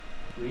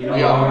We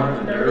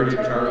are the Nerd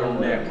Eternal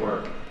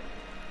Network.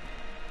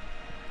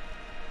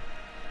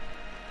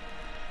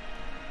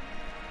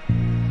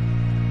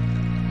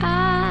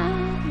 I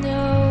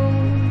know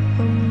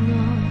I'm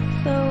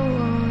not the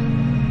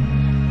one.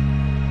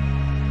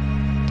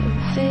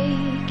 Don't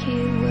fake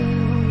it,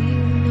 well, you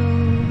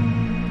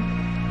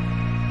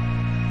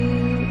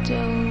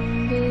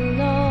don't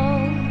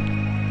belong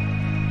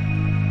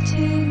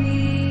to me.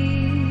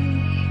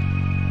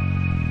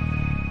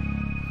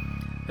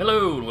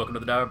 Hello, and welcome to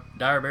the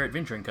Dire Bear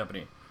Adventuring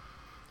Company.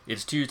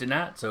 It's Tuesday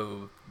night,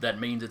 so that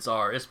means it's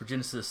our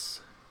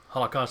Espergenesis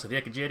Holocaust of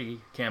the Ekajati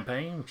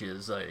campaign, which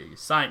is a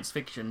science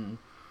fiction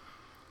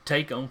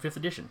take on 5th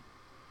edition.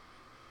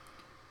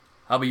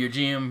 I'll be your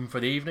GM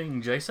for the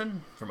evening,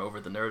 Jason, from over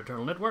at the Nerd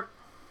Eternal Network.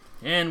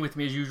 And with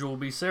me as usual will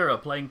be Sarah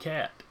playing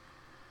Kat,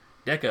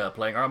 Decca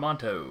playing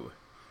Armanto,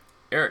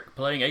 Eric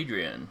playing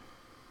Adrian,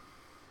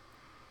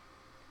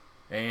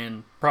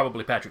 and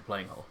probably Patrick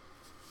playing Hull.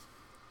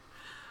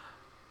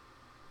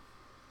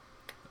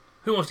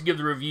 Who wants to give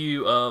the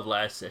review of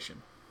last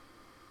session?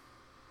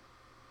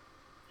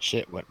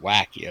 Shit went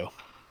whack, yo.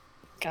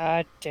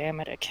 God damn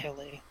it,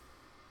 Achilles.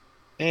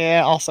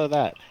 Yeah, also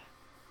that.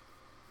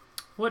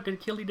 What did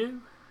Achilles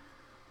do?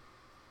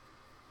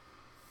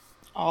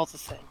 All the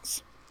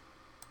things.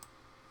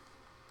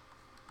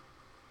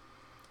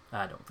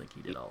 I don't think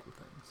he did all the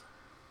things.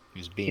 He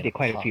was being He did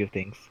quite a punk. few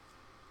things.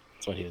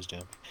 That's what he was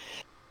doing.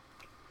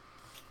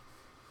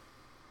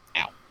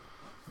 Ow.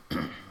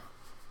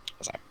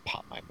 As I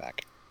pop my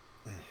back.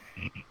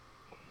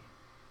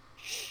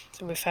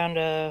 So we found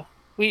a...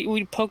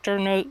 We poked our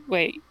nose...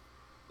 Wait.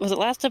 Was it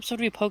last episode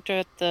we poked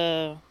at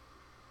the...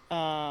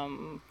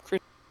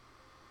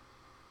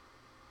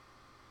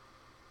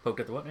 Poked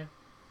at the what now?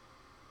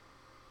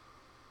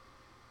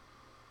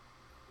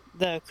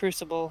 the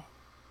Crucible,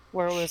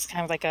 where it was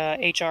kind of like a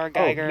HR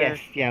Geiger... Oh, yes,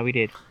 yeah, we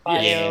did.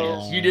 Bio...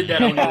 Yes, you did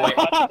that on your way.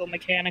 Biological,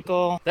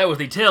 mechanical... That was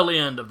the tail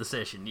end of the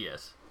session,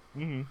 yes.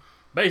 Mm-hmm.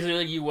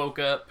 Basically, you woke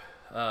up.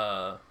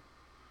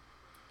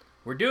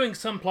 We're doing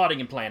some plotting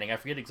and planning. I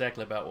forget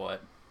exactly about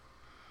what.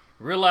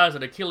 Realized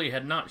that Achilles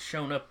had not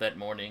shown up that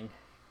morning,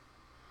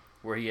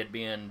 where he had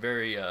been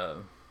very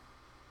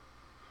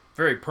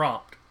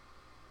prompt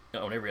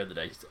on every other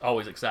day. He's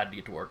always excited to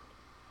get to work.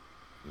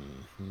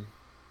 Mm-hmm.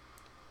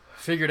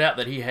 Figured out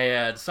that he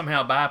had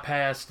somehow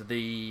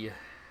bypassed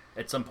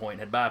at some point,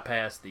 had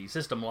bypassed the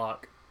system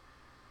lock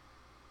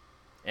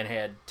and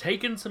had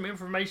taken some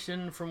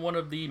information from one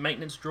of the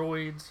maintenance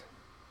droids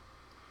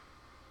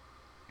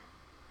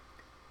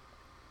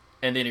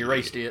and then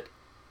erased it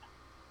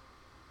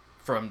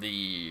from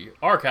the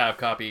archive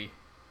copy,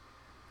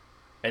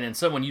 and then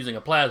someone using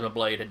a plasma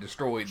blade had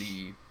destroyed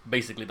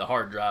basically the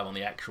hard drive on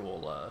the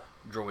actual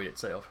droid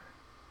itself.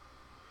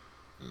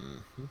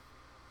 Mm-hmm.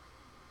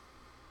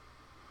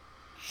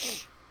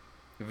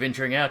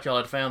 Venturing out, y'all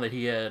had found that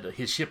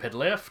his ship had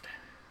left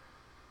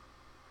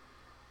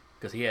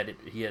because he had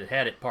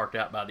it parked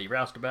out by the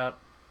roustabout.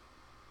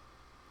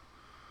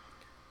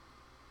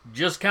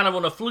 Just kind of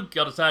on a fluke,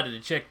 y'all decided to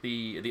check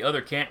the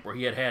other camp where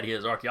he had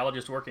his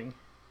archaeologist working.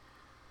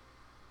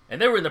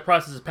 And they were in the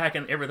process of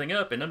packing everything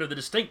up and under the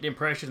distinct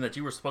impression that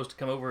you were supposed to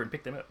come over and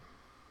pick them up.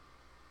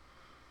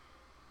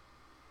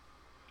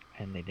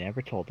 And they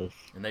never told us.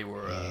 And they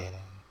were...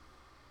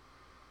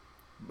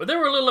 But they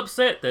were a little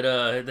upset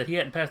that he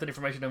hadn't passed that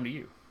information on to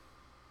you.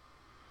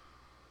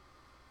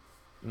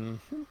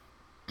 Mm-hmm.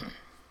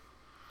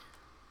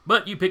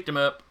 But you picked him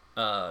up,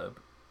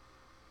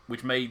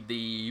 which made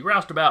the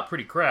roustabout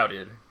pretty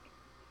crowded.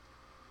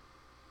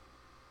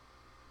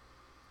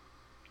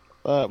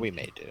 But we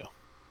may do.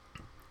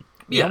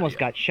 We almost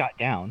got shot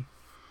down.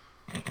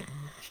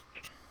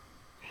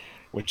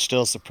 Which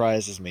still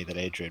surprises me that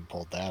Adrian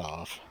pulled that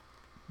off.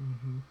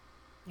 Mm-hmm.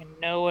 And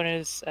no one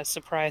is as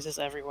surprised as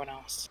everyone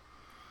else.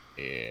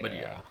 Yeah. But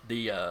yeah,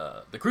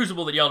 the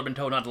Crucible that y'all had been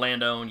told not to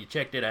land on, you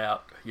checked it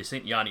out, you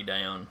sent Yanni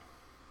down.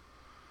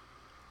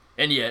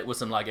 And yeah, it was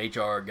some like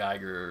HR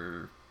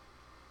Geiger.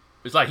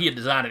 It's like he had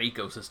designed an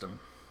ecosystem.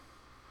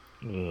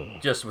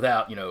 Ugh. Just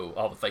without,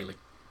 all the phallic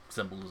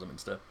symbolism and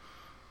stuff.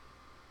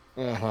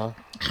 Uh-huh.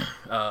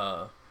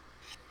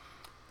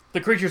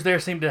 The creatures there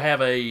seem to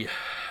have a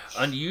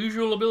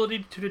unusual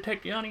ability to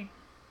detect Yanni.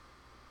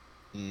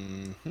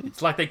 Mm-hmm.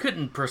 It's like they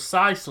couldn't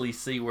precisely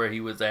see where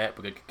he was at,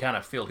 but could kind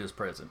of feel his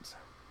presence.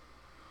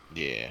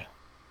 Yeah.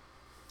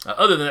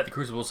 Other than that, the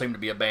Crucible seemed to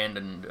be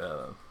abandoned.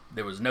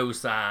 There was no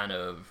sign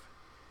of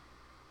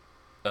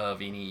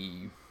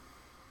any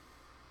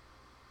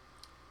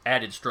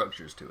added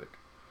structures to it.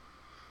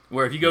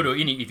 Where if you go to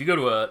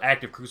an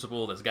active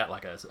Crucible that's got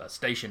like a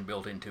station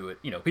built into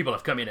it, people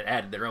have come in and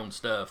added their own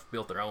stuff,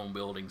 built their own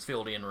buildings,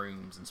 filled in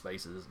rooms and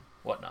spaces and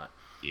whatnot.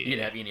 Yeah. You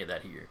didn't have any of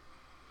that here.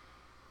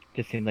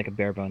 Just seemed like a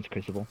bare bones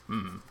crucible.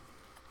 Mm-hmm.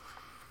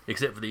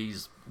 Except for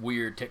these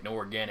weird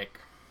techno-organic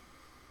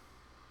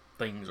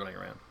things running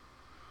around.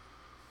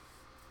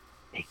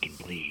 They can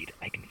bleed.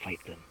 I can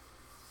fight them.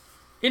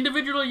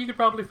 Individually, you could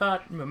probably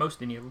fight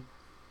most any of them.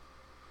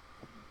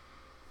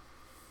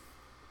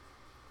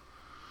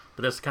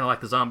 But that's kind of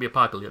like the zombie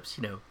apocalypse.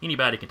 You know,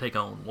 anybody can take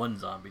on one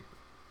zombie.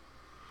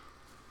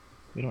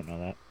 We don't know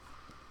that.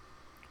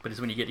 But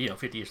it's when you get,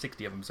 50 or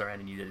 60 of them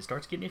surrounding you that it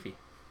starts getting iffy.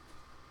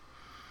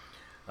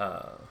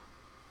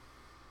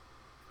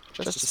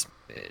 Just a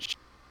smidge.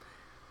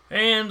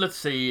 And let's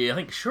see, I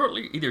think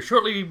either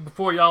shortly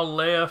before y'all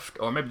left,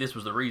 or maybe this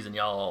was the reason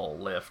y'all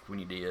left when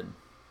you did,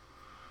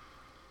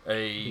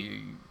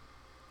 a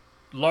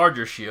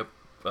larger ship,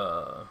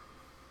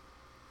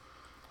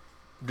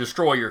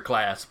 destroyer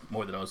class,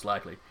 more than most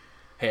likely,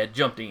 had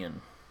jumped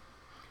in.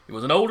 It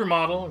was an older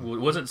model. It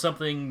wasn't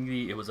something,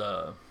 it was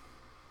a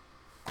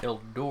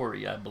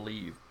Eldori, I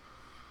believe.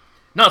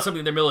 Not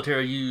something their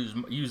military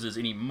uses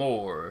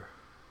anymore.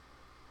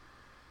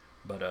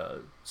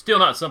 But still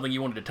not something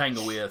you wanted to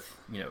tangle with,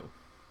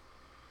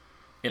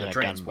 in a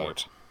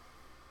transport.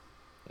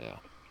 Yeah.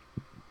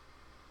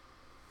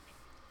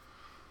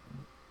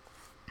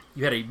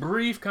 You had a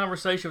brief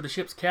conversation with the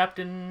ship's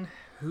captain,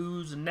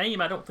 whose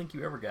name I don't think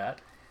you ever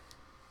got.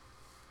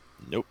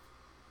 Nope.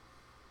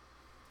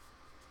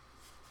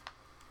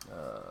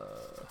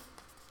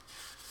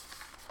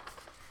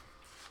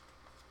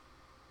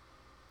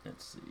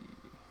 Let's see.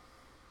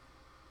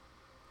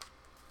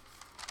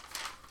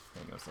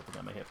 Hang on a second,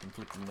 I may have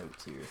conflicting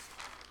notes here.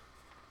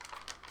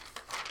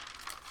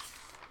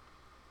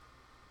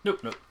 Nope,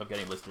 I've got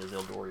him listed as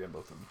Eldori on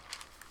both of them.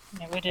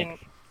 Yeah, we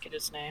didn't get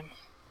his name.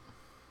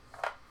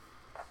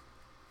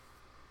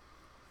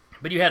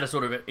 But you had a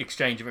sort of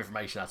exchange of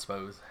information, I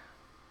suppose.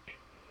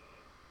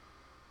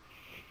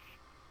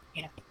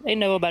 Yeah, they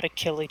know about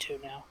Achille too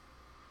now.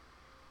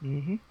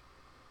 Mm-hmm.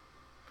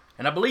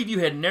 And I believe you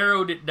had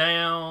narrowed it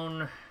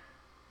down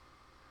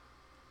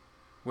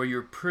where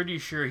you're pretty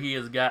sure he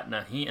has gotten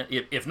a hint,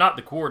 if not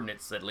the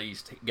coordinates at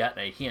least, gotten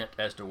a hint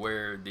as to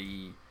where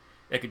the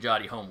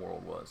Ekajati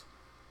homeworld was.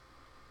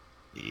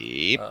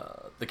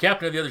 Yep. The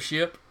captain of the other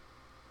ship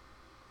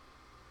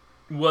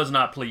was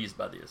not pleased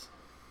by this.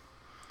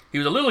 He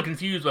was a little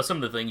confused by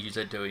some of the things you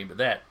said to him, but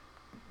that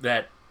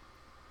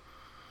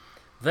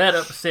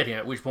upset him,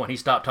 at which point he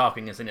stopped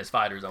talking and sent his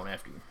fighters on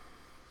after you.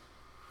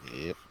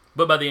 Yep.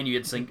 But by then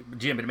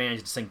Jim had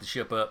managed to sink the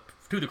ship up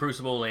to the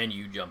Crucible and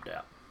you jumped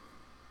out.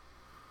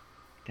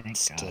 Thank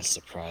Still God.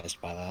 surprised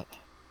by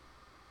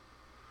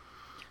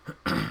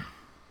that.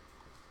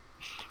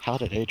 How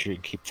did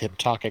Adrian keep him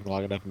talking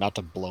long enough not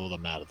to blow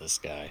them out of the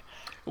sky?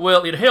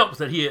 Well, it helps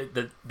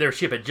that their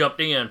ship had jumped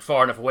in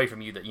far enough away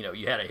from you that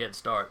you had a head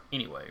start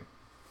anyway.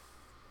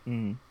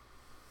 Mm.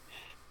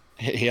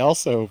 He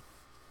also,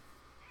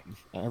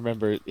 I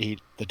remember the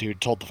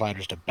dude told the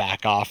fighters to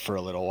back off for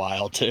a little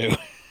while too.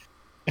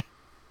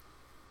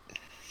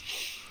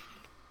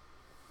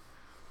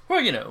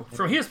 Well,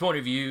 from his point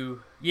of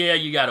view, yeah,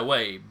 you got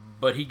away,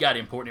 but he got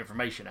important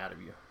information out of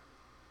you.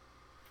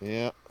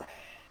 Yeah.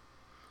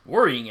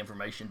 Worrying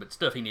information, but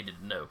stuff he needed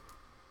to know.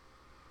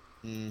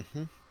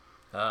 Mm-hmm.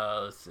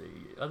 Let's see.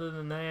 Other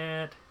than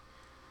that,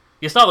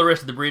 you saw the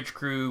rest of the bridge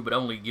crew, but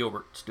only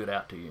Gilbert stood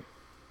out to you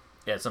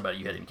as somebody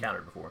you had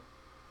encountered before.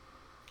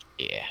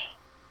 Yeah.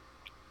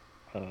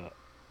 And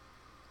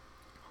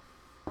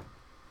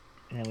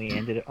then we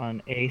ended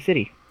on a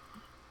city.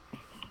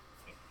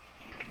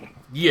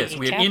 Yes,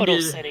 we had Capital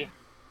ended. City.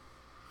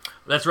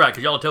 That's right,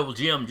 because y'all told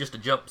Jim just to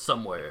jump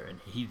somewhere, and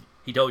he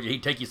told you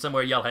he'd take you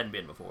somewhere y'all hadn't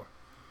been before.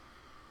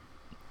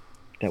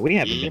 That we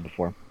haven't been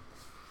before.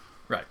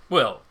 Right.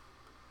 Well,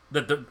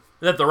 that the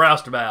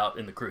roustabout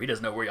in the crew, he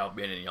doesn't know where y'all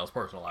been in y'all's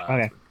personal lives.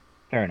 Okay.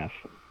 But Fair enough.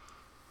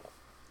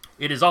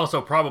 it is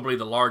also probably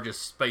the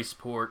largest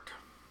spaceport.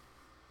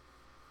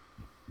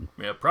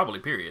 Yeah, probably.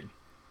 Period.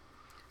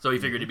 So he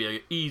figured it'd be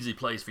an easy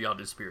place for y'all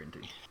to disappear into.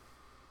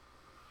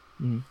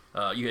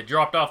 Mm-hmm. You had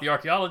dropped off the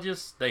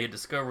archaeologists. They had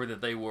discovered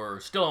that they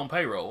were still on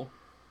payroll.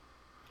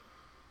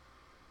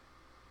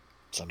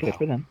 Somehow. Good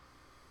for them.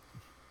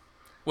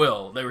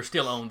 Well, they were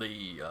still on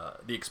the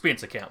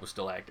expense account was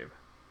still active.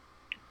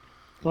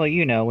 Well,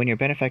 when your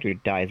benefactor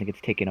dies and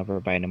gets taken over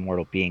by an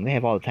immortal being, they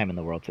have all the time in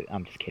the world to...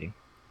 I'm just kidding.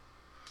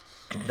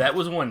 That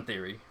was one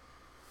theory.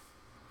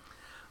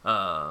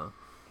 So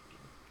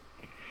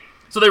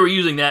they were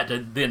using that to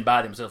then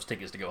buy themselves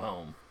tickets to go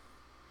home.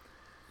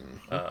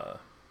 Mm-hmm.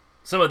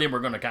 Some of them were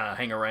going to kind of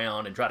hang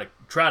around and try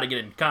to get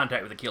in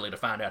contact with Achille to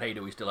find out, hey,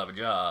 do we still have a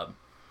job?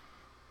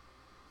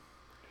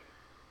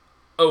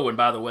 Oh, and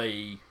by the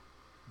way,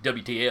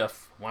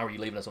 WTF, why were you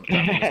leaving us on the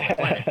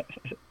planet?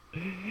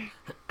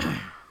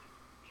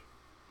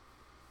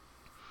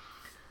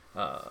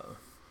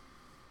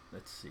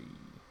 Let's see.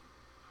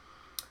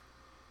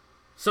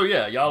 So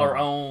yeah, y'all are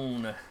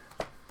on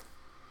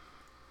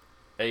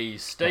a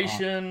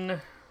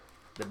station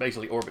that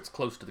basically orbits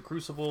close to the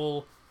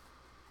Crucible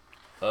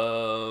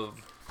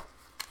of...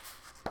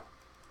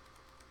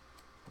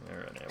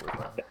 Are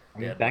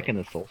we back in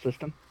the Sol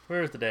system?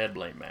 Where's the dad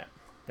blame map?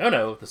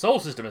 No, the Sol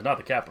system is not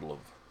the capital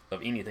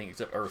of anything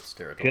except Earth's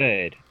territory.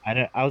 Good.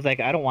 I was like,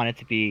 I don't want it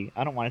to be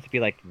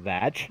like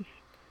that.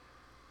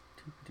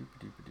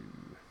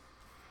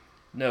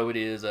 No, it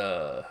is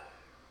Tessara.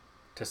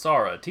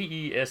 Tessara.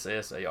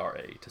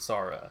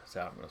 Tessara is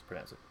how I'm going to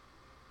pronounce it.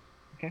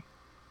 Okay.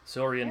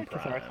 Saurian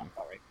That's all right. Prime.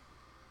 All right.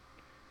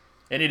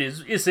 And it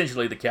is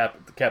essentially the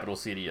capital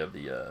city of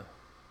the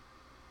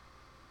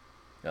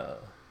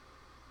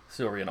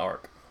Saurian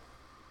Arc.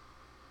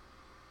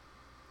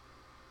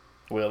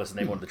 Well, it's the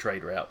name of one of the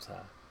trade routes.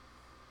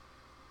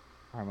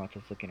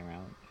 Armato's looking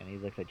around, and he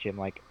looks at Jim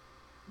like,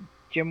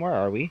 Jim, where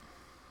are we?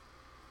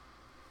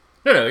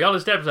 No, y'all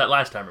established that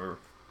last time, remember?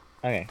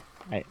 Okay.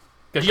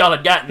 Because y'all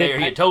had gotten there,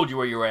 he had told you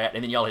where you were at,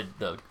 and then y'all had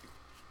the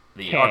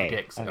Okay.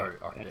 architects Okay. or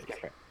That's architects,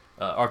 different.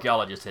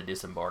 archaeologists had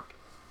disembarked.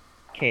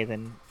 Okay,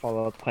 then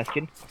follow-up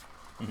question.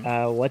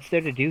 Mhm. What's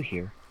there to do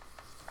here?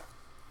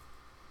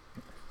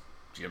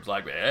 Jim's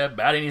like,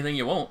 about anything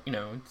you want,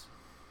 it's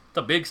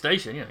a big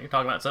station, you're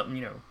talking about something,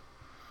 you're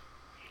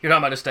talking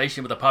about a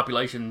station with a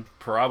population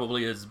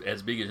probably as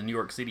big as New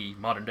York City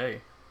modern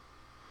day.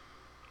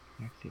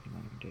 New York City,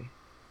 modern day.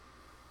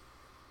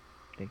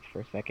 Thanks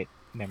for a second.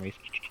 Memories.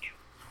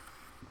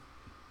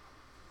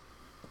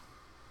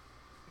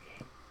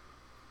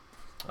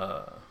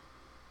 Now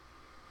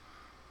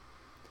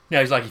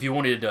he's like, if you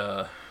wanted,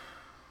 look,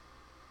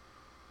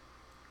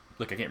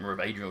 I can't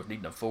remember if Adrian was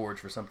needing a forge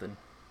for something.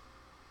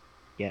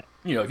 Yeah.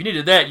 If you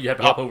needed that, you'd have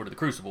to hop over to the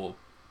Crucible,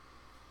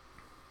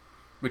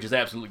 which is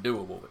absolutely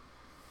doable. But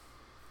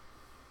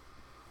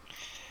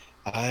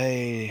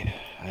I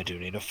do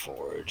need a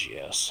forge,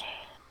 yes.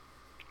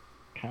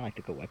 Kind of like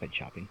to go weapon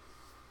shopping.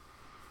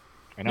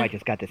 I know I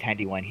just got this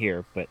handy one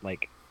here, but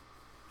like,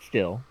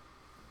 still.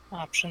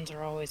 Options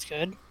are always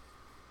good.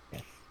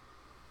 Yes.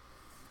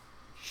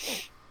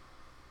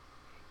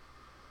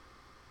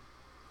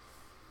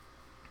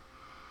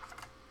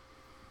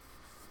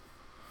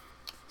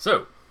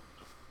 So,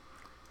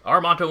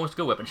 Armando wants to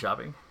go weapon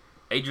shopping.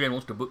 Adrian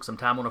wants to book some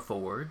time on a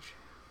forge.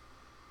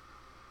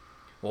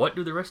 What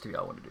do the rest of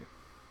y'all want to do?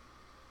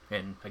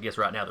 And I guess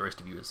right now the rest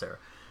of you is Sarah.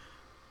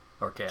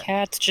 Or Kat.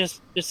 Cat's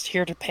just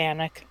here to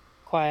panic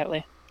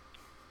quietly.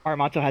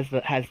 Armato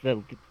has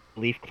the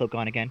leaf cloak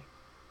on again.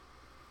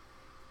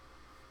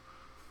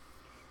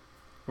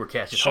 Where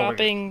Kat's just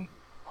Shopping.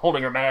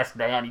 holding her mask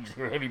down. You just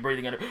hear heavy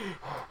breathing under.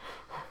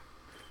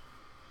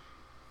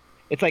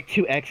 It's like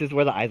 2 X's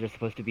where the eyes are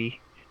supposed to be.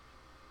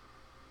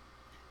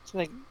 So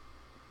like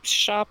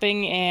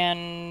shopping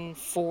and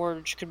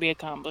forge could be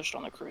accomplished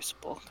on the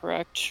Crucible,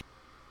 correct?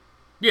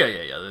 Yeah.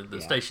 The Yeah.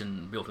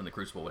 station built in the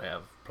Crucible would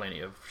have plenty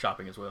of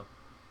shopping as well.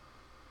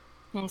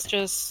 Let's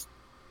just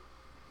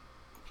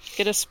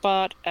get a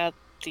spot at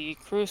the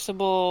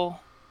Crucible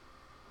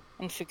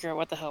and figure out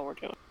what the hell we're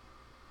doing.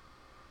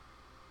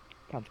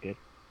 Sounds good.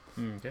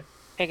 Okay.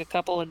 Take a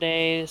couple of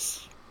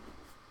days,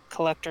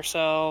 collect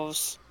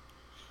ourselves.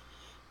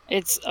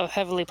 It's a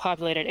heavily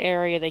populated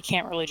area. They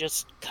can't really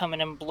just come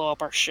in and blow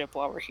up our ship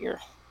while we're here.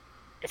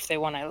 If they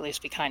want to at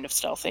least be kind of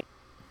stealthy.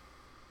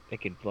 They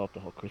could blow up the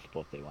whole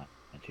crucible if they want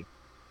to.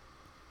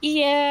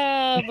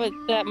 Yeah, but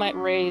that might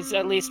raise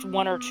at least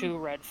 1 or 2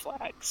 red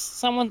flags.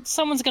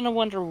 Someone's gonna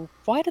wonder,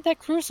 why did that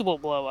crucible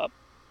blow up?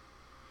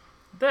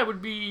 That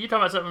would be, you're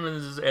talking about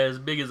something as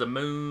big as a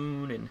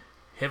moon and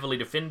heavily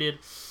defended.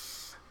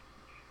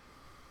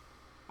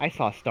 I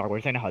saw Star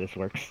Wars. I know how this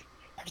works.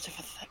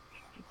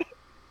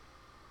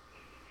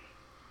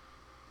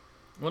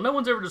 Well, no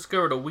one's ever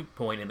discovered a weak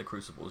point in the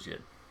Crucibles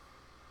yet.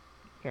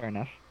 Fair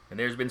enough. And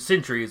there's been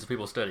centuries of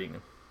people studying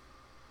them.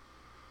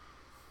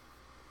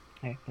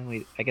 Okay,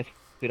 then I guess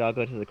we'd all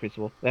go to the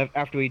crucible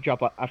after we've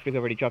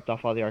already dropped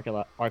off all the Oh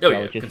yeah,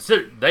 archaeologists.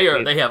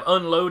 they have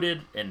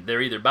unloaded and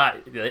they've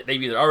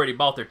either already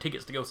bought their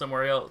tickets to go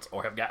somewhere else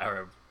or have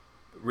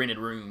rented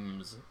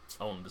rooms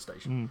on the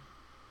station.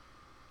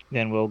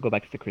 Then we'll go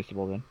back to the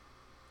crucible. Then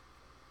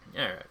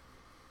All right.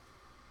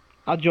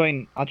 I'll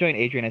join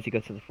Adrian as he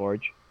goes to the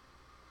forge,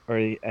 or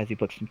as he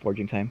books some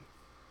forging time.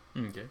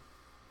 Okay.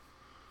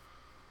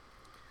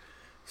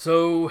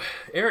 So,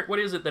 Eric, what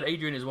is it that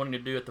Adrian is wanting to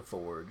do at the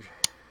forge?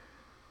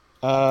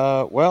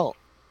 Well,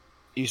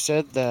 you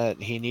said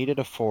that he needed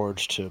a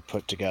forge to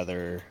put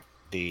together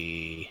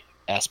the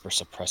Asper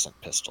suppressant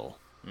pistol.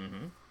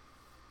 Mm-hmm.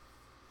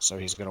 So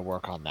he's going to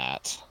work on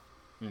that.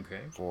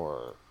 Okay.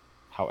 For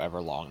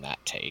however long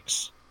that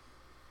takes.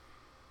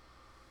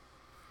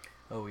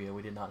 Oh yeah,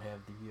 we did not have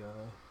the.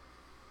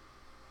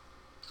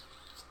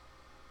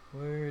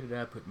 Where did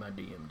I put my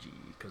DMG?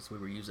 Because we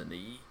were using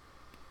the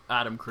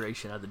item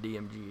creation of the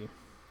DMG.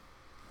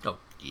 Oh,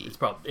 it's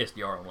probably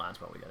SDR Online's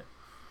probably got it.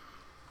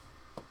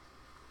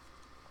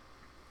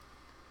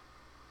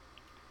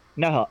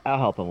 No, I'll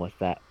help him with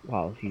that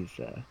while he's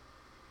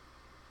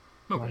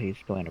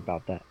going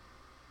about that.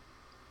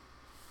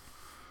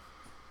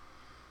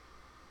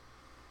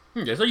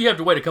 Okay, so you have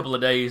to wait a couple of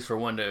days for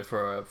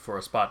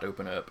a spot to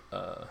open up.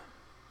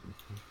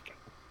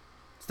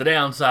 It's the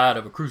downside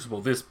of a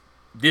crucible this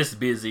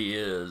busy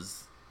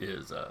is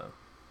there's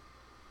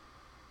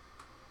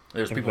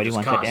Everybody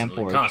people wants just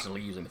that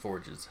constantly using the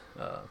forges.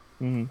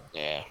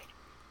 Yeah.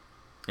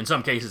 In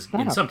some cases,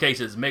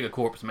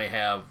 megacorps may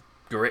have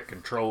direct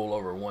control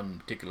over one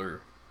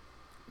particular,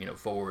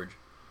 forge.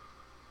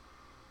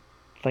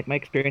 It's like my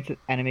experience at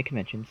anime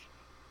conventions.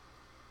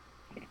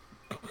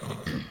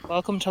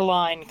 Welcome to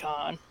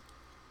LineCon.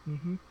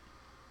 Mm-hmm.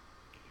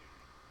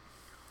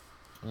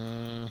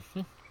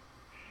 Mhm.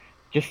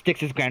 Just sticks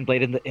his grand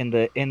blade in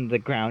the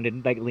ground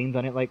and like leans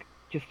on it like,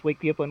 just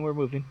wake me up when we're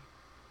moving.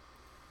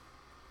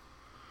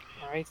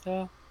 Right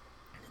though.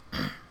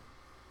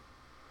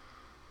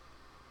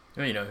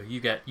 Well, you know,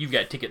 you've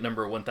got ticket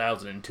number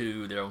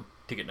 1002. They're on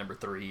ticket number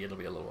 3. It'll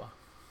be a little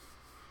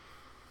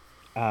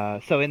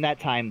while. So in that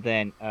time,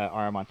 then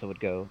Aramonso would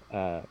go.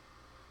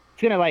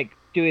 He's gonna like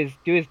do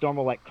his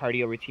normal like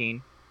cardio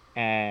routine,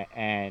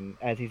 and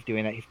as he's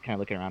doing that, he's kind of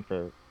looking around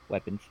for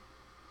weapons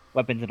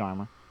and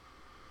armor.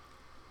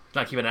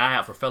 Not keeping an eye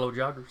out for fellow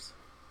joggers.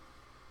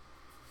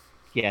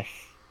 Yes.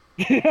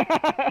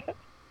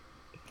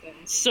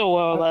 So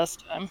well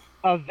last time.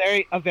 A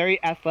very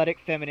athletic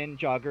feminine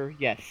jogger.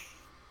 Yes.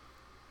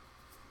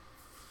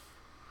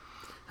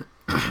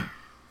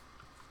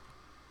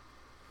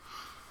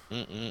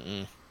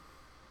 Mm-mm-mm.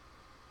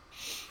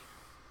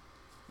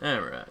 All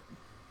right.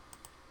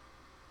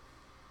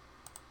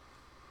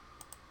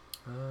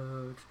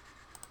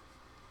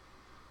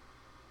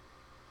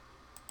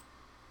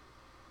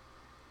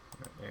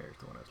 Right, there's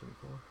the one I was looking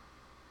for.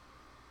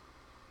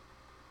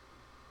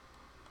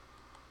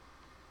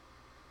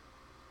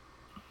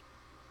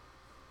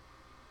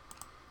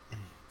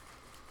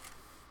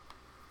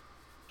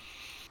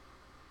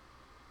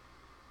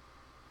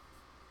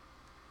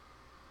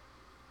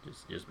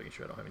 Just making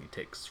sure I don't have any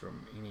texts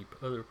from any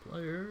other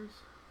players.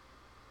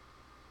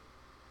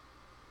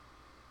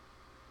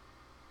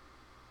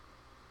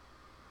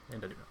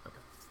 And I do not. Okay.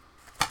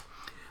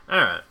 All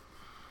right.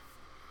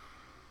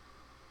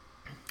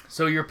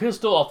 So your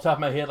pistol, off the top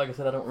of my head, like I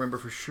said, I don't remember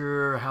for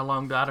sure how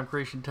long the item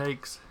creation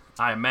takes.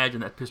 I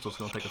imagine that pistol's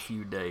going to take a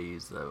few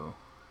days, though.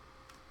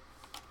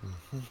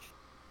 Mm-hmm.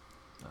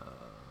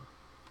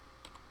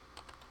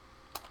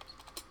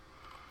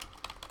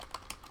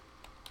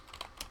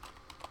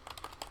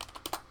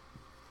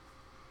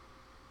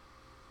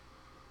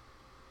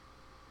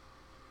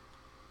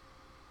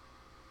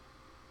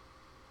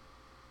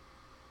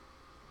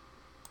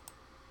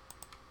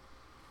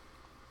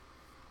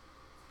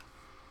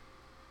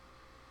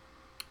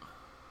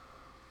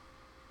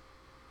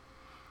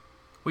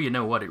 Well, you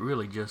know what? It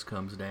really just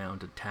comes down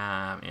to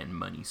time and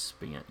money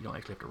spent. You don't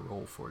actually have to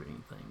roll for it or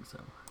anything, so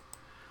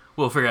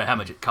we'll figure out how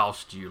much it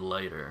costs you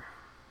later,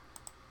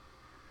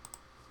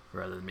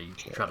 rather than me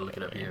try to look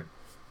it up here.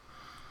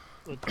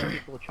 What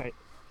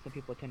some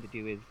people tend to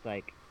do is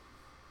like,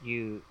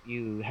 you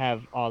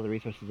have all the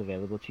resources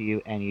available to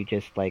you, and you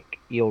just like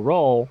you'll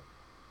roll,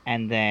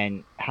 and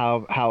then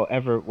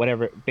however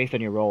whatever based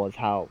on your roll is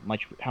how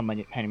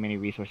many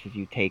resources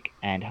you take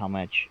and how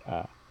much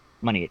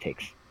money it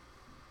takes,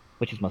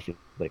 which is mostly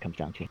what it comes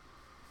down to.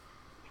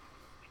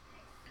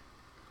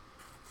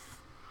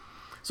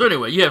 So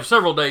anyway, you have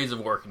several days of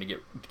working to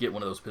get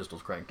one of those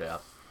pistols cranked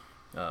out.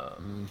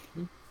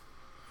 Mm-hmm.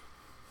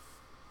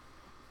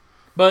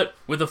 But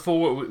with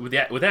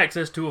with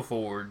access to a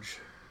forge,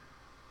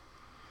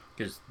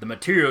 because the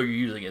material you're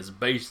using is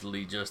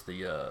basically just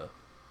the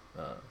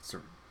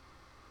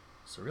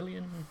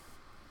Silurian,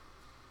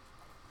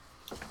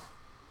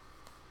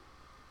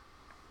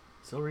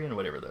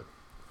 whatever the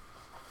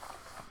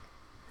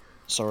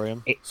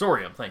Sorium.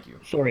 Sorium. Thank you.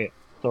 Sorry.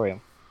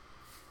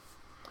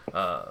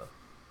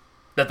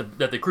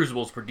 That the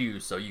crucibles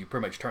produce, so you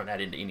pretty much turn that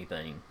into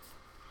anything,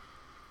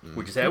 Mm-hmm.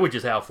 which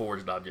is how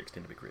forged objects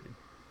tend to be created.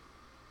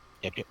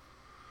 Yep.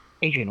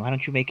 Adrian, why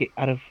don't you make it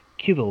out of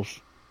cubiles?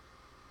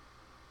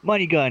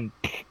 Money gun.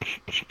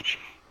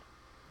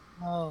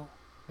 No.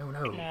 No.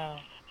 No.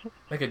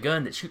 Make a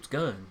gun that shoots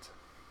guns.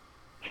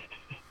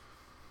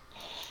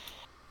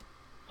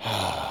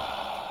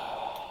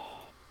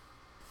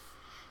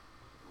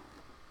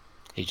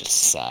 He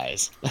just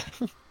sighs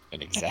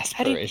in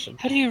exasperation.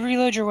 How do you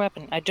reload your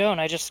weapon? I don't.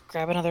 I just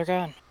grab another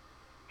gun.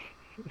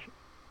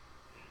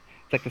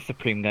 It's like the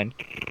Supreme gun.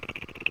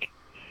 I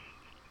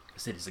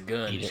said it's a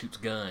gun Eat that it. shoots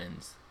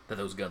guns. That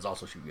those guns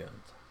also shoot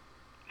guns.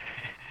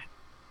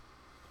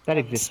 That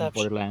Of exists in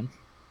deception. Borderlands.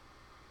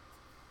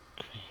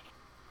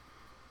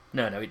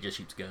 No, it just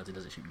shoots guns. It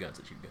doesn't shoot guns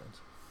that shoot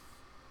guns.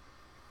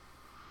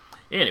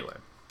 Anyway.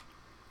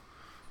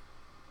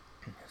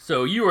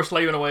 So you were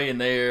slaving away in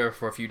there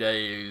for a few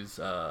days.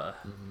 I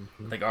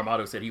think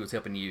Armado said he was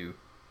helping you.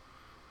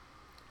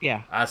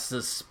 Yeah. I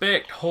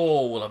suspect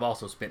Hull will have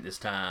also spent this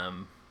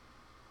time.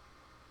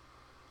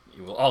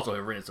 He will also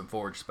have rented some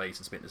forge space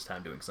and spent this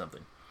time doing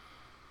something.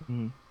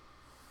 Mm-hmm.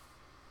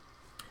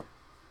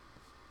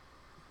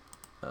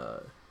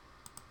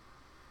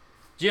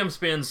 Jim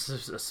spends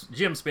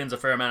a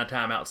fair amount of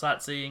time out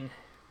sightseeing.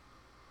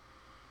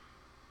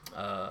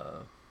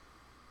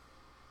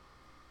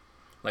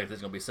 Like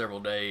there's gonna be several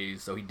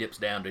days, so he dips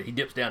down to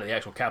the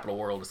actual capital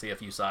world to see a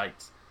few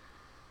sites.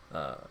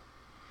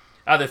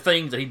 Either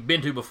things that he'd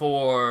been to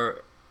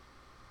before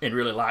and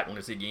really liked when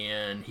it's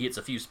again. He hits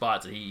a few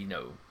spots that he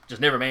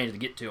just never managed to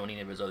get to on any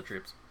of his other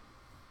trips.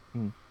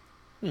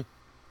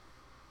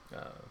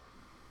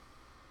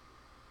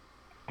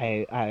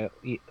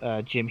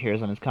 Jim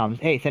hears on his comms,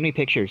 "Hey, send me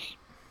pictures."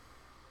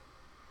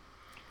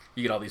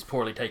 You get all these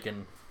poorly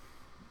taken.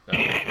 The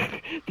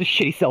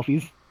shitty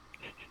selfies.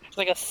 It's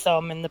like a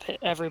thumb in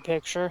every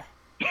picture.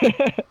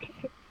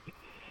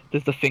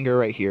 There's the finger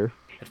right here.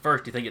 At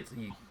first, you think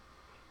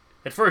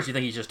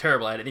he's just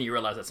terrible at it. Then you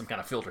realize that's some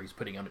kind of filter he's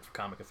putting on it for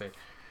comic effect.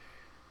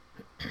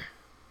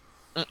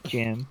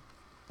 Jim.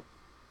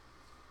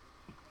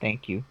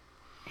 Thank you.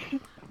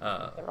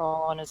 They're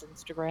all on his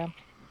Instagram.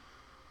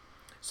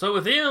 So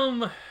with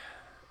the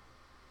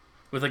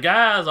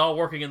guys all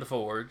working in the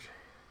forge,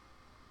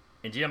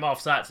 and Jim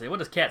off site, what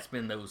does Cat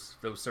spend those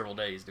several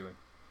days doing?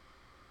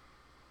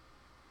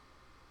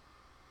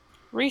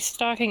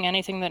 Restocking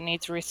anything that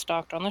needs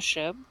restocked on the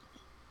ship.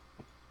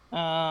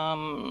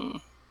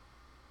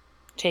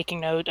 Taking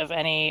note of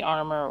any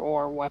armor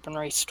or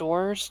weaponry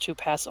stores to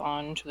pass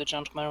on to the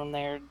gentlemen when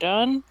they're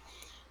done.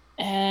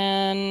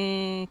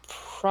 And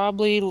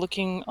probably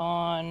looking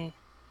on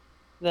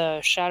the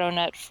shadow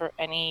net for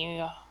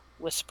any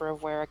whisper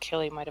of where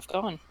Achille might have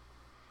gone.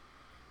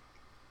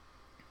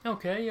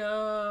 Okay,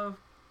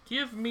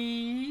 give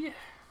me...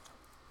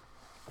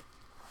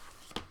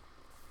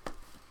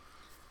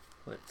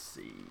 Let's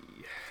see.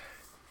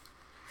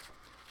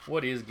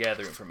 What is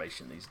gather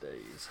information these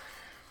days?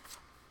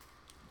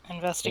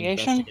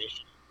 Investigation?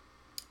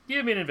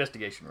 Give me an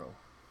investigation roll. I was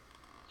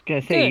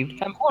gonna say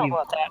Good. I'm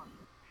horrible at that. I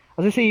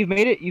was gonna say you've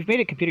made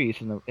it computer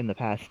use in the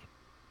past.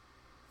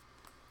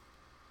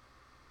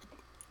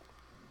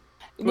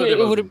 Well, they're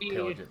both Would it be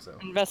intelligent, so.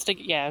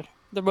 Yeah,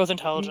 they're both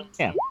intelligent.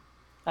 Yeah.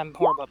 I'm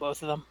horrible at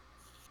both of them.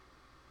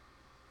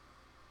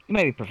 You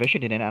might be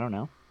proficient in it. I don't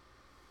know.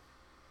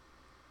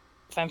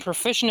 If I'm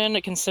proficient in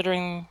it,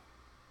 considering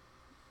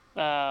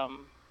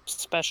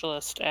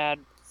specialist, add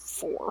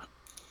 4.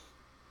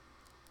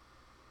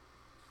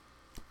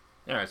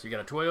 Alright, so you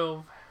got a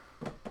 12.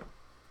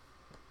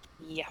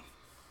 Yeah.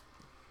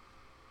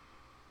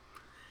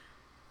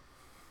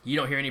 You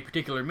don't hear any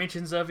particular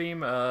mentions of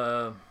him.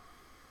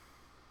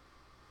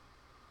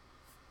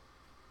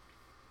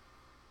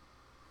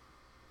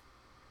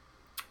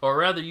 Or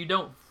rather, you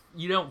don't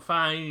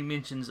find any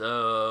mentions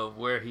of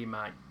where he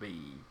might be.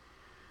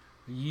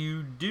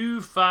 You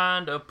do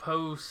find a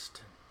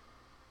post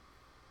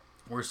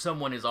where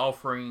someone is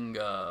offering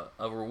a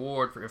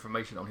reward for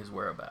information on his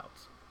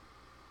whereabouts.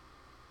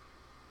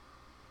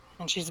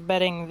 And she's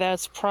betting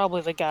that's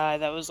probably the guy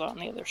that was on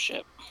the other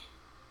ship.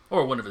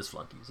 Or one of his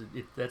flunkies.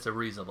 That's a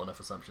reasonable enough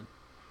assumption.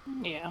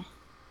 Yeah.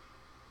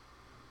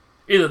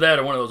 Either that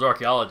or one of those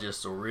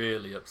archaeologists are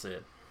really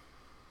upset.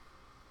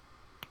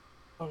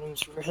 One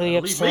who's really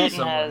Leave me upset and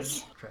somewhere.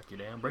 has Track you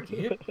down, break your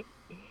hip.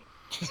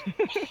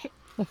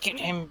 get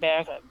him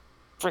back a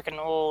freaking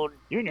old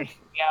You're in your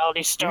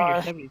reality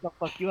star. 70s. I'll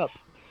fuck you up.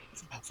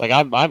 It's like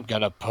I'm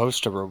gonna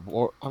post a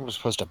reward. I'm gonna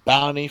post a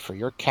bounty for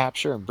your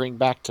capture and bring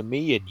back to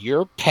me, and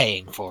you're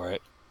paying for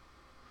it.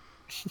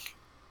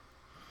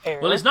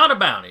 Well, it's not a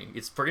bounty.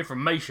 It's for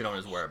information on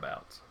his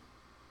whereabouts.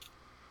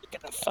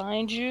 Gonna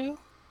find you.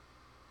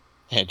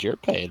 And you're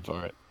paying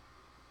for it.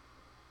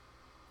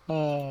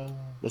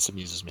 This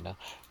amuses me now.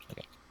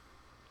 Okay.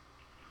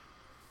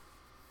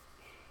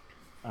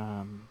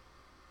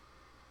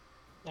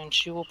 And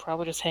she will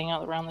probably just hang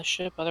out around the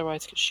ship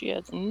otherwise, because she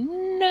has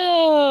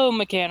no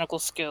mechanical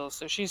skills,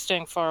 so she's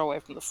staying far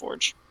away from the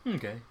forge.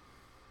 Okay.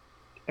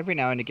 Every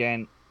now and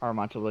again,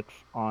 Armando looks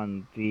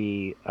on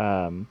the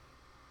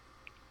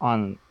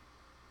on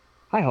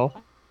Hi-Ho.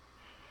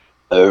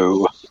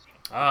 Oh.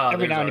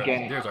 Every now and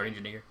again. There's our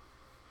engineer.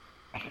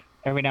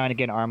 Every now and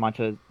again,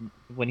 Armando,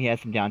 when he has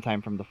some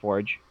downtime from the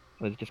forge,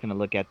 was just gonna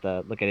look at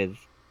his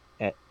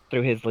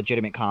through his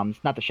legitimate comms,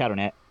 not the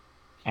ShadowNet,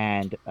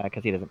 and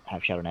because he doesn't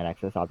have ShadowNet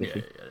access,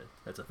 obviously. Yeah,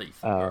 that's a thief.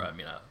 Or I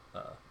mean,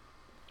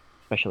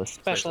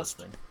 Specialist.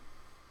 thing.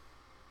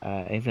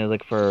 He's gonna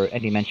look for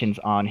any mentions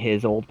on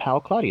his old pal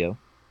Claudio.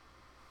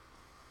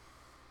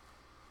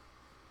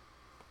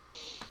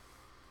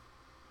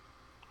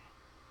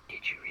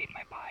 Did you read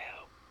my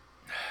bio?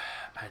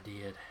 I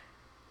did.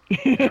 I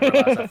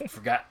realized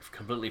I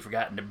completely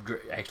forgotten to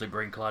actually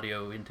bring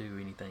Claudio into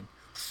anything.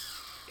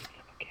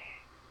 Okay.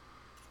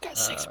 Got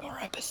 6 more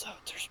episodes.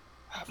 There's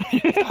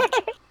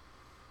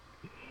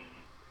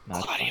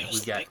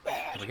Claudio's the big bad.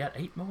 Have we got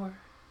 8 more?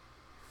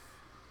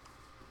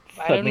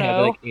 I don't Suddenly have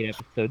know. like 8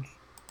 episodes.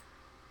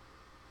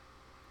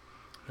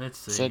 Let's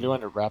see. Said you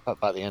want to wrap up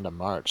by the end of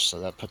March, so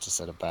that puts us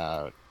at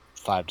about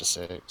 5 to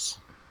 6.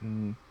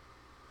 Mm.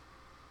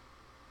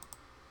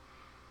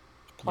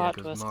 Plot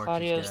 'cause twist, March has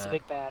Claudio's the got-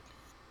 big bad.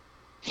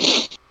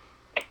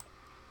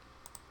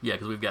 Yeah,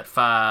 because we've got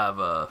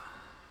 5.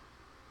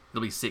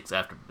 It'll be 6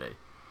 after today.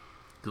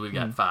 Because we've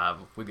got 5.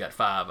 We've got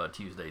 5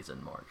 Tuesdays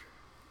in March.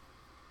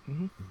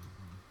 Mm-hmm.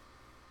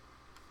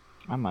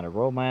 I'm gonna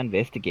roll my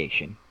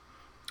investigation.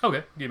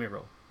 Okay, give me a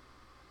roll.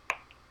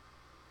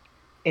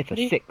 It's a What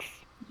do you- 6,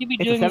 You be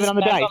It's a doing 7 this on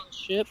the back dice. on the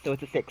ship? so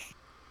it's a 6.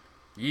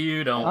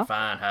 You don't Huh?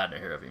 find hiding or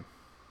hair of him.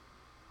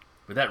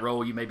 With that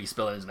roll, you may be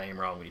spelling his name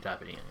wrong when you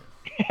type it in.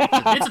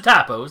 It's a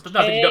typo. It's not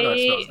that you don't know how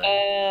to spell his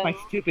name. My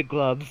stupid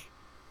gloves.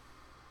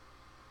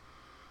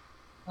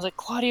 I was like,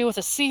 Claudio with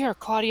a C or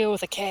Claudio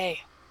with a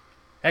K?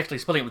 Actually,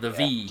 spelling it with a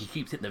V. He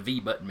keeps hitting the V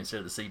button instead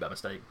of the C by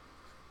mistake.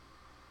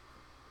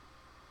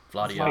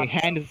 Claudio. My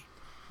hand is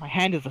My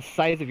hand is the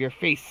size of your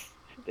face.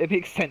 It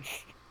makes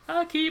sense.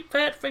 I keep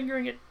fat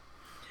fingering it.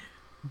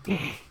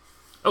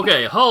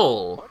 Okay,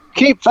 Hull.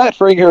 Keep fat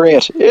fingering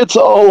it. It's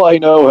all I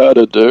know how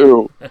to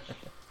do.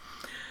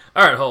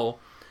 All right, Hull.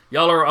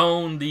 Y'all are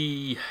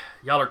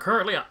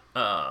currently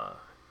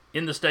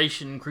in the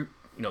station.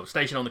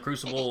 Station on the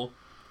Crucible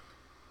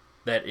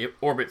that it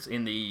orbits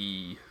in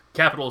the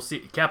capital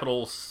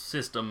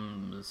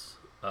systems.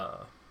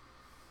 The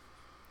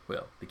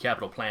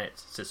capital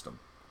planets system.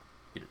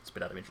 Get it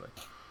spit out eventually.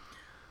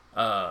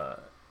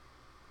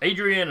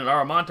 Adrian and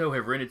Aramonto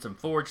have rented some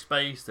forge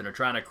space and are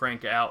trying to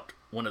crank out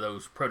one of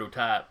those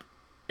prototype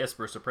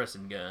Esper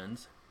suppressing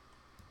guns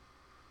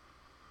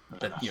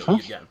that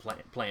you've got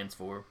plans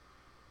for.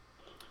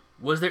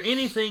 Was there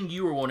anything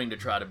you were wanting to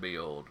try to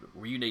build?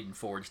 Were you needing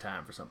forge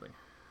time for something?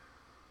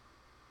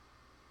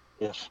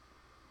 If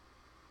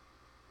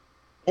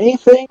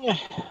anything,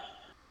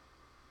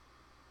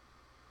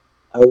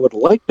 I would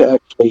like to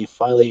actually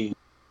finally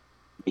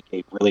make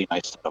a really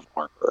nice set of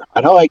armor.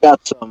 I know I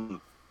got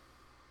some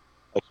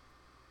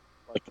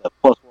like the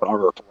 +1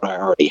 armor from what I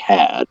already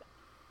had.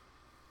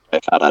 I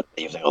found out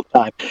using all the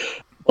time,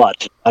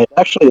 but I'd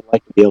actually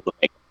like to be able to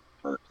make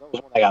armor. That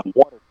was one thing I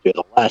wanted to do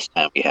the last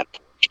time we had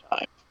forge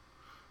time.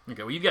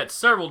 Okay, well, you've got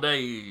several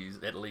days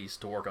at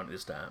least to work on it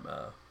this time.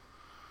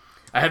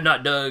 I have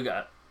not dug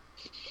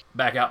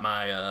back out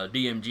my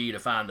DMG to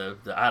find the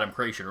item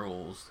creation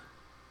rules,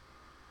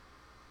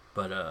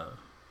 but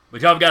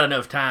y'all have got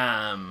enough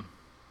time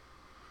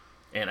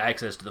and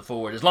access to the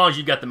forge as long as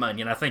you've got the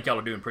money, and I think y'all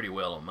are doing pretty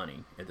well on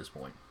money at this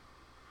point.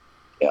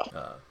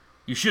 Yeah.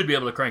 You should be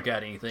able to crank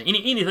out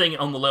anything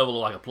on the level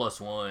of like a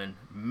 +1,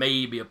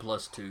 maybe a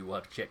 +2. We'll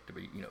have to check to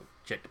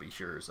be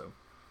sure. So.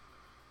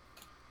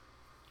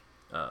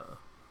 I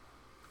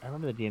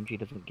remember the DMG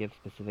doesn't give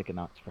specific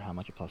amounts for how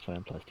much a +1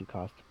 and +2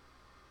 cost.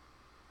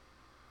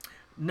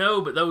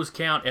 No, but those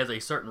count as a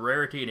certain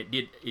rarity,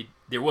 and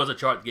there was a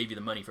chart that gave you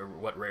the money for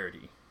what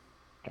rarity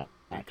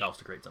it cost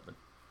to create something.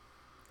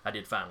 I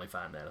did finally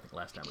find that, I think,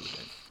 last time we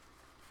did.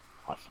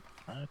 Awesome.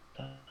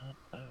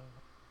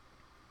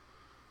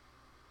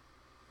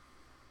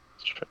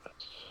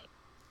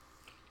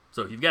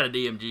 So if you've got a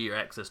DMG or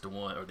access to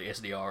one, or the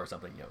SDR or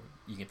something,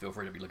 you can feel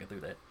free to be looking through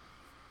that.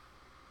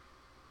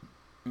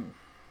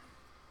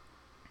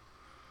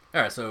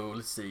 All right, so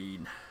let's see.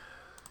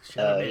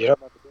 You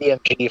don't have the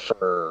DMG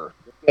for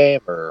your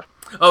game, or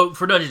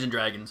for Dungeons and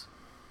Dragons.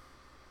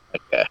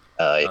 okay?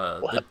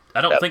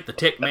 I don't think the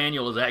tech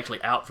manual is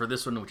actually out for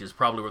this one, which is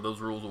probably where those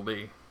rules will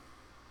be.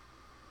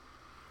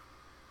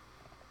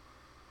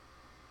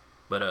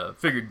 But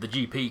figured the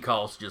GP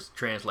cost just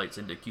translates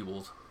into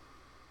cubles,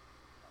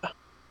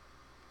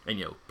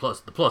 and plus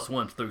the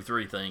 +1 through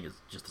 3 thing is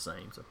just the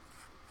same. So,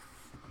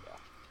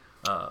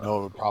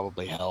 It would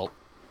probably help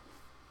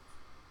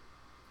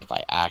if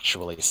I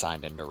actually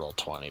signed into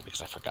Roll20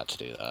 because I forgot to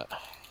do that.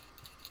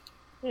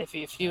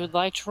 If you would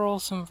like to roll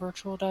some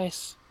virtual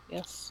dice,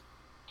 yes.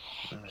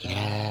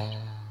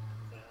 Yeah.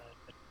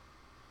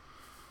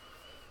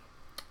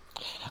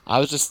 I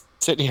was just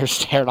sitting here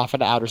staring off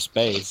into outer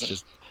space.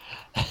 Just.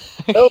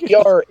 Well,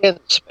 you're in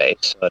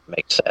space, so it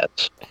makes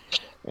sense.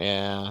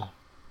 Yeah.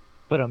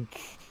 But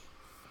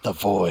the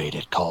void,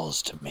 it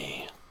calls to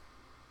me.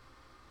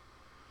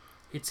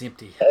 It's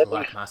empty,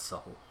 like my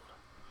soul.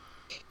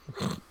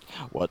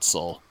 What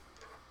soul?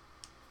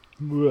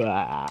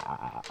 Wrong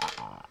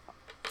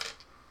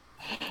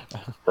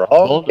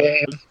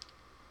game.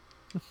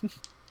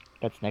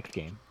 That's next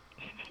game.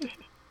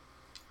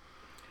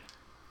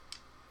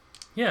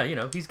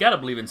 Yeah, he's got to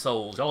believe in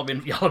souls. Y'all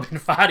have been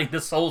fighting the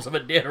souls of a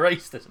dead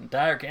race this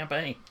entire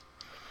campaign.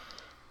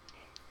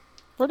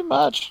 Pretty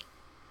much.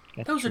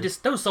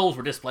 Those souls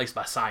were displaced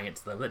by science,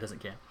 though. That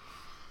doesn't count.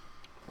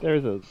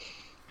 There's a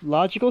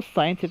logical,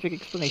 scientific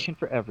explanation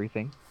for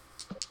everything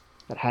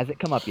that hasn't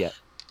come up yet.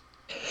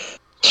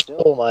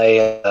 Still,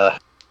 my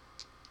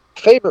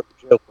favorite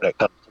joke when it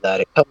comes to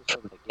that, it comes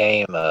from the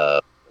game,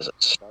 is it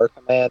Star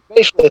Command?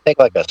 Basically, think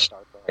like a Star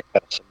Trek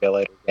kind of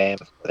simulator game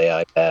for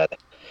the iPad.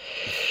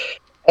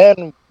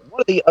 And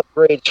one of the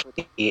upgrades for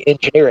the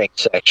engineering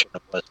section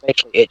was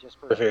basically it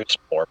just produced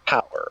more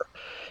power.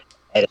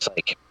 And it's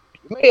like,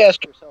 you may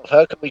ask yourself,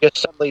 how can we just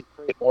suddenly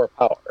create more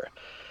power?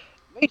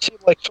 It may seem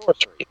like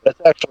sorcery, but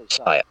it's actually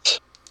science.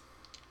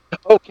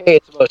 Okay,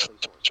 it's mostly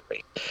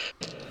sorcery.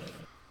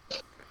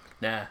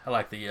 Nah, I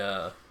like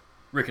the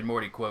Rick and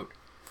Morty quote.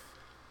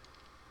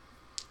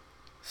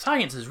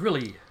 Science is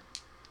really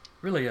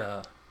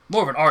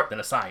more of an art than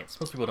a science.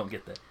 Most people don't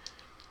get that.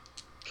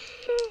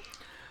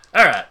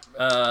 All right,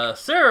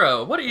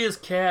 Sarah, what is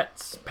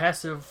Kat's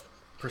passive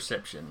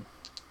perception?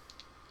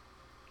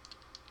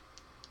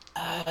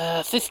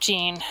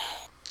 15.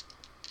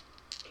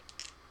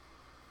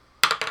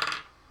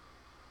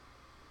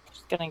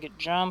 She's gonna get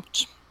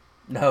jumped.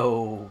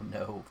 No,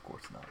 of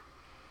course not.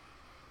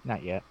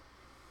 Not yet.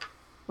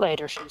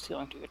 Later, she's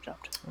going to get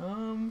jumped.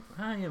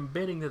 I am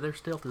betting that their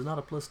stealth is not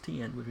a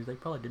 +10, which means they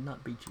probably did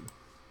not beat you.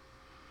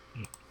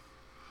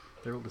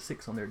 They rolled a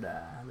 6 on their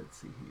die. Let's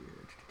see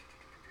here.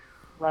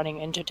 Running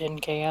into tin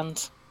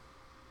cans.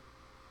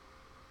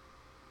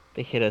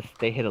 They hit us.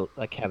 They hit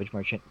a cabbage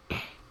merchant.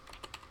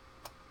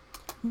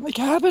 My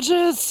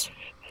cabbages!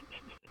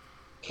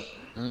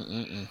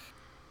 Mm-mm-mm.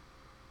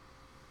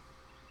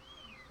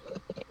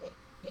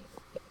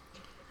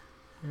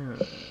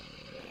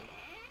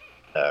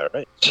 All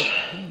right.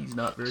 He's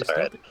not very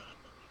Sorry. stealthy.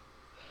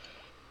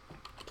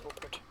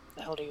 Tolbert,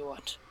 the hell do you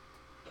want?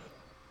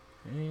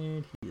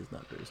 And he is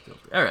not very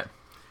stealthy. Alright.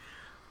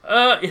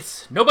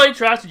 It's nobody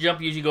tries to jump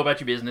you as you go about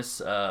your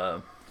business.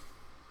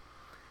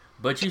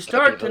 But you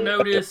start to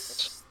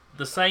notice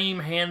the same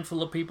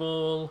handful of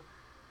people.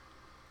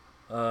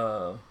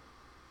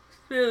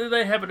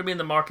 They happen to be in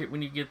the market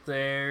when you get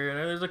there.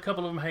 There's a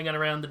couple of them hanging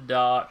around the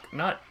dock.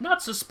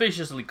 Not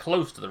suspiciously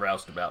close to the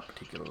roustabout,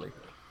 particularly.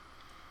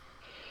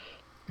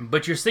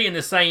 But you're seeing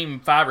the same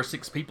 5 or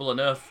 6 people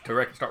enough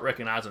to start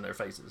recognizing their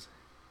faces.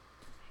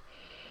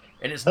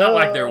 And it's not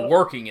like they're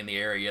working in the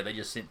area. They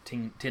just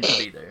tend to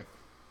be there.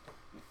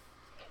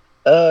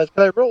 Can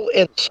I roll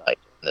insight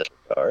in this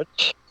regard?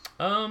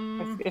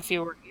 If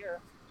you were here.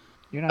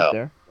 You're not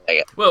there.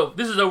 Okay. Well,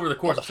 this is over the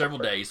course of several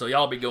days, so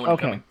y'all be going and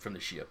coming from the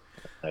ship.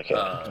 Okay.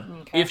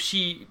 Okay.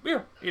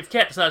 If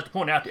Kat decides to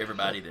point out to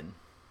everybody, then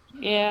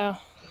Yeah,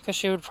 because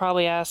she would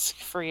probably ask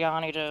for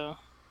Yanni to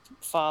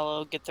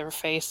follow, get their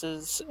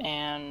faces,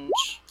 and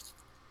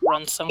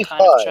run some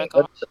kind of check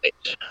on.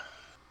 Insight.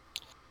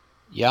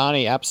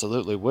 Yanni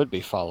absolutely would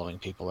be following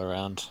people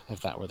around if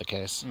that were the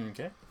case.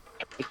 okay.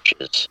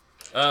 Riches.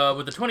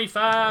 With the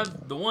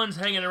 25, the ones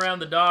hanging around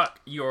the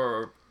dock, you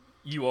are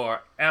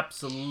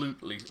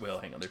absolutely well.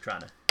 Hang on, they're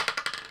trying to.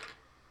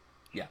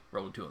 Yeah,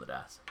 rolling 2 on the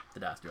dice. The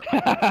dice do it.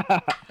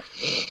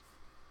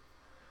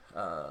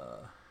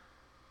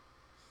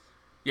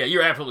 Yeah,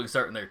 you're absolutely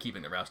certain they're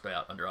keeping the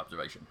roustabout under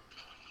observation.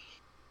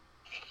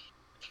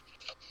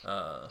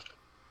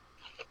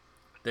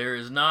 There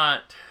is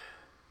not.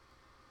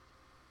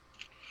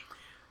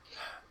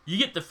 You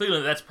get the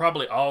feeling that's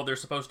probably all they're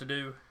supposed to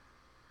do,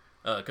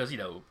 because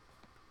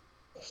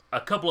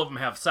a couple of them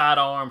have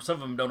sidearms. Some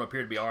of them don't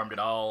appear to be armed at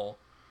all.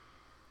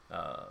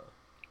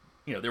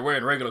 They're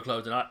wearing regular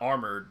clothes. They're not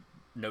armored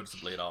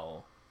noticeably at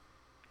all.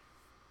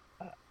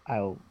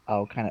 I'll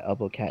kind of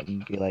elbow Cat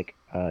and be like,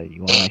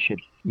 you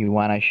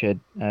want I should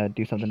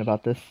do something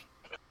about this?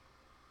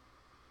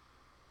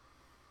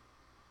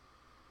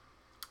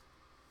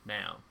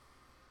 Now,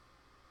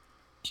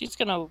 She's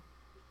gonna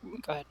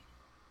go ahead.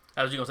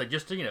 I was just gonna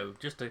say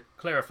just to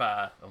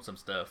clarify on some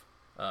stuff.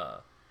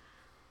 A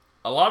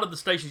lot of the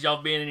stations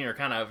y'all been in are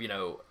kind of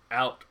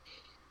out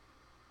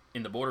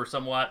in the border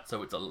somewhat,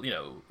 so it's the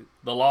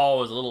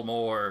law is a little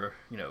more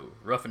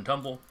rough and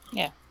tumble.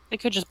 Yeah, they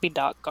could just be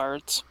dock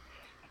guards.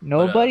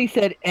 Nobody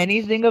said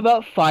anything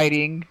about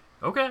fighting.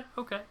 Okay.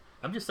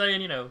 I'm just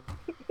saying,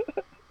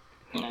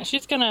 Yeah,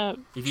 she's gonna.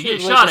 if she you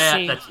get would wait shot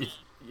to at, see-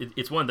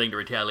 it's one thing to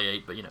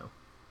retaliate, but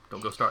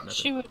don't go starting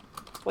nothing. She would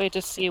wait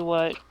to see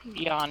what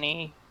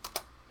Yanni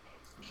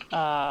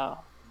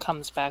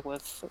comes back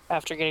with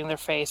after getting their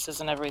faces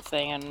and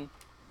everything, and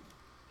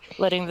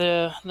letting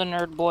the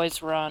nerd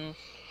boys run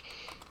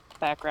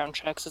background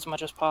checks as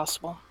much as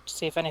possible to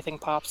see if anything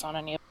pops on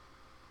any of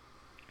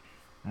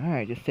All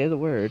right, just say the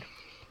word.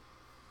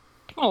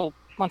 Well,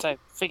 once I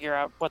figure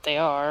out what they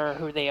are or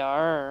who they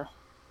are,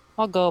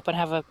 I'll go up and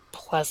have a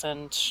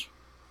pleasant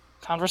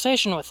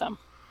conversation with them.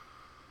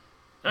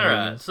 All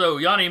right, so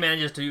Yanni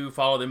manages to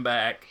follow them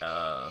back.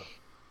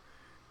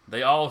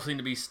 They all seem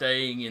to be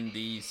staying in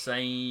the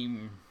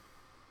same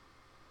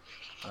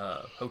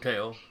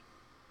hotel.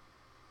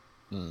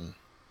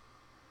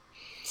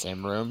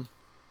 Same room?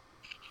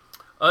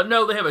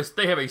 No, they have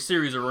a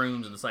series of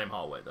rooms in the same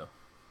hallway, though.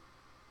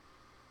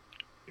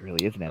 It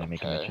really is an anime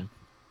convention.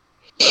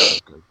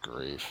 Good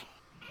grief.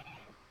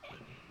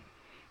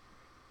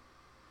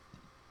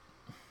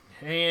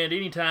 And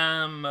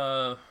anytime,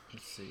 let's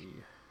see.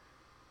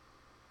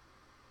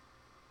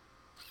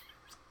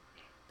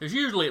 There's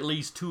usually at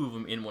least 2 of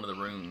them in one of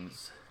the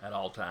rooms at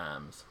all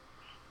times.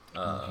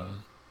 3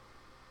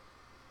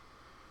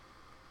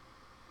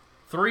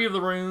 of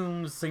the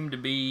rooms seem to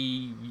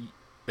be.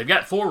 They've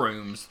got 4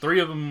 rooms. 3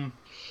 of them,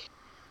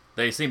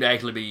 they seem to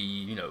actually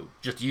be,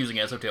 just using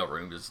as hotel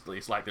rooms.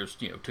 It's like there's,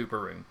 2 per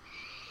room.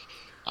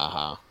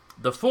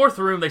 The 4th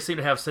room they seem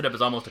to have set up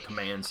as almost a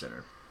command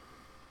center.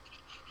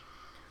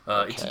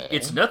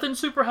 It's nothing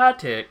super high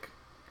tech,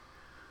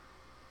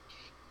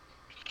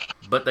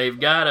 but they've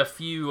got a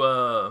few.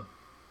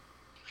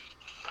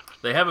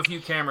 They have a few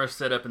cameras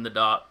set up in the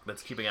dock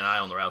that's keeping an eye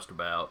on the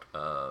roustabout.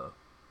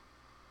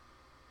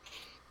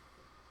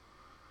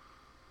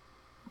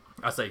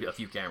 I say a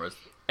few cameras.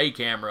 A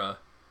camera,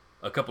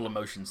 a couple of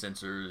motion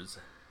sensors,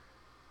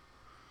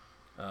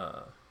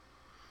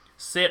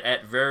 set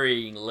at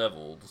varying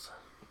levels,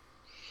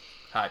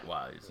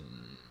 height-wise.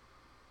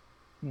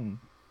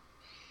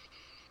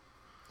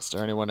 Is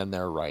there anyone in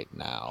there right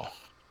now?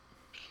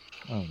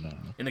 Oh no.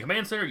 In the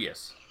command center,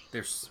 yes.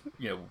 There's,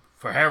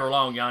 for however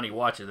long Yanni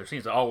watches, there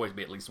seems to always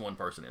be at least one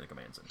person in the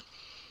command center.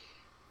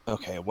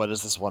 Okay, what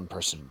is this one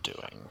person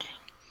doing?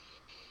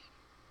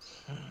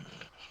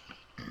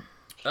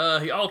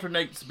 He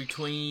alternates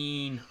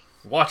between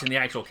watching the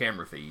actual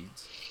camera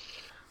feeds.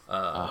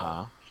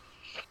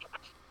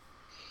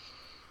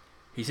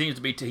 He seems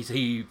to be.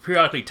 He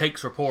periodically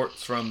takes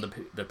reports from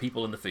the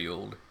people in the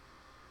field,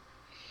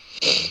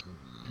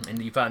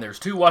 and you find there's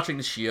 2 watching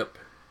the ship,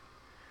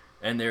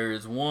 and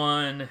there's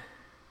 1.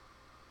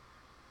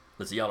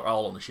 Let's see, y'all are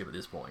all on the ship at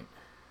this point.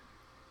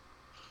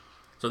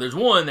 So there's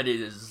 1 that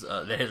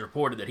has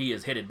reported that he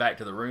is headed back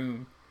to the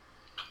room.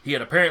 He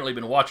had apparently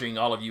been watching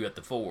all of you at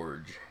the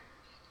forge,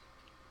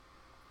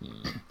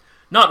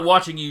 not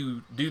watching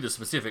you do the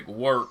specific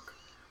work,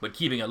 but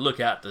keeping a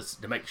lookout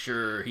to make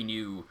sure he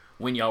knew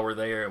when y'all were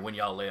there and when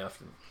y'all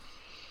left. And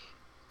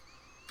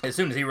as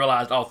soon as he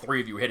realized all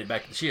 3 of you were headed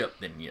back to the ship,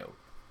 then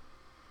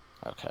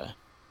Okay.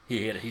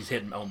 he's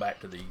heading on back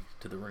to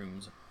the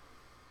rooms.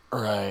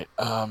 Right.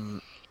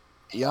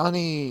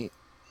 Yanni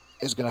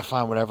is gonna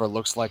find whatever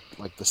looks like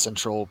the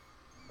central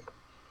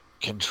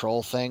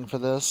control thing for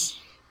this.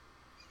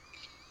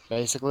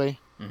 Basically,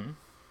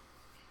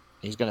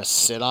 he's gonna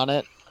sit on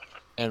it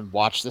and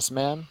watch this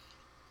man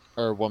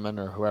or woman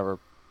or whoever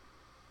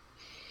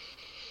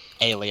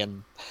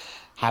alien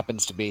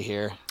happens to be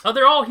here. Oh,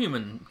 they're all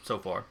human so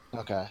far.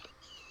 Okay.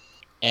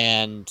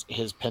 And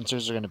his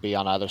pincers are going to be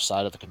on either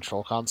side of the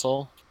control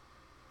console.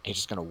 He's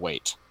just going to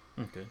wait.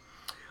 Okay.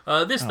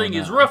 This thing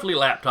is roughly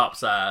laptop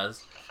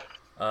size.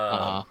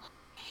 Though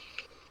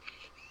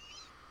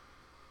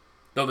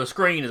the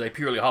screen is a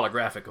purely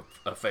holographic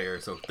affair,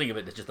 so think of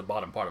it as just the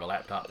bottom part of a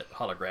laptop that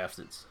holographs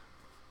its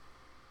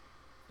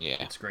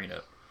screen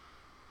up.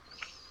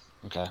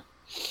 Okay.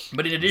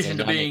 But in addition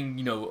to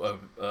being,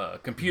 a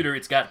computer,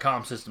 it's got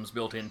comm systems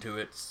built into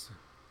it.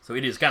 So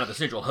it is kind of the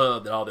central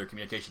hub that all their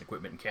communication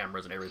equipment and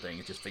cameras and everything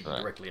is just feeding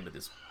directly into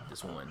this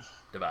one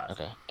device.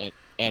 Okay.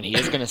 And he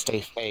is going to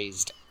stay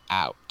phased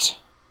out.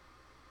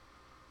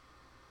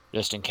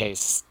 Just in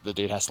case the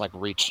dude has to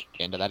reach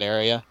into that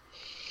area.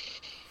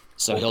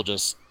 So he'll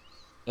just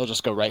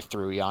go right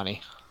through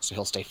Yanni. So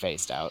he'll stay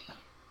phased out.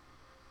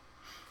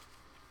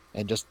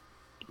 And just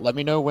let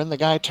me know when the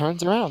guy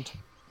turns around.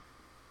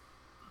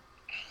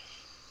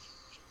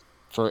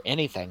 For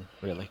anything,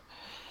 really.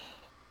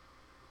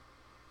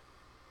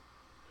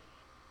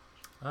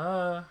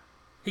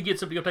 He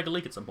gets up to go take a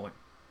leak at some point.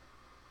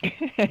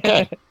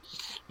 Okay.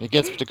 He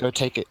gets to go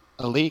take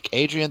a leak.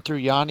 Adrian through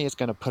Yanni is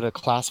going to put a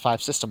Class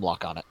 5 system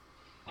lock on it.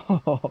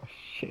 Oh,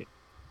 shit.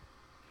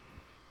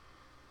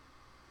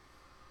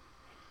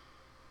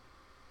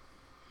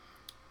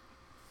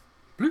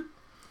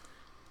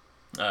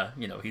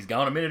 He's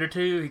gone a minute or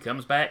 2. He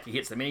comes back. He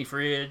hits the mini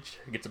fridge.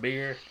 Gets a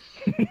beer.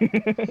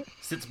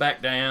 Sits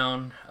back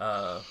down.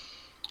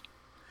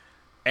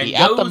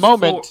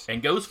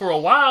 And goes for a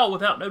while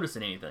without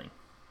noticing anything.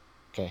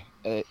 Okay.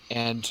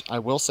 And I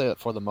will say that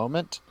for the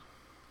moment,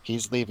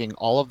 he's leaving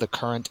all of the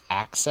current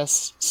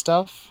access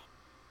stuff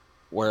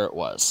where it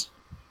was.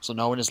 So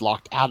no one is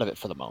locked out of it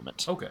for the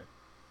moment. Okay.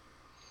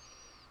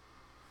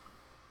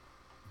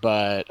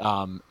 But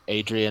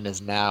Adrian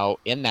is now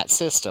in that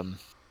system,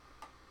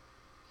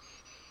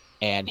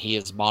 and he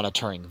is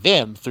monitoring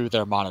them through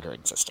their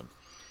monitoring system.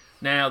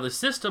 Now, the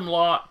system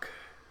lock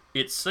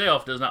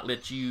itself does not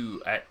let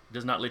you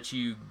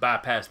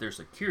bypass their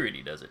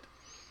security, does it?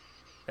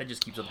 That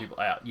just keeps other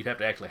people out. You'd have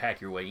to actually hack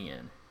your way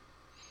in.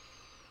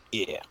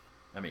 Yeah.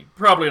 I mean,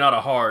 probably not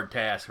a hard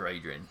task for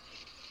Adrian.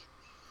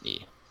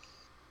 Yeah.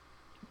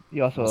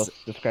 You also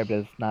described it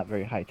as not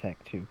very high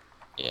tech too.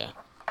 Yeah.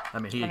 I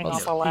mean, he's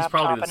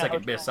probably the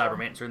second best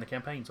cybermancer in the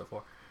campaign so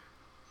far.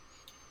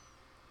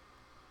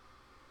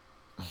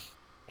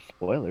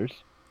 Spoilers.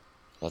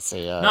 Let's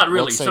see. Not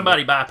really.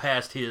 Somebody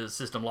bypassed his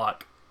system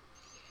lock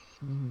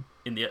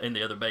in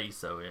the other base,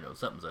 so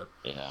something's up.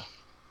 Yeah.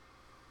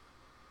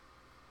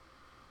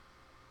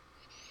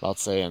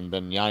 Let's say, and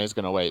then Yanni's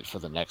gonna wait for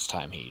the next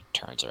time he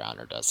turns around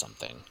or does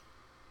something.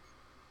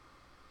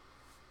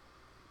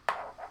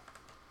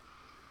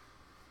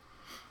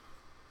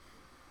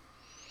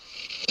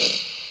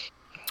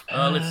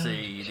 Let's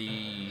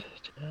see.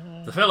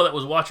 The fellow that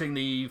was watching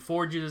the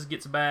forges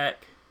gets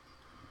back.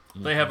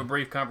 They have a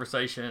brief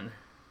conversation.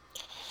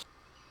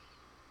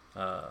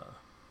 Are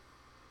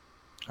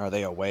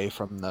they away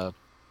from the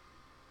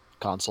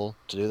console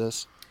to do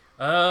this?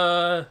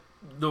 The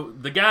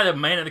guy that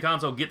man at the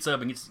console gets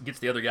up and gets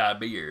the other guy a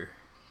beer.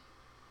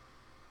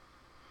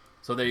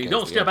 So they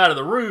don't step out of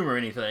the room or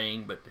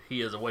anything, but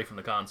he is away from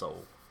the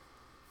console.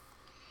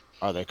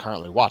 Are they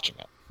currently watching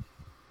it?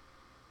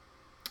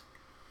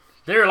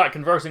 They're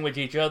conversing with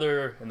each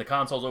other, and the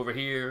console's over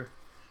here.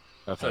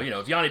 Okay. So,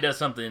 if Yanni does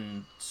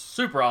something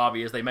super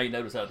obvious, they may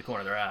notice out of the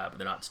corner of their eye, but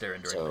they're not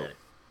staring directly at it.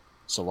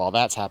 So while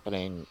that's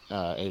happening,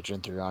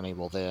 Adrian through Yanni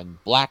will then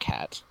black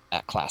hat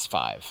at Class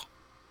 5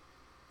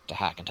 to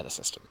hack into the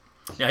system.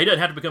 Now, he doesn't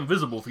have to become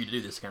visible for you to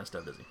do this kind of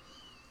stuff, does he?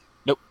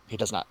 Nope, he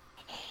does not.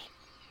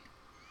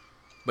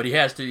 But he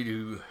has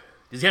to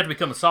Does he have to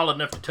become solid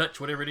enough to touch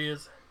whatever it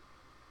is?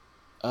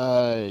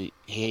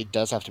 He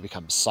does have to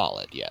become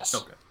solid, yes.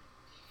 Okay.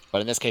 But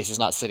in this case, he's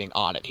not sitting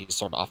on it. He's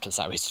sort of off to the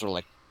side. He's sort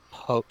of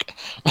poke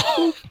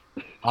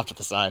off to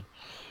the side.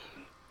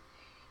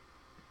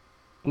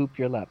 Boop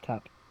your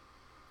laptop.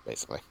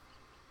 basically.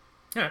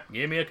 All right,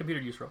 give me a computer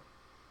use roll.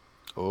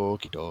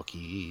 Okie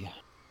dokie.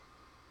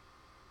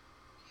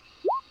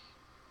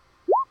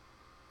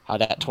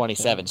 How'd that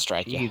 27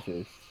 strike you?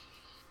 Jesus.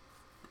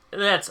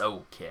 That's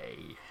okay.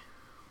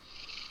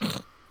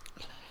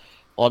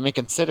 Well, I mean,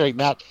 considering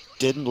that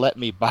didn't let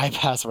me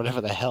bypass whatever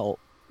the hell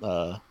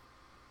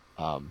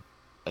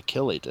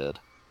Achille did.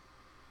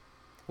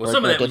 Well, Or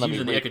some of it that was didn't let me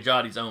using the read.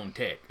 Ekajati's own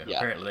tech, and Yeah.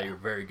 apparently they were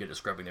very good at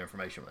scrubbing their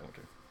information when they went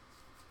to.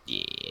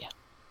 Yeah.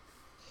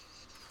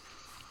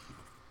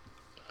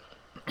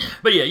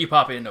 But yeah, you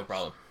pop in, no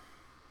problem.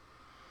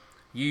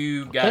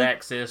 You've got Okay.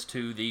 access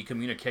to the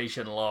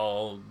communication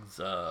logs.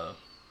 Now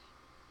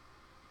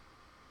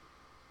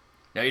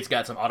it's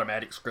got some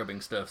automatic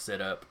scrubbing stuff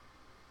set up.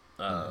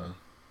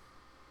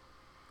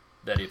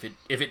 That if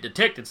it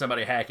detected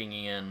somebody hacking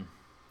in,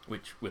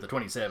 which with a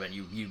 27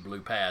 you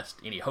blew past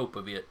any hope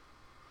of it.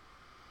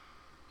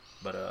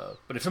 But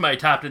if somebody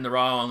typed in the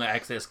wrong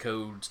access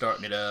code,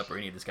 starting it up or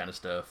any of this kind of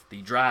stuff,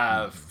 the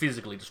drive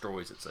physically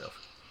destroys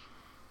itself.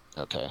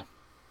 Okay.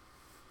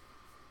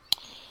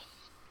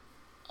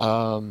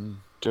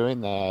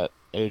 Doing that,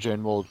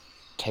 Adrian will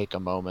take a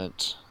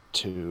moment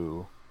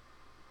to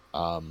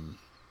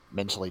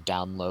mentally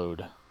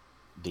download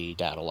the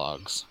data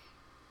logs.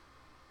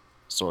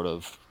 Sort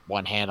of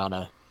one hand on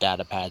a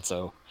data pad,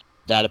 so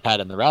data pad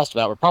in the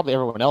roustabout where probably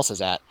everyone else is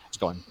at is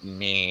going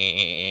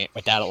meh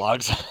with data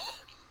logs.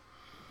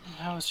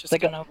 I was just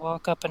gonna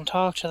walk up and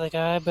talk to the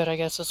guy, but I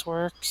guess this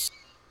works.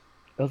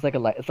 It's like a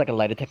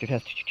lie detector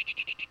test.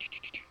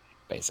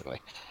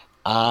 Basically.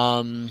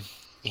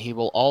 He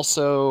will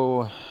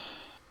also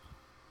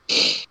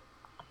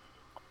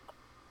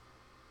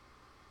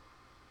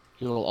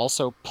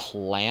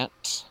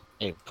plant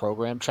a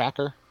program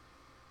tracker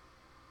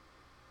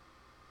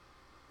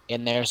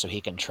in there so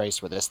he can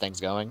trace where this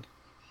thing's going.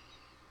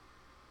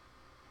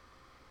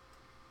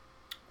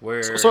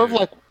 Where Sort of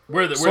like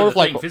where the sort of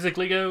thing like-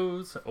 physically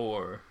goes,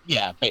 or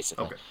Yeah,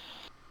 basically. okay.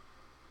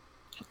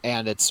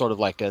 And it's sort of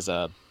like as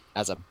a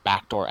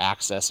backdoor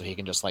access so he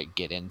can just like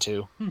get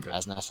into Okay.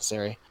 as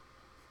necessary.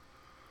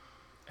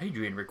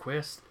 Adrian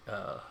request.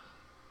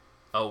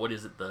 What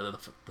is it? The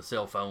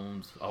cell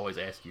phones always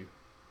ask you.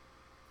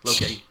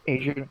 Locate.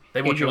 Adrian,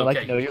 They want your Adrian would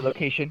like to know location. your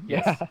location.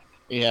 Yes. Yeah.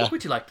 Yeah,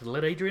 Would you like to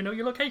let Adrian know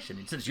your location?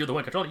 And since you're the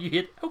one controlling it, you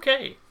hit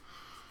okay.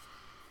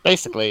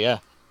 basically, yeah.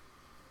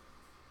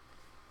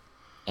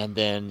 And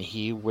then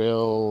he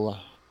will,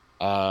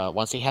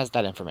 once he has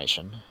that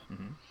information,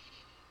 Mhm.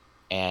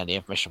 and the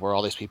information where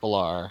all these people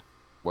are,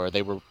 where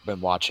they were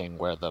been watching,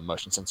 where the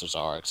motion sensors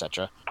are,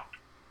 etc.,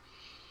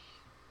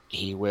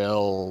 he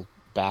will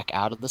back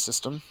out of the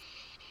system,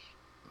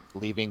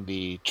 leaving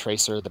the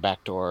tracer, the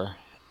backdoor,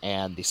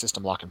 and the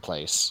system lock in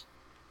place.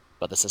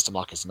 But the system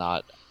lock is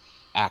not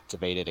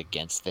activated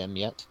against them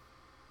yet.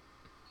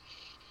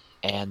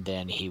 And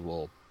then he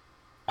will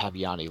have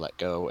Yanni let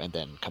go and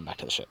then come back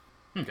to the ship.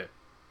 Okay.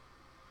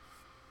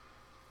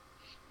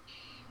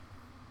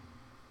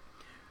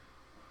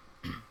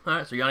 All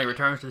right, so Yanni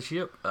returns to the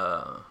ship.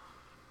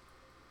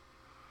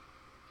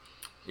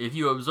 If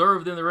you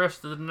observe them the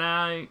rest of the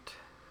night,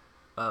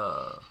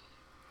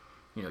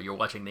 you're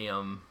watching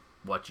them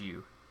watch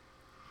you.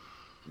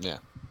 Yeah.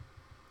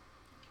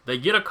 They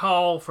get a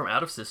call from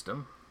out of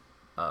system.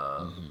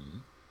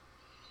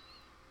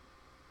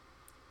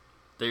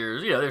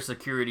 There's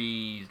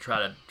security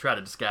try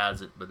to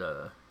disguise it,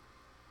 but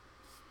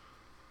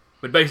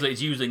basically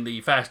it's using the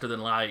faster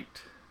than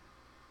light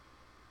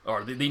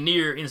or the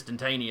near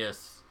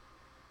instantaneous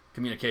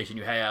communication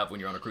you have when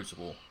you're on a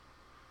crucible,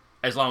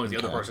 as long as the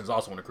other person's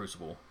also on a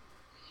crucible.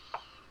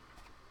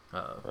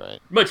 Right.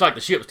 Much like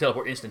the ships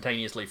teleport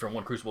instantaneously from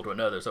one crucible to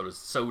another,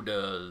 so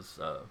does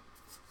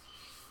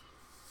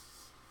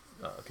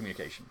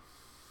communication.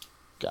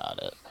 Got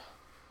it.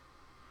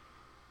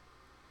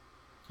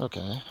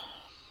 Okay.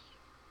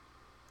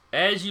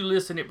 As you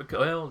listen,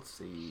 let's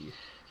see.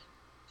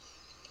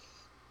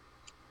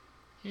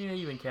 Yeah,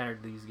 you've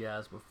encountered these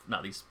guys before.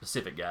 Not these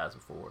specific guys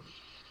before.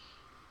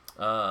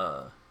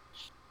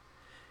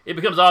 It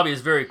becomes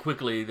obvious very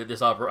quickly that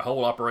this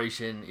whole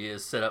operation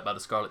is set up by the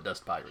Scarlet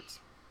Dust Pirates.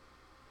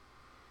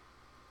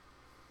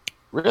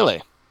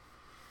 Really?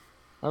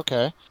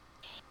 Okay.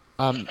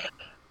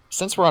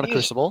 Since we're on a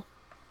crucible,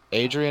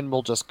 Adrian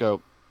will just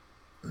go,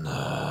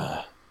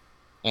 "Nah,"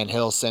 and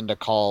he'll send a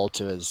call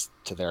to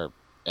their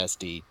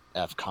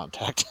SDF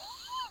contact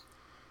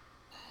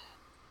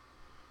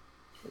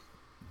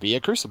via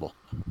crucible.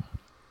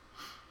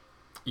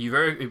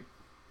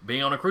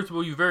 Being on a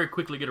crucible, you very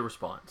quickly get a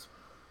response.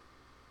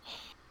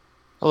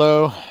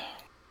 Hello.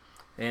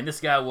 And this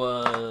guy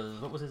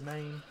what was his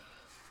name?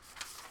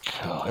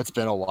 Oh, it's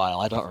been a while.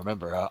 I don't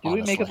remember. Did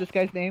we make honestly. up this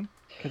guy's name?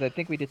 Because I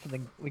think we did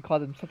something. We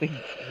called him something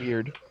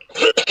weird.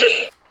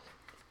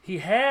 He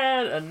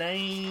had a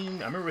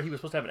name. I remember he was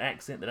supposed to have an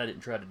accent that I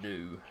didn't try to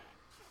do.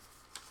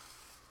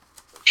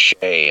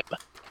 Shame.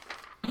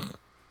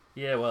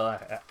 Yeah, well,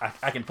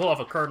 I can pull off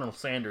a Colonel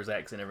Sanders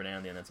accent every now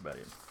and then. That's about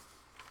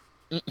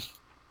it.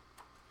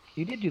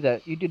 You did do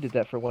that. You did do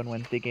that for one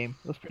Wednesday game.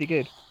 It was pretty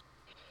good.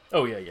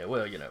 Oh yeah.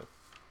 Well,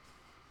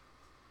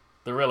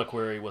 The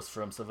reliquary was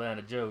from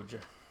Savannah, Georgia.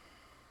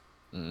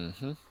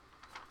 Mm-hmm.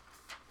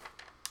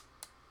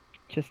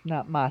 Just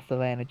not my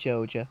Savannah,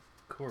 Georgia.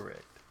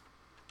 Correct.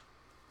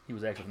 He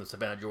was actually from the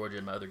Savannah, Georgia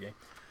in my other game.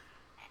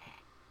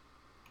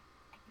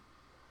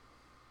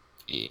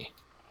 Yeah.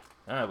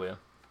 Ah, well.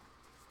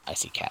 I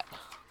see cat.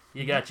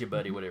 You got your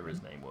buddy, whatever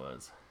his name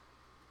was.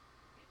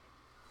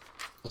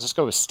 Let's just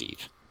go with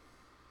Steve.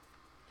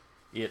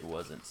 It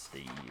wasn't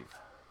Steve.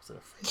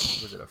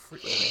 Was it a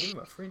Did I give him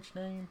a French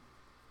name?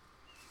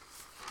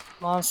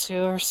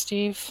 Monsieur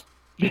Steve.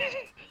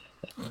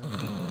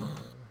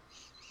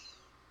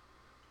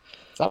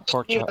 Stop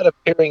pork chop. Even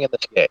appearing in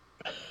this game.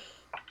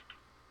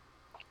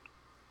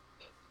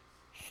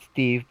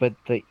 Steve, but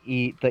the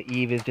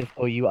Eve is just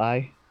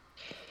OUI.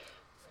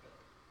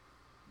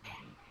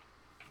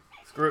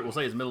 Screw it, we'll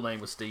say his middle name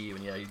was Steve,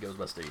 and yeah, he goes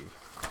by Steve.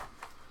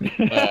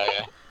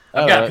 Yeah.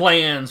 I've got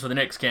plans for the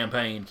next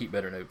campaign. Keep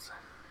better notes.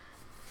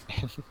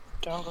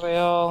 Don't we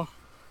all?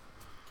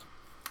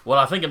 Well,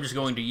 I think I'm just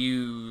going to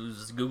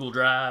use Google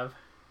Drive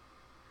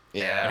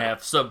and Yeah. have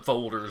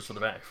subfolders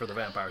for the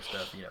vampire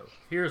stuff. You know,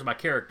 here's my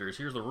characters.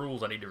 Here's the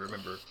rules I need to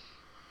remember.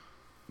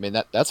 I mean,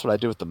 that's what I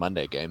do with the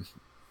Monday game.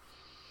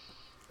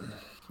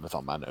 With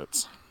all my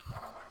notes. I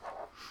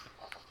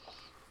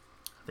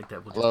think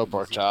that will. Hello, just be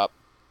pork easy. chop.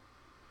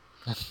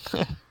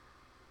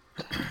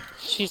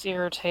 She's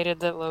irritated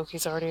that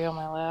Loki's already on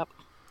my lap.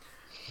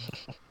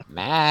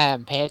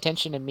 Mom, pay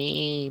attention to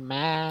me,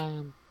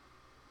 Mom.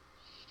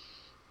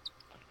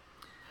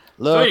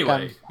 Look, So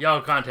anyway,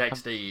 y'all contact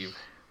Steve.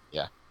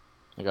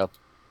 I go.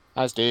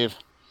 Hi, Steve.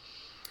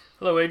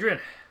 Hello, Adrian.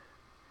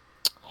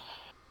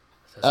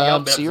 So y'all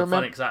been up so to you some fun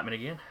remember- excitement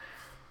again?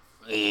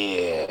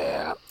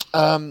 Yeah.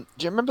 Do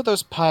you remember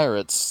those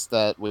pirates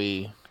that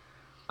we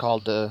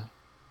called to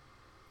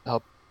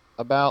help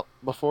about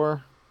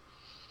before?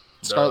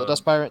 Scarlet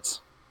Dust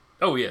Pirates?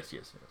 Oh yes.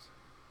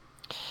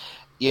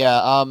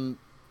 Yeah, you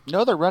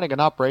know they're running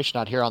an operation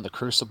out here on the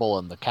Crucible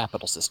and the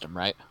Capital System,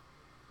 right?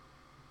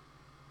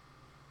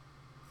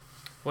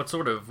 What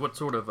sort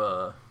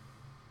of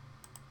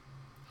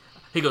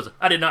He goes,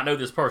 I did not know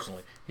this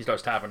personally. He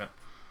starts typing it.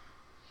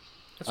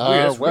 That's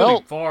weird. That's really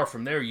well- far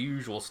from their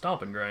usual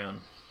stomping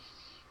ground.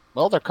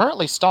 Well, they're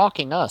currently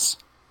stalking us.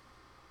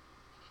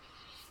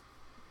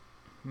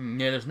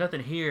 Yeah, there's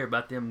nothing here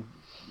about them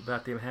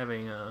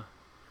having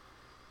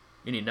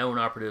any known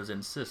operatives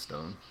in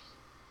system.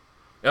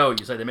 Oh,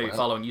 you say they may be Well-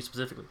 following you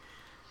specifically.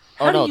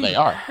 They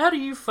are. How do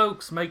you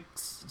folks make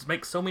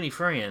so many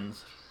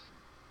friends?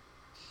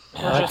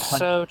 We're just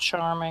so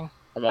charming.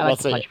 I like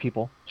to punch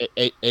people.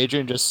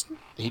 Adrian just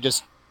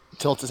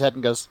tilts his head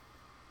and goes,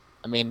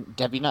 I mean,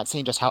 have you not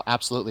seen just how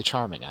absolutely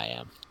charming I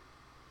am?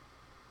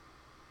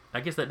 I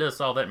guess that does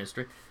solve that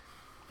mystery.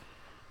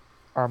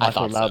 Armako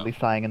thought so. loudly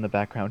sighing in the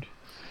background.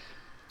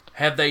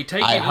 Have they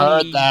taken I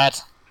heard any,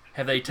 that.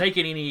 Have they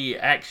taken any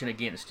action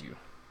against you?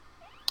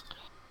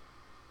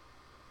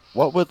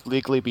 What would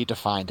legally be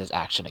defined as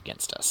action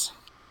against us?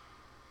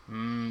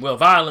 Well,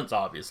 violence,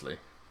 obviously.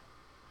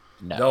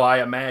 No. Though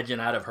I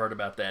imagine I'd have heard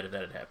about that if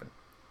that had happened.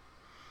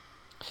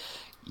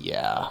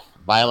 Yeah.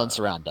 Violence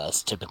around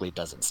us typically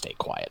doesn't stay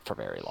quiet for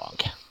very long.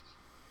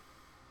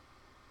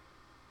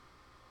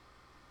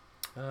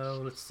 Oh,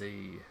 let's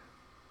see.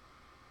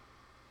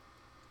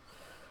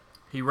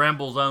 He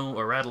rambles on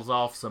or rattles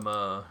off some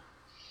of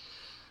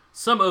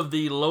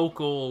the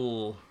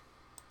local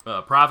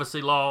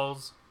privacy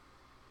laws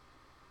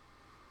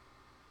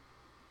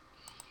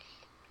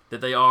that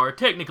they are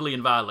technically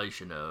in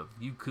violation of.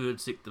 You could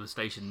stick the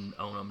station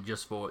on them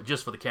just for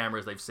the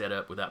cameras they've set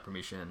up without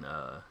permission.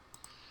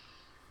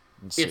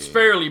 Let's It's see.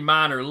 fairly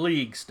minor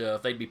league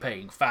stuff. They'd be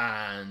paying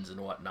fines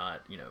and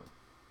whatnot, you know.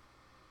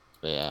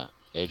 Yeah.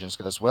 Agents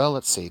goes, well,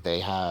 let's see.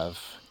 They have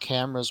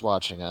cameras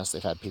watching us.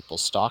 They've had people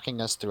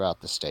stalking us throughout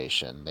the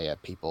station. They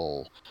have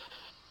people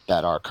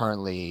that are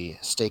currently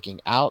staking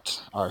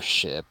out our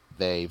ship.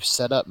 They've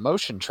set up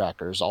motion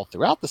trackers all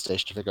throughout the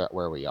station to figure out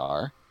where we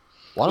are.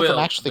 One of them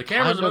actually the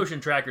cameras kind and of...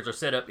 motion trackers are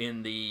set up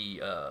in the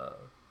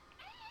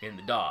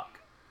dock.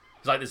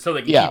 It's like this so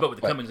they can Yeah, keep up with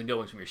the but- comings and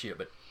goings from your ship.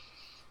 But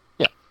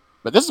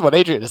But this is what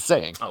Adrian is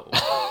saying. oh,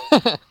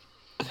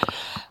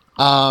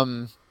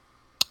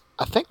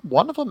 I think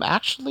one of them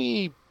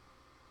actually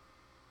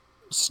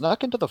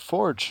snuck into the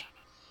forge,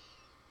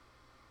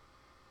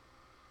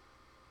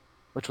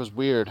 which was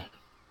weird.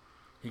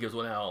 he goes,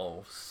 well,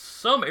 now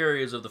some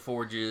areas of the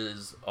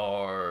forges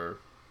are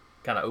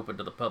kind of open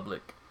to the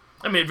public.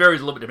 I mean, it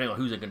varies a little bit depending on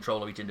who's in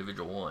control of each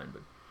individual one.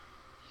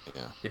 But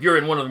Yeah. if you're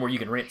in one of them where you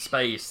can rent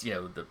space, you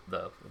know,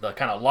 the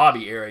kind of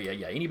lobby area,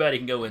 yeah, anybody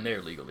can go in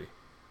there legally.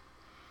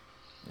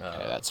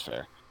 Okay, that's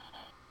fair.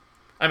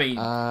 I mean,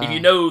 if you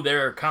know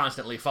they're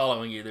constantly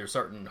following you, there's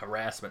certain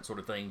harassment sort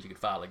of things you could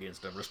file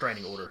against them,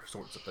 restraining order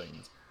sorts of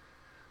things.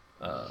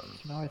 You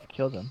can always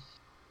kill them.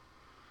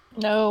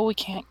 No, we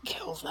can't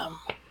kill them.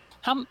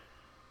 Go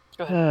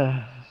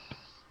ahead.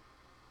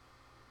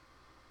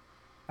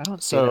 I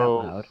don't say that out So,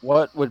 loud.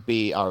 what would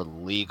be our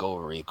legal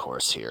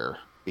recourse here?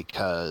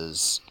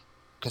 Because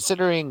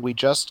considering we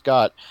just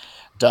got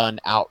done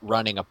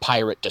outrunning a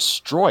pirate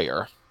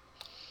destroyer.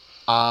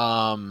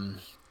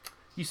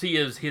 You see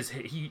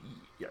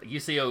you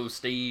see old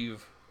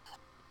Steve.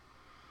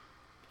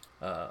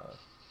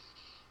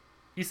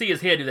 You see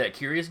his head do that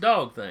curious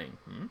dog thing.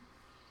 Hmm?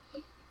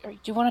 Do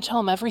you want to tell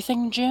him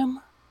everything,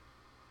 Jim?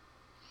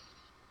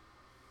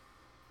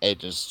 It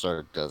just sort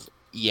of does.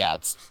 Yeah,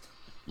 it's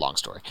a long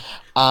story.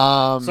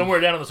 Somewhere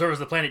down on the surface of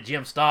the planet,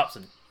 Jim stops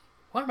and,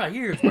 why are my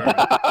ears burning?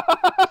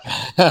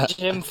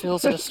 Jim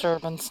feels a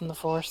disturbance in the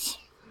force.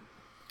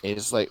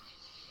 It's like,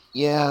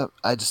 yeah,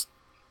 I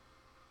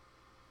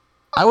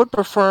would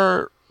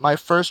prefer my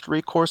first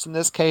recourse in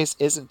this case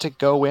isn't to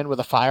go in with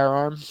a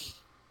firearm.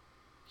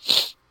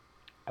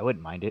 I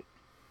wouldn't mind it.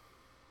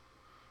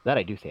 That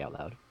I do say out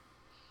loud.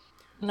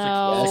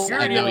 No. Yes,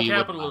 Security I know of the you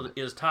wouldn't capital mind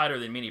is tighter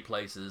than many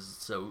places,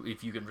 so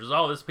if you can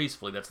resolve this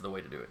peacefully, that's the way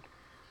to do it.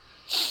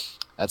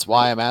 That's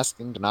why I'm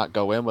asking to not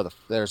go in with a.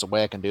 There's a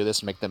way I can do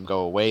this, make them go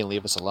away and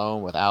leave us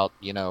alone without,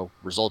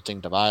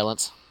 resulting to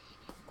violence.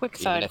 Quick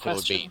Even side if it would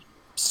question. be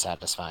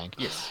satisfying.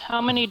 Yes.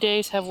 How many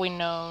days have we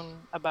known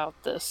about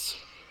this?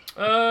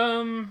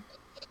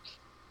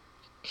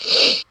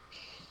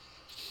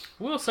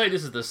 We'll say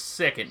this is the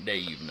second day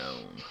you've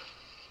known.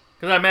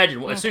 Because I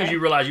imagine, as soon as Okay. you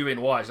realize you've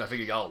been watched, I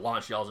figure y'all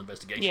launch y'all's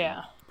investigation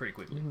Yeah. pretty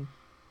quickly.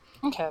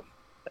 Mm-hmm. Okay.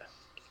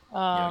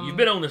 You've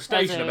been on the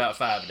station a- about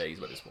 5 days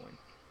by this point.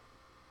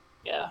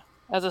 Yeah.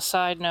 As a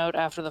side note,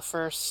 after the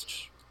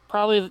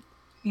probably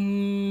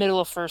middle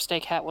of first day,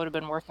 Cat would have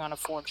been working on a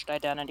forged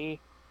identity.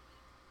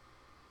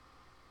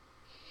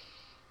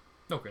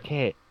 Okay.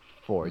 Kit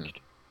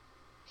forged.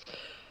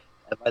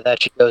 And by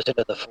that, she goes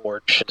into the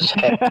forge. His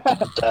hand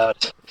comes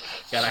out.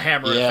 Got a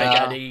hammer Yeah. and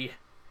fake ID.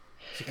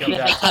 She comes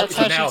out. That's It's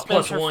how now she a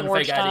plus spends her 1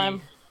 forge fake time.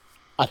 ID.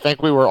 I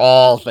think we were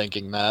all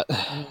thinking that.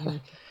 Mm-hmm.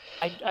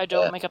 I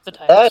don't Yeah. make up the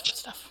titles for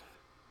stuff.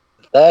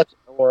 That,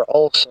 or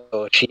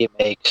also she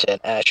makes an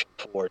ashen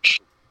forge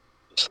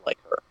just like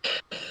her.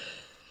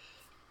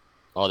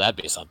 Oh,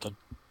 that'd be something.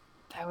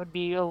 That would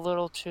be a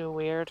little too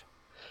weird.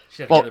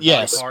 She had Well, together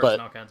yes, body parts but-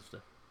 and all kinds of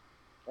stuff.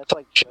 That's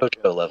like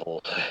JoJo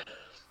level.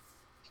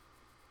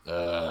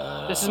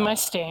 This is my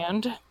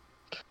stand.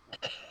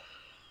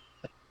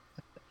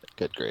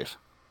 Good grief.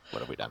 What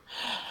have we done?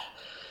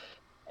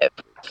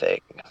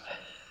 Everything.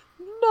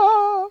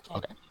 No.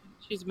 Okay.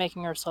 She's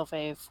making herself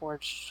a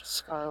forged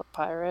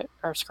Scarlet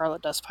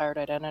Dust Pirate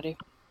identity.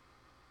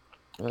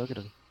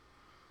 Okay.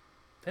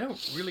 They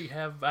don't really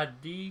have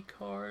ID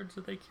cards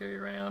that they carry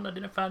around,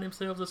 identify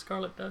themselves as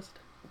Scarlet Dust.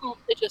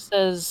 It just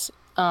says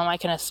I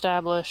can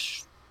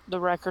establish the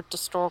record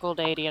historical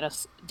data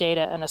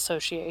and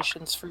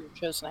associations for your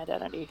chosen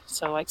identity.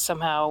 So, like,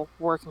 somehow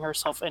working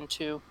herself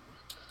into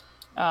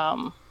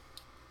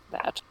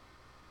that.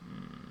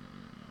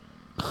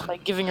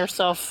 Like, giving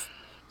herself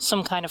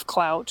some kind of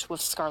clout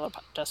with Scarlet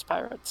Dust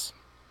Pirates.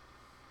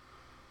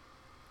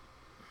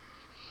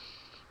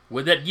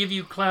 Would that give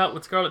you clout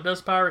with Scarlet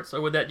Dust Pirates,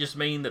 or would that just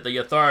mean that the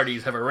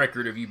authorities have a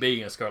record of you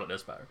being a Scarlet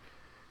Dust Pirate?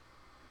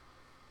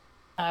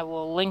 I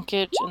will link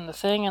it in the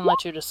thing and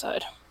let you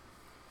decide.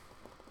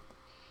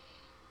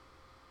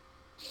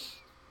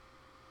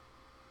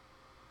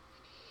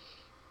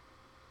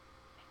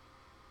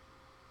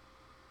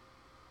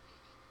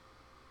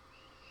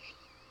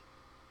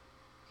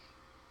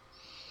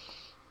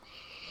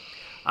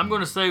 I'm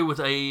going to say with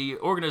a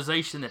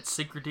organization that's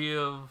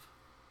secretive,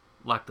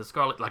 like the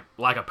Scarlet,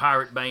 like a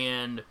pirate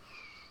band,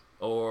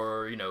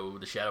 or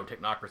the Shadow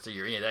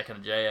Technocracy, or any of that kind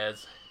of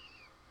jazz,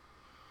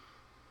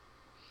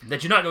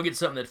 that you're not going to get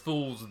something that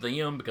fools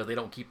them because they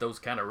don't keep those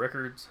kind of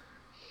records.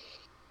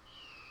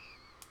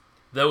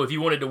 Though, if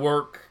you wanted to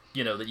work,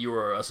 that you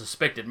were a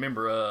suspected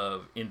member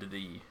of into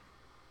the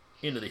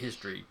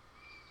history,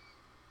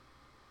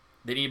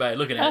 then anybody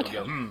looking at it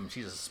would go,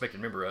 she's a suspected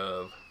member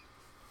of.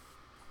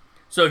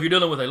 So if you're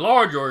dealing with a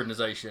large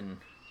organization,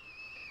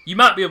 you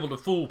might be able to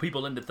fool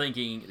people into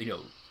thinking,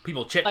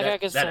 people check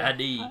that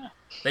ID.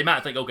 They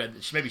might think, okay,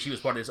 maybe she was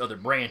part of this other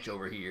branch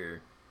over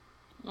here.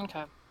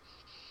 Okay.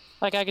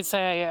 Like, I could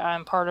say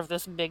I'm part of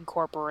this big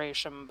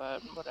corporation,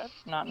 but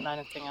not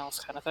anything else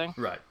kind of thing.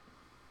 Right.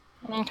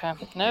 Okay.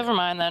 Never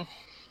mind then.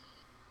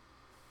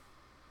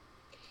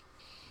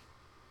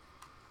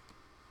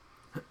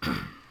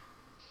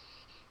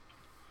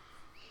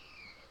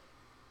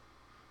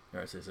 All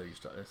right, so you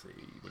start. Let's see,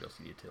 what else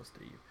do you need to tell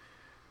Steve?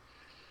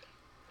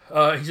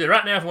 He said,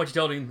 right now, from what you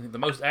told him, the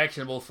most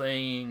actionable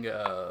thing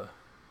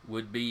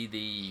would be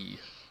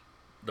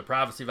the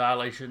privacy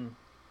violation,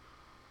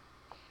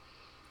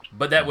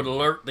 but that would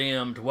alert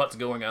them to what's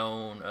going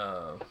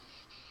on.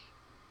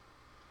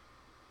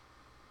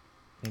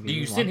 Do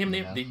you send him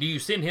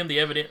the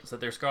evidence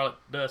that they're Scarlet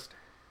Dust?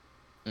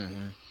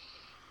 Mm-hmm.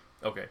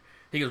 Okay.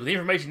 He goes, with the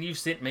information you've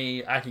sent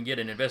me, I can get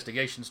an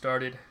investigation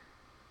started.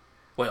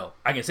 Well,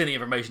 I can send the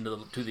information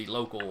to the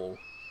local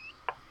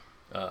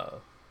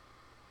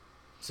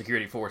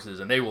security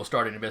forces, and they will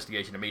start an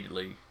investigation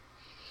immediately.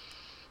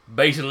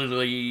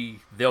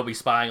 Basically, they'll be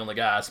spying on the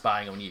guy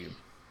spying on you.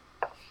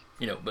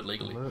 But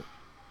legally.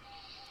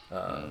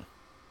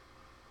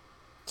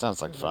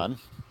 Sounds like fun.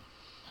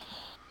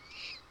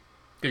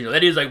 Because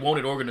that is a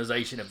wanted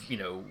organization of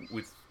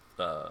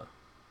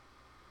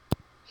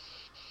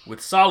with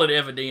solid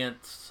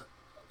evidence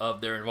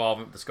of their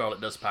involvement with the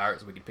Scarlet Dust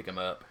Pirates. We could pick them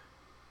up.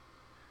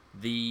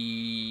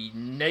 The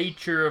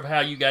nature of how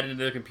you got into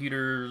their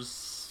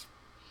computers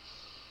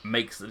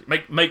makes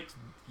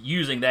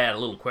using that a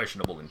little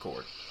questionable in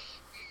court.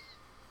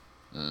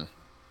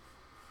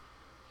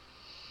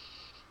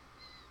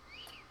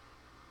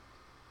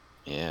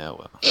 Yeah,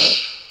 well.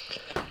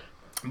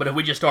 But if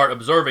we just start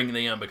observing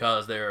them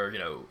because they're,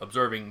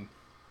 observing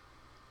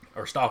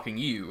or stalking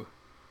you,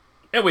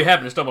 and we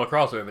happen to stumble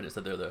across evidence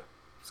that they're the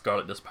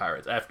Scarlet Dust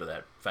Pirates after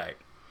that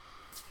fact,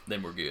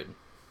 then we're good.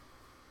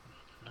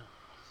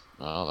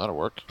 Oh, that'll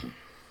work.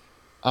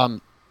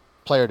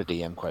 Player to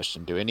DM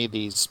question. Do any of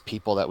these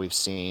people that we've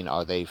seen,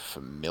 are they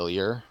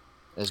familiar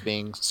as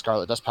being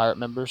Scarlet Dust Pirate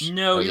members?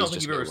 No, Or are you don't these think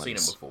just you've ever new seen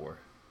them ones? before.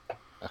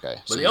 Okay.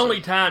 But so the these only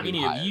are time new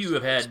any of hires, you have so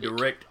to had speak.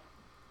 direct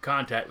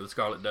contact with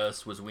Scarlet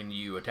Dust was when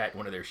you attacked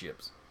one of their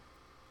ships.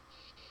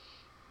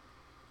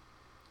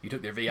 You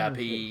took their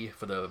VIP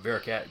for the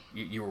Vericat.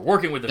 You were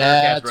working with the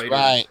Veracast That's Raiders.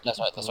 right. That's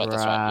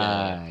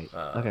right.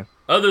 Yeah. Okay.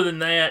 Other than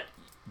that,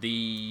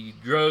 the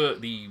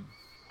drug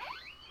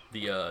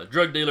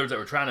dealers that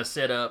were trying to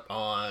set up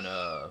on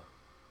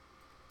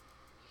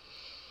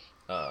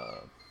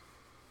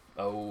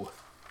the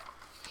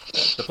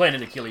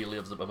planet Achille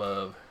lives up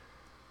above.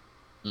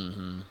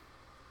 Mm-hmm.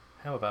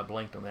 How have I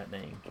blanked on that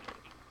name?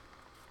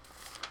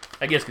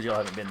 I guess because y'all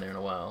haven't been there in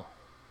a while.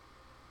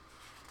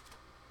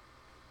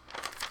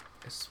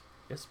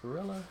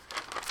 Esperella?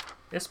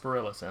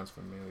 Esperella sounds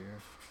familiar.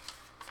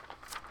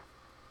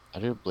 I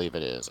do believe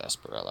it is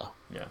Esperella.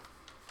 Yeah.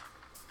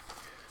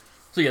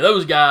 So yeah,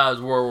 those guys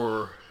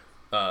were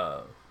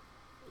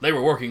they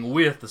were working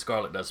with the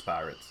Scarlet Dust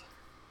Pirates,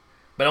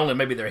 but only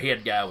maybe their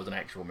head guy was an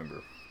actual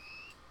member,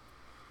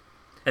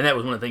 and that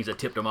was one of the things that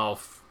tipped them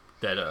off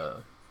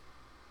that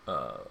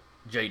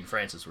Jade and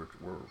Francis were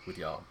with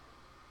y'all.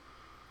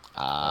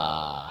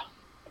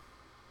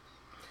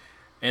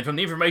 And from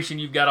the information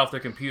you've got off their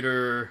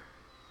computer,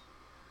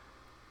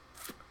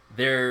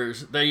 they're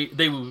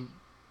still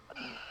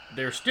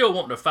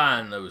wanting to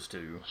find those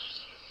two.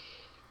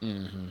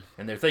 Mm-hmm.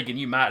 And they're thinking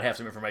you might have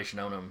some information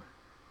on them.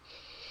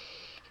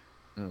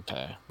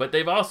 Okay. But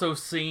they've also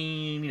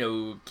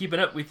seen, keeping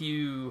up with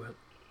you,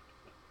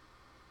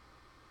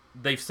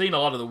 they've seen a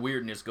lot of the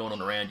weirdness going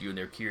on around you, and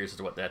they're curious as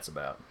to what that's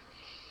about.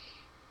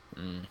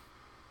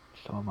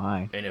 So am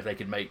I. And if they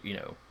could make,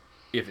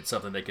 if it's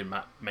something they can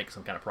make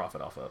some kind of profit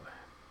off of.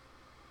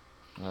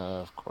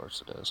 Of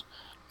course it is.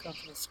 Go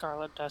for the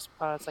Scarlet Dust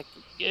Pods. Like,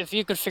 if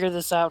you could figure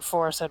this out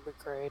for us, that'd be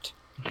great.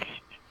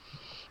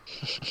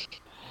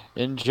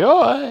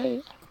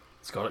 Enjoy!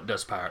 Scarlet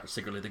Dust Pirate,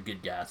 secretly the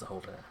good guys the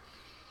whole time.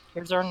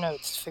 Here's our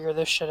notes. Figure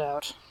this shit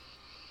out.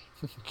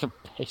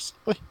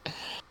 Basically.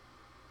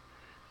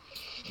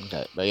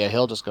 Okay, but yeah,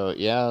 he'll just go,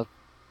 yeah,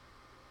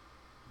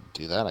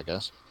 do that, I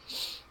guess.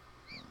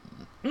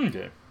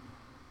 Okay.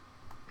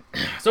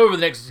 So over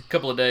the next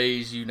couple of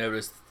days, you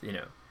notice,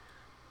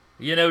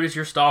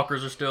 your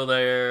stalkers are still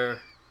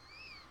there.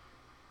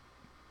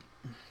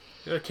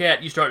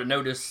 Cat, you start to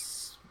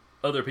notice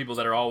other people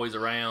that are always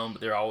around,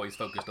 but they're always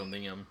focused on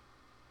them.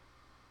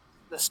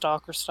 The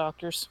stalkers.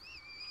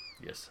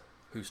 Yes.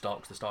 Who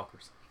stalks the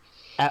stalkers?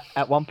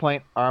 At one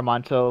point,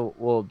 Aramanto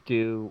will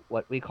do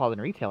what we call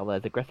in retail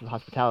as aggressive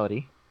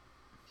hospitality.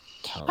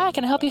 Hi,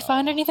 can I help you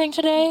find anything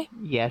today?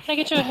 Yes. Can I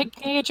get you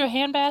a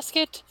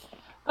handbasket?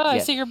 Oh, I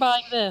Yes. see you're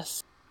buying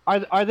this.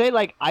 Are they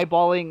like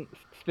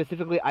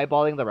specifically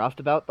eyeballing the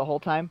roustabout the whole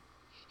time?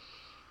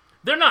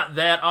 They're not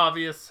that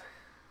obvious.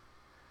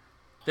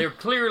 They're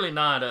clearly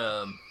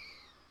not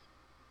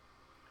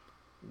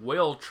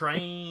well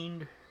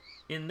trained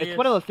in this. It's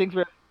one of those things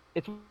where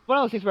if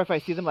I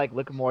see them like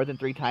look more than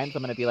 3 times,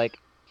 I'm gonna be like,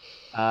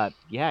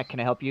 yeah, can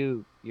I help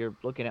you? You're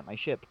looking at my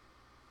ship.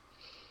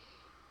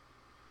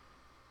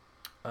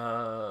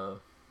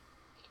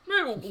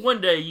 Maybe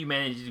one day you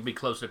manage to be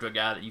close enough to a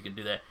guy that you can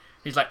do that.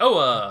 He's like,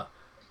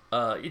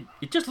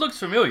 it just looks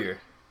familiar.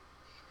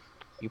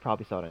 You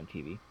probably saw it on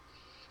TV.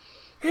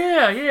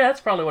 Yeah,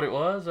 that's probably what it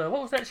was.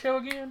 What was that show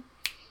again?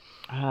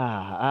 It's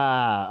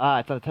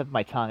on the tip of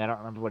my tongue. I don't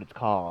remember what it's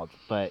called,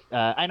 but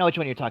I know which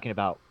one you're talking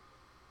about.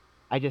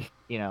 I just,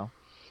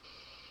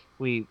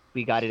 we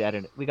got it at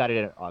an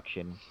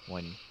auction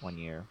one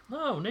year.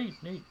 Oh, neat.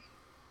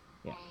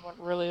 Yeah. Went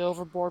really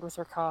overboard with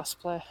her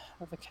cosplay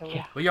of the killer.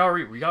 Yeah. Well,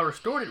 y'all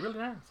restored it really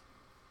nice.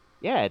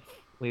 Yeah,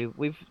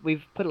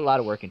 we've put a lot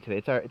of work into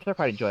it. It's our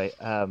pride and joy.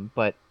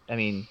 But I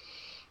mean,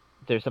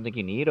 there's something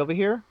you need over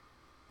here?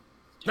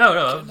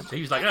 No.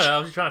 He was like, no, I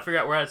was just trying to figure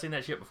out where I'd seen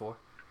that ship before.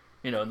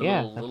 The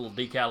Yeah. little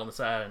decal on the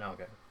side, and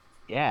okay.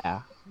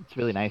 Yeah, it's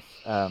really nice.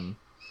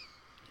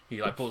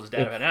 He pulls his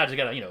data out. Now I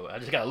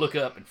just gotta look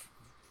up and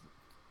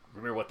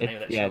remember what the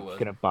name of that show was. It's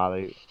gonna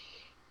bother you.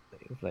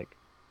 It's like,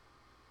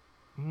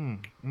 I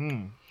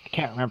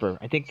can't remember.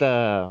 I think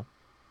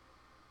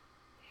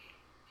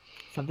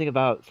something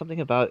about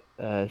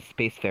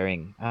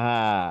spacefaring.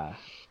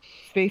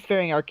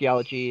 Spacefaring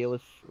archaeology. It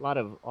was a lot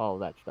of all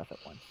of that stuff at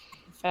once.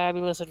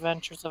 Fabulous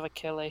Adventures of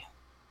Achille.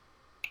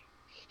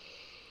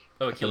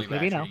 Oh, Achille gonna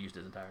be Vasher now. used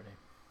his entire name.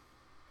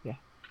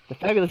 The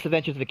Fabulous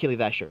Adventures of Achille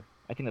Vasher.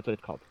 I think that's what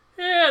it's called.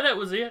 Yeah, that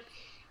was it.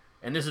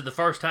 And this is the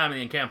first time in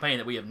the campaign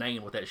that we have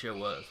named what that show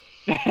was.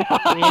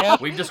 Yep.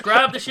 We've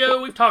described the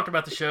show, we've talked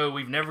about the show,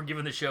 we've never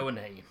given the show a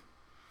name.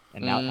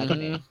 And now it has a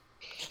name.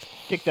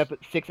 6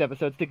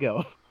 episodes to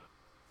go.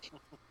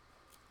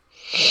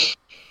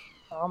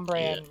 On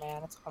brand,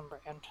 man. It's on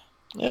brand.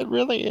 It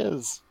really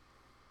is.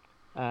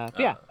 The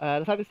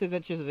Fabulous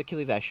Adventures of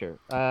Achille Vasher.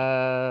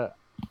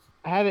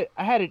 I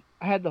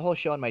had the whole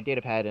show on my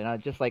data pad, and I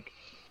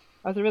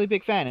was a really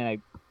big fan, and I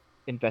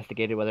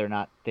investigated whether or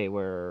not they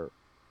were,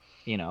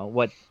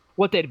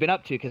 what they'd been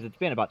up to, because it's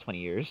been about 20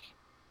 years.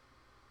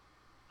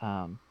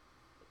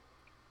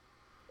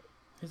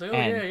 He's like, oh,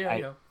 And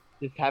yeah.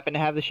 Just happened to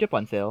have the ship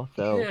on sale,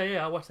 so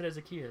Yeah, I watched it as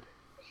a kid.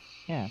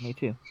 yeah, me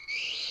too.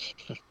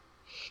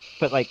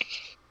 But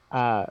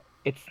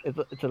it's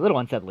a little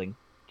unsettling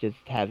just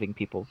having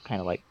people kind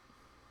of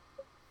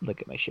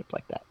look at my ship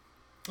like that.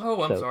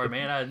 Oh, I'm So, sorry,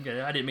 man. I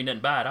didn't mean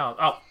nothing by it.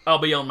 I'll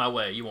be on my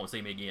way. You won't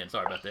see me again.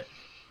 Sorry about that.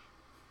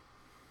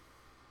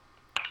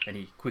 And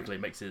he quickly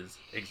makes his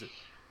exit.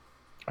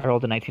 I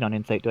rolled a 19 on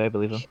insight. Do I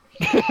believe him?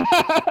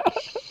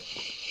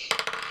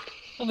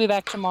 He'll be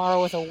back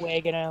tomorrow with a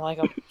wig and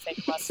a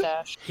fake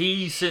mustache.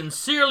 He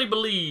sincerely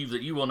believes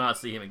that you will not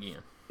see him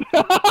again.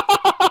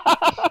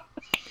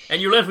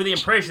 And you're left with the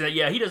impression that,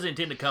 he doesn't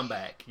intend to come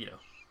back, He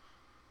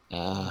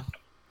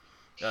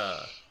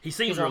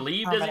seems He's a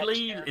relieved as he permanent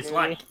leaves. care It's duty.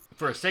 like,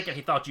 for a second,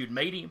 he thought you'd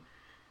made him.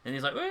 And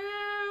he's like,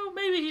 well,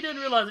 maybe he doesn't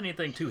realize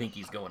anything too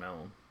hinky's going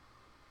on.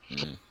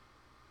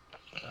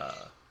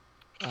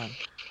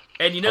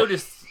 And you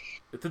notice,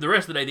 through the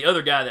rest of the day, the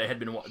other guy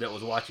that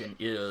was watching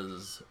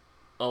is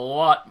a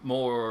lot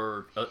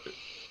more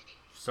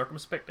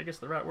circumspect, I guess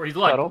the right word. He's a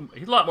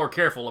lot more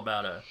careful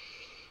about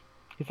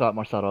He's a lot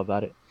more subtle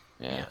about it.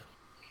 Yeah.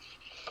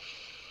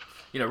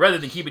 rather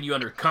than keeping you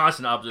under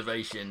constant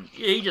observation,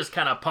 he just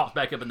kind of pops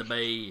back up in the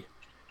bay,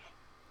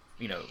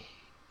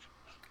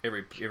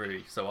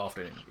 every so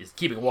often, and is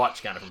keeping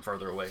watch kind of from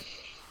further away.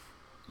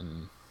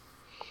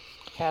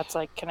 Cat's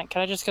like, can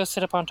I just go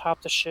sit up on top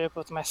of the ship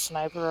with my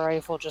sniper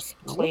rifle, just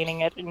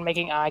cleaning it and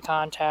making eye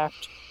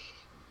contact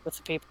with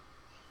the people?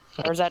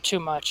 Or is that too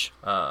much?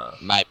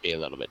 Might be a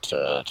little bit too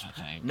much, I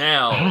think.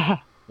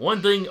 Now,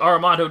 one thing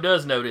Armando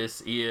does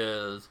notice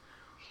is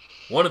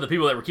one of the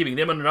people that were keeping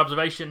them under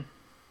observation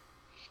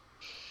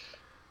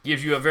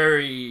gives you a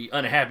very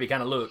unhappy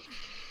kind of look.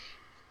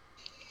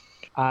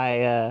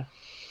 I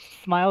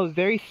smile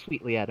very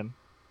sweetly at him.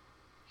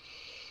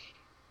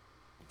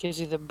 Gives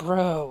you the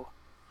bro.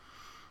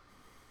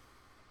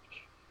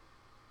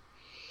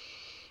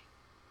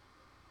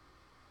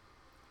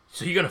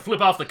 So you're gonna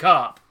flip off the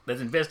cop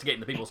that's investigating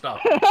the people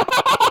stalking?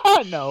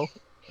 No.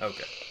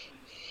 Okay.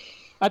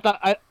 I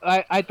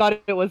thought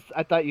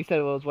you said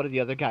it was one of the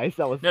other guys.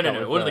 No.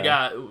 One of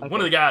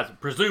the guys,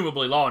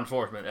 presumably law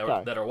enforcement,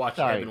 that are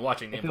watching. Have been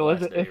watching them.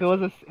 If it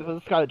was a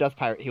Scarlet Dust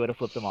pirate, he would have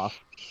flipped them off.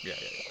 Yeah.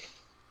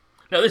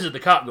 No, this is the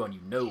cop going.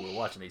 We're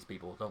watching these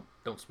people.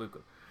 Don't spook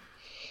them.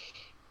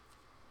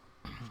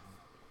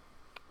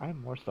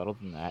 I'm more subtle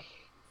than that.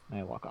 And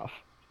I walk off.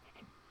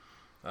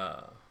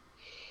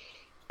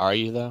 Are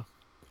you, though?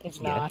 It's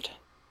Yes. not.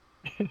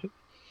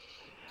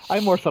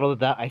 I'm more subtle than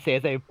that, I say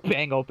as I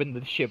bang open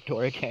the ship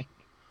door again.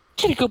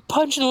 Gonna go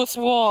punch this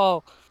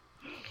wall.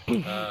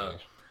 A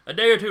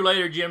day or two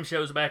later, Jim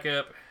shows back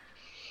up.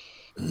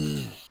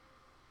 Jim,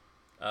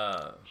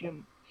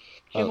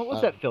 what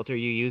was that filter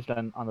you used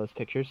on those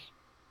pictures?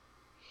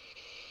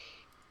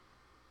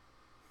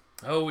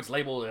 Oh, it's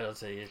labeled. Let's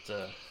see. It's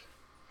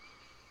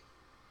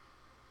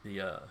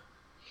the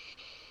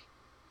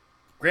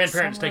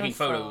grandparents Somewhere taking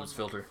photos from-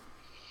 filter.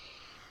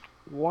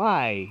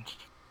 Why?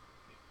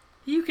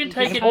 You can You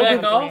take can it hold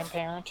back the off.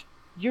 grandparent.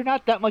 You're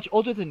not that much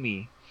older than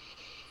me.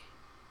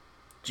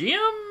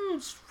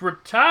 Jim's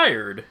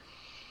retired.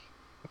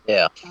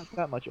 Yeah. Not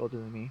that much older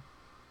than me.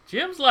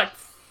 Jim's like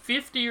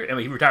 50. He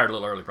retired a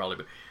little early, probably,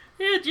 but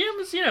yeah,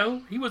 Jim's.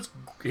 He was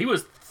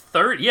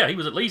 30. Yeah, he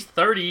was at least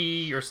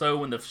 30 or so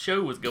when the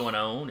show was going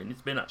on, and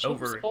it's been Jim's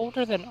over.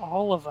 older than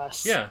all of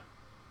us. Yeah,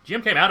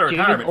 Jim came out of Jim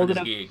is retirement for old this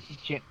enough.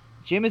 gig.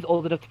 Jim is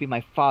old enough to be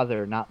my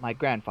father, not my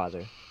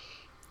grandfather.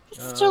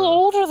 He's still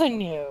older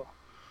than you.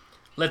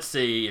 Let's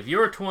see. If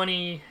you're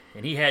 20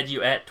 and he had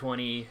you at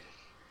 20,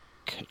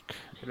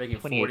 you're making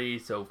 40,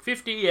 so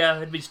 50. Yeah,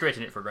 it'd be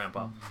stretching it for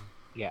Grandpa.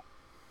 Yeah.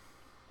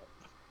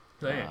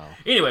 So, yeah. Wow.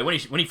 Anyway,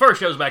 when he first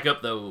shows back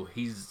up, though,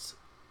 he's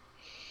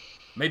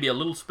maybe a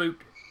little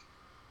spooked.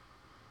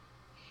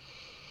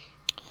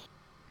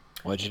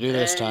 What'd you do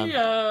this time?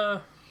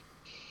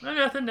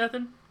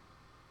 Nothing.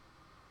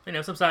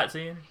 Some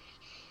sightseeing.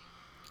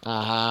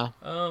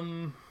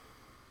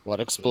 What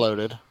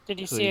exploded? Did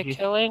you Who see did a you-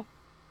 killing?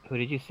 Who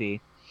did you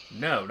see?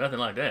 No, nothing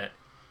like that.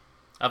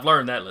 I've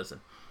learned that lesson.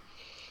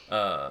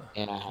 Yeah.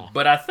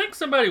 But I think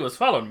somebody was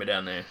following me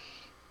down there.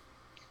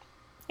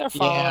 They're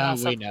following Yeah,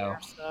 us we up know. there,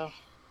 so.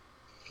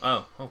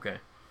 Oh, okay.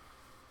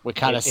 We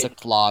kind of It-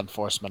 sicked law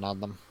enforcement on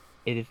them.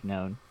 It is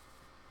known.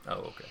 Oh,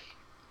 okay.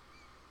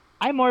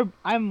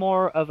 I'm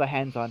more of a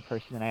hands-on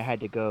person, and I had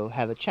to go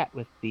have a chat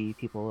with the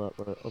people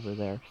over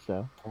there.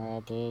 So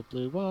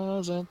Probably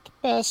wasn't the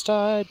best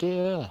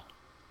idea.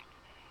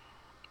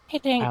 He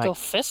didn't I go like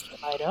fist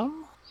fight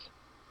him.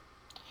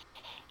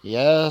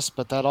 Yes,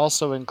 but that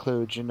also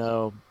includes,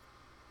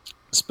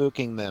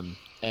 spooking them.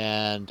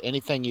 And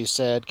anything you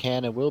said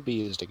can and will be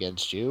used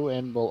against you,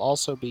 and will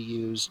also be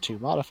used to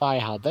modify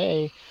how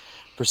they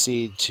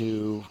proceed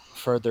to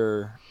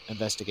further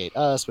investigate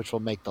us, which will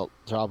make the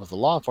job of the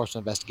law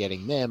enforcement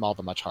investigating them all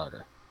the much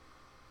harder,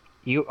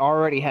 you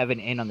already have an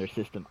in on their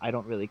system. I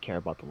don't really care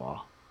about the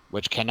law.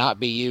 which cannot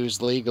be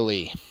used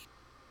legally.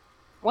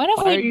 When have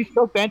Why are we you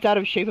so bent out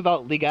of shape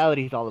about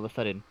legalities all of a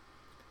sudden?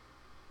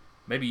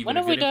 Maybe even when a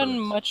have we good done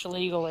influence. much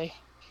legally?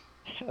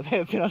 I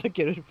have been on a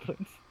good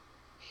influence.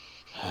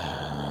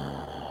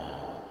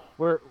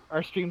 Where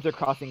our streams are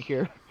crossing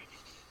here.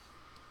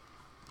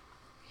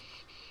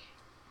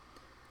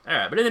 All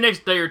right, but in the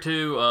next day or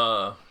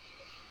two,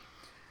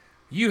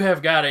 you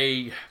have got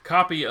a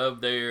copy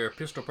of their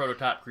pistol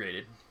prototype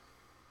created.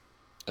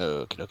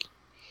 Okie dokie.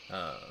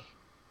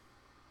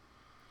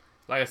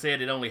 Like I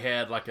said, it only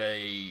had like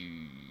a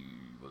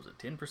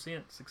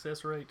 10%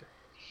 success rate.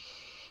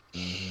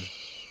 Mm-hmm.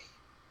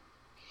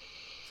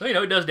 So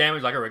it does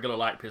damage like a regular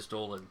light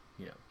pistol, and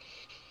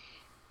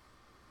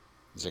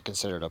Is it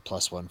considered a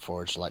 +1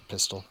 forged light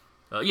pistol?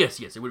 yes,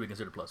 it would be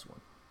considered +1.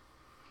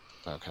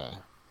 Okay.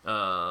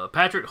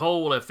 Patrick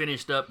Hull will have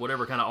finished up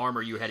whatever kind of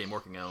armor you had him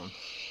working on.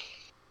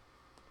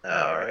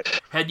 All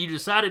right. Had you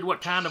decided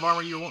what kind of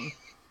armor you were wanting?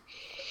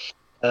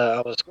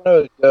 I was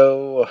gonna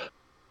go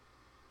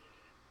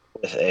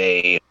with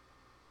I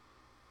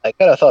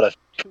kind of thought of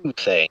two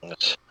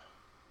things.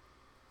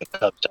 It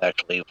comes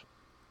actually.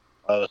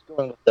 I was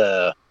going with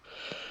there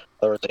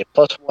was a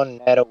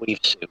 +1 nano weave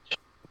suit,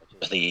 which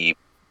is the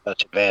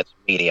most advanced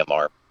medium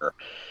armor.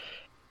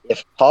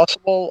 If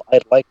possible,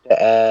 I'd like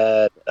to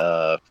add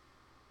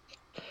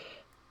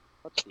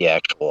what's the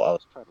actual? I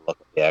was trying to look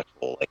at the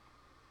actual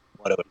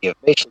what it would give.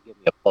 Basically, give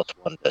me a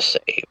 +1 to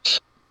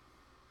saves.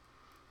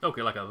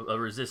 Okay, like a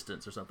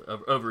resistance or something.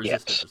 Of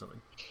resistance Yes. or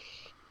something.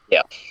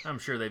 Yeah. I'm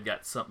sure they've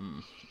got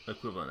something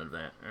equivalent of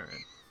that. All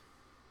right.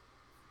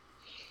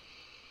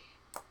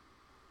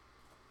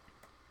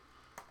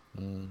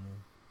 Mm.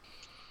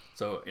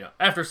 So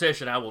after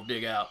session, I will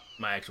dig out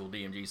my actual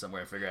DMG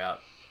somewhere and figure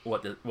out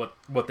what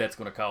that's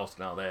going to cost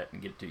and all that,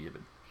 and get it to you.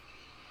 But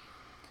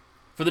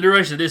for the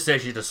duration of this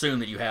session, just assume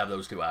that you have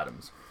those two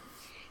items.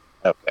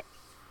 Okay.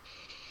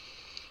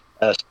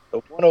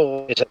 So one of the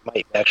ways it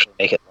might actually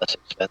make it less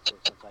expensive,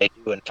 since I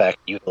do in fact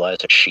utilize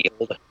a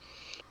shield,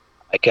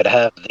 I could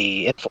have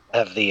the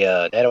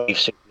nano weave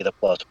suit be the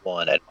 +1,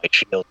 and my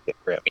shield could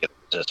grant me the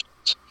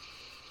resistance.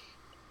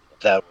 If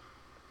that would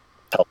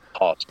help the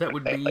cost That or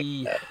would anything like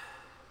be. that.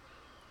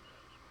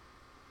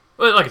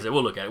 Well, like I said,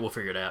 we'll look at it. We'll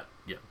figure it out.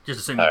 Yeah, just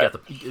assume All right.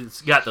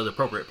 it's got the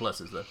appropriate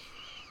pluses though.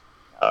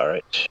 All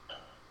right.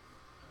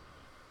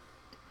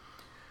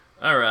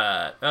 All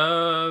right.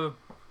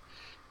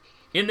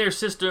 In their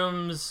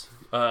systems,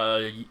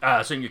 I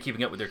assume you're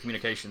keeping up with their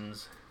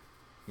communications.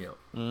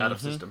 Out of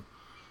Mhm. system.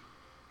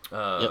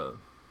 Yep.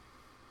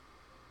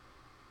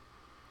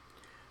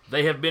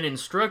 They have been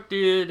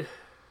instructed.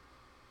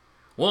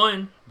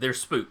 One, they're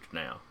spooked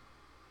now.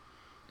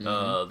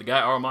 The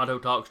guy Armando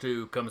talks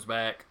to comes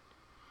back.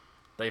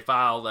 They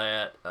file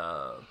that.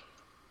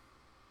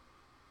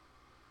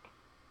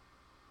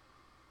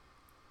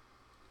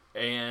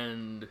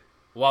 And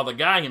while the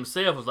guy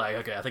himself was like,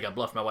 okay, I think I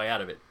bluffed my way out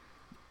of it,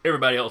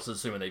 everybody else is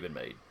assuming they've been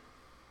made.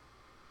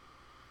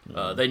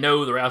 They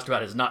know the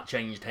roustabout has not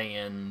changed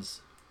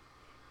hands.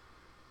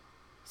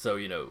 So,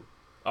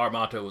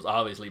 Armando was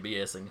obviously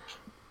BSing.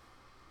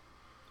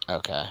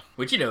 Okay.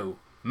 Which,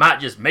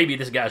 maybe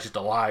this guy's just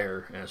a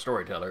liar and a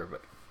storyteller,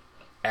 but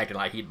acting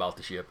like he'd bought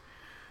the ship.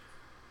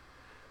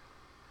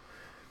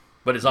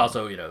 But it's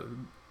also,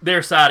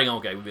 they're siding,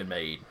 okay, we've been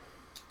made.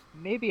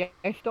 Maybe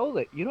I stole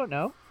it. You don't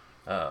know.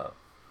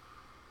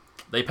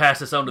 They pass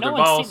this on to No their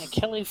one's boss. seen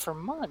Achilles for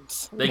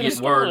months. They get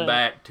word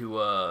back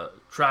to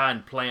try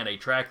and plant a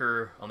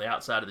tracker on the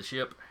outside of the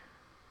ship.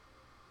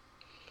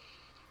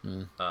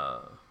 Mm.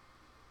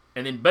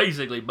 And then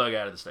basically bug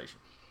out of the station.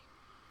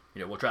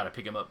 We'll try to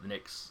pick them up the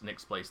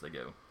next place they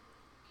go.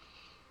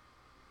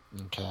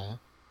 Okay.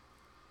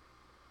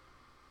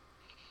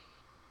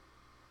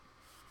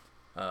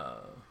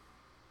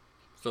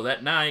 So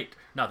that night,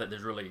 not that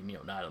there's really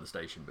night on the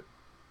station, but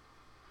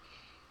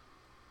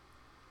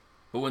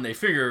when they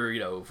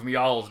figure from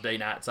y'all's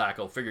day-night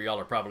cycle, figure y'all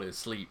are probably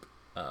asleep.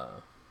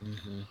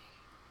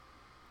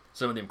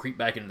 Some of them creep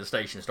back into the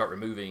station and start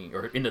removing,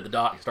 or into the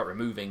dock and start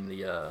removing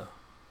the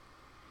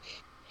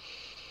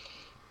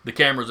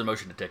cameras and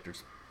motion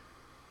detectors.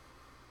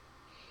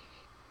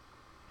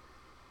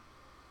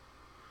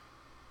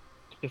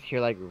 Just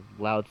hear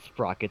loud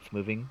sprockets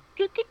moving.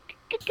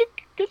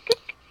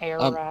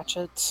 Air Um,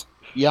 ratchets.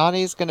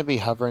 Yanni's going to be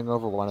hovering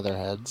over one of their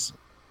heads.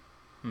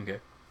 Okay.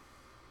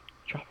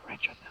 Drop a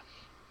wrench on them.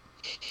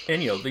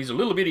 And these are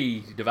little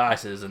bitty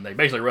devices, and they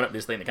basically run up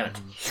this thing that kind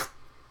of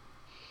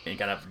and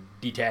kind of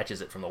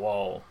detaches it from the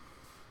wall.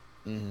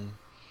 Mm-hmm.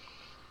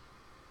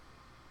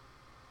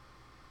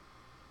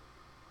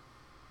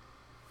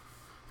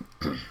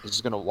 He's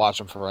just gonna watch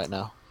him for right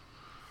now.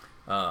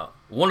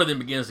 One of them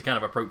begins to kind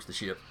of approach the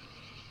ship.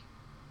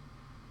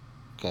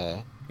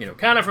 Okay.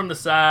 Kind of from the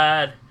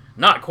side,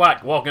 not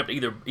quite walking up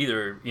to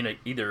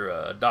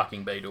either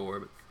docking bay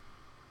door.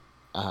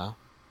 But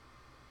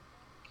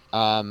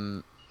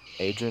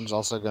Adrian's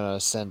also gonna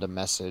send a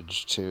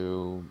message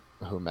to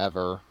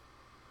whomever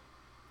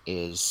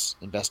is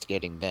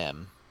investigating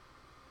them.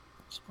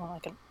 It's more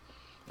like an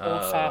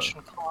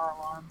old-fashioned uh, car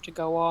alarm to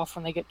go off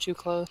when they get too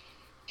close.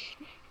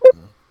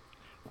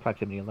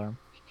 Proximity alarm.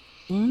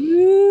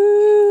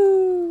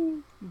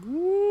 Woo!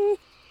 Woo!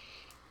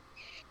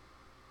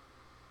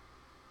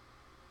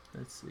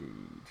 let's see,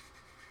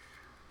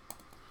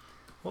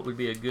 what would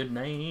be a good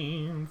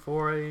name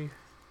for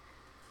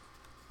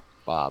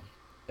Bob.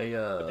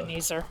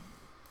 Ebenezer.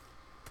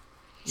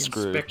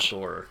 Scrooge.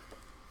 inspector?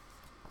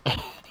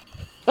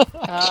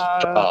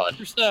 Lestrade.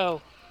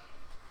 Rousseau.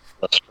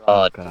 Lestrade.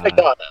 God.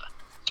 Zenigata.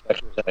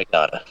 Inspector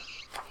Zenigata.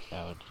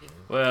 Oh,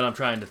 Well, I'm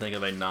trying to think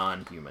of a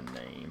non-human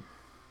name.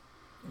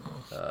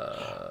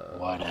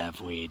 what have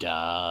we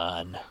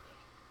done?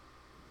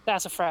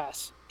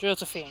 Sassafras.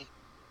 Josephine.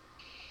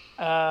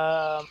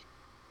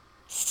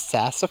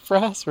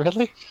 Sassafras,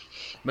 really?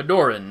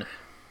 Madoran.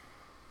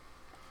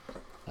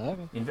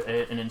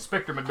 Okay. An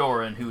Inspector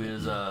Madoran, who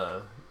is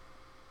let's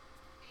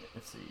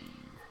see,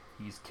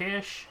 he's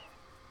Kesh.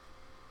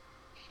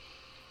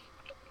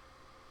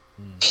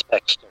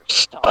 Inspector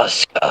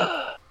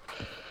Staska.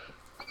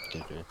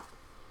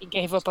 He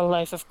gave up a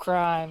life of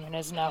crime and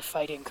is now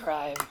fighting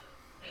crime.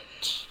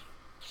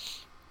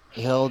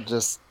 He'll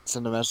just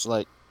send a message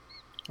like,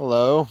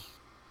 "Hello."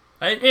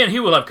 And he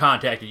will have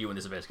contacted you when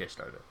this investigation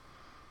started.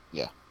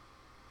 Yeah.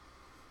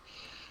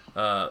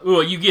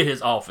 Well, you get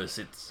his office.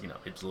 It's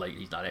it's late.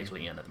 He's not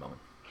actually in at the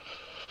moment.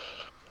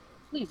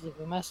 Please leave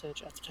a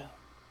message at the tone.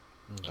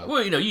 Okay.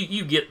 Well,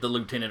 you get the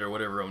lieutenant or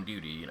whatever on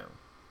duty.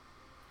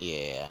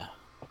 Yeah.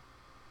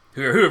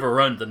 Whoever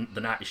runs the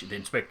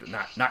inspector,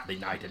 not the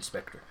night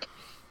inspector.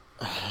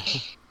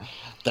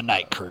 The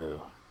night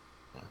crew.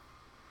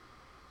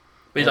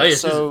 But he's Yeah, like,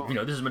 yes, so-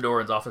 this is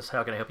Madoran's office.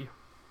 How can I help you?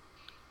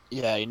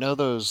 Yeah,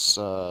 those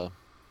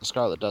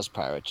Scarlet Dust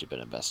pirates you've been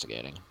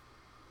investigating.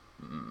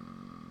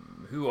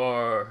 Who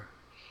are?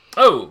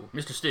 Oh,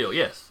 Mr. Steele.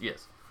 Yes.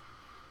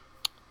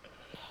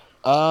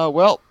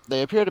 Well,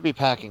 they appear to be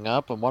packing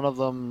up, and one of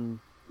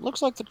them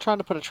looks like they're trying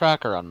to put a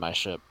tracker on my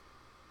ship.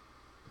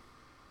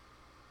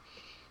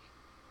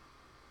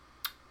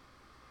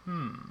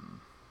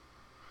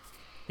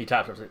 He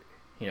types up.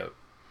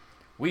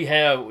 We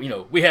have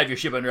your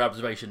ship under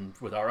observation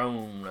with our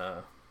own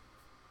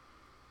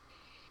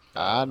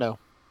I know.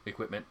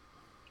 equipment.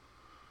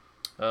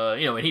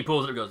 And he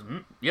pulls it and goes,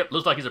 yep,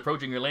 looks like he's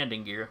approaching your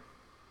landing gear.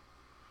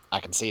 I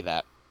can see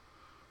that.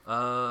 He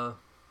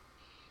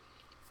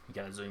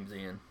kind of zooms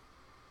in.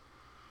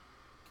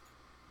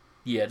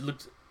 Yeah, it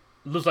looks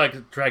like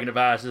the tracking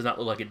device does not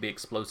look like it'd be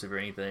explosive or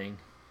anything.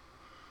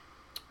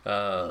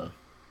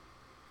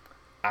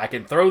 I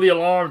can throw the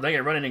alarm. They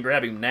can run in and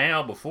grab him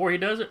now before he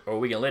does it, or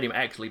we can let him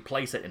actually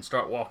place it and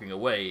start walking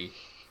away.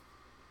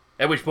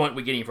 At which point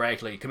we get him for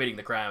actually committing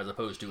the crime as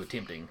opposed to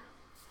attempting.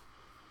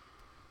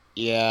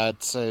 Yeah,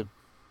 I'd say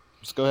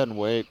just go ahead and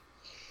wait.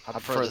 I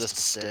prefer this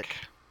to stick.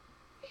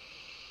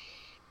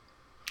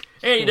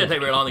 And he doesn't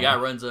take very long. The guy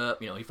runs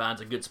up. He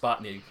finds a good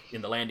spot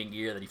in the landing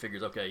gear that he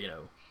figures, okay,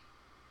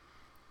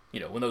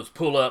 when those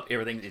pull up,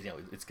 everything is,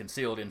 it's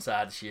concealed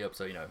inside the ship,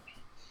 so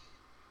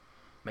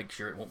make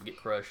sure it won't get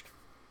crushed.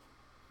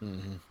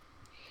 Mm-hmm.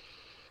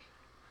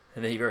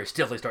 And then he very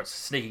stealthily starts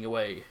sneaking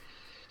away.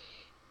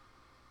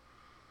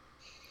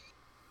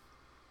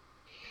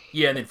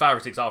 Yeah, and then 5 or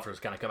 6 officers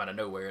kind of come out of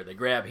nowhere. They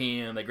grab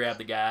him. They grab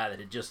the guy that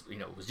had just,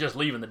 was just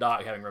leaving the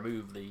dock, having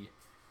removed the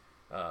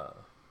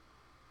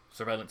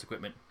surveillance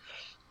equipment.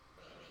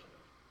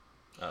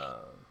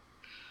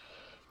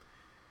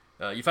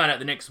 You find out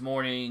the next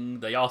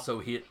morning they also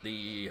hit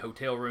the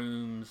hotel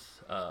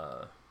rooms.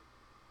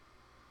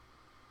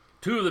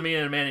 2 of the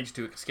men managed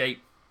to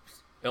escape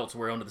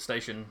elsewhere onto the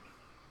station.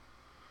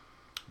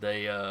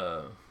 They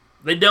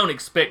don't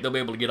expect they'll be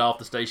able to get off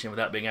the station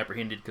without being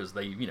apprehended because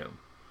they,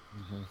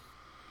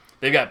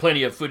 they've got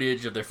plenty of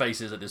footage of their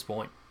faces at this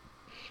point.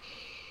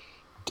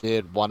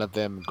 Did one of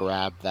them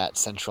grab that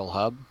central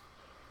hub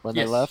when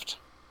they Yes. left?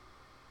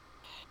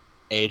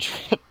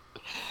 Adrian,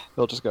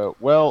 he'll just go,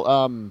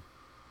 well,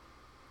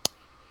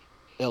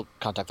 he'll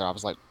contact their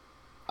office like,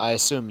 I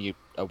assume you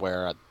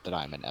aware that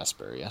I'm in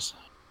Esper, yes?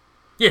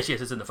 Yes,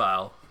 it's in the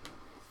file.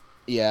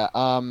 Yeah,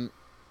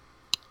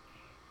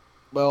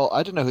 well,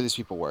 I didn't know who these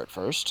people were at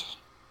first,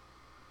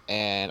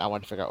 and I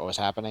wanted to figure out what was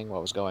happening,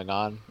 what was going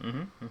on.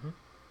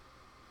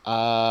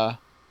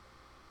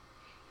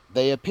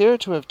 They appear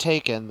to have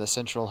taken the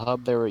central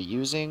hub they were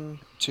using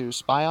to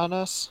spy on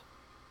us.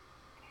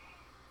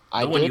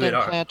 I did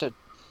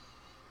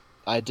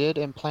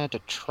implant a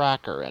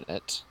tracker in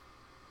it.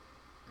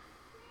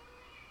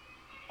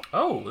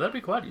 Oh, that'd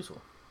be quite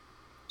useful.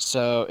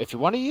 So if you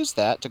want to use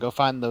that to go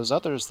find those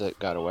others that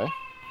got away,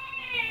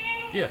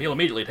 Yeah, he'll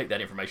immediately take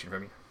that information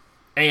from you,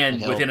 and and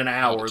he'll within an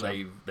hand it hour to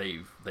him.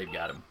 they've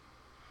got him.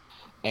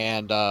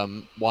 And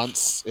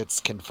once it's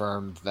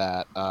confirmed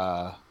that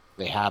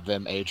they have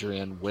them,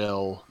 Adrian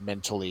will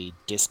mentally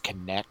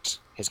disconnect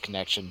his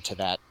connection to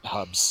that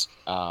hub's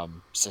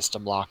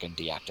system lock and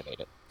deactivate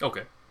it.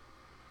 Okay.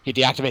 He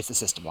deactivates the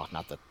system lock,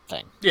 not the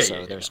thing. Yeah, so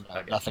yeah. there's I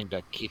got you. nothing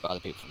to keep other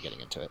people from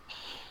getting into it.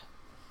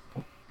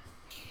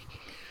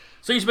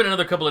 So you spend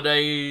another couple of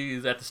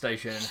days at the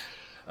station,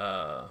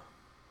 uh,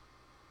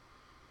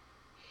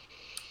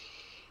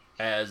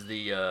 as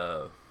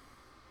the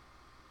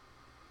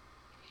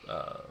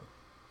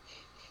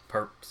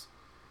perps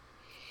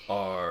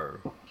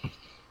are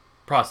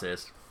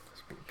processed.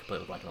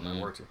 Completely blanking on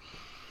that word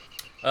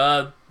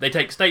too. They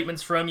take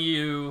statements from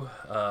you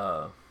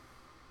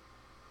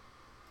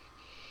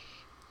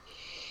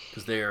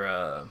because they're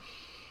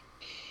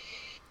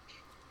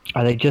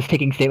Are they just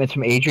taking statements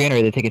from Adrian, or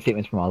are they taking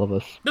statements from all of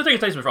us? they're taking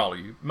statements from all of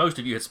you. Most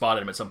of you had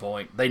spotted him at some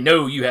point. They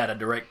know you had a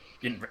direct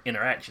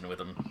interaction with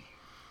him.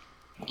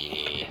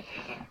 Yeah.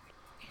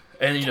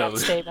 And you know, Cat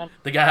statement.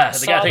 the guy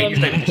Saw taking your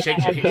them.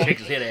 statement just shakes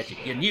his head at you.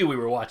 You knew we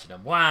were watching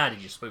him. Why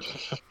did you spook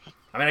him?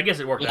 I mean, I guess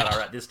it worked out all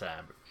right this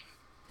time.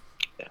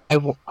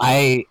 But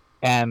I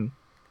am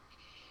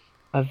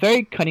a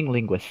very cunning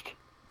linguist,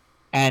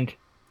 and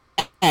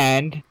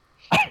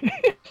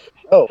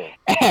Oh,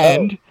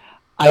 and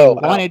I no,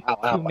 wanted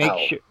ow, to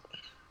make sure.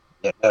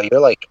 yeah, no, you're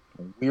like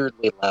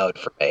weirdly loud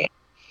for me.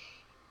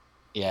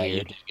 Yeah, you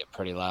Weird. did get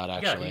pretty loud, yeah,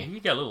 actually. he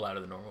got a little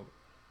louder than normal.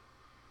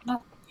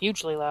 Not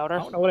hugely I louder.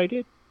 don't know what I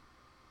did.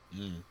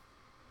 Mm.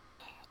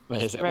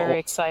 What is it? Very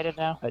excited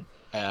now.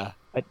 Yeah.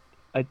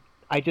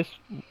 I just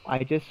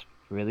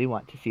really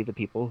want to see the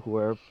people who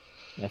are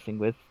messing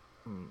with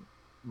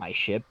my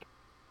ship,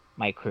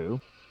 my crew.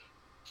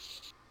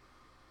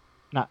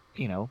 Not,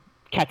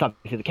 cat's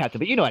obviously the captain,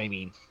 but you know what I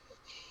mean.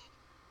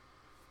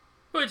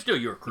 But it's still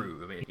your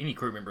crew. I mean, any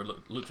crew member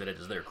looks at it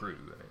as their crew.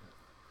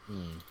 I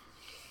mean,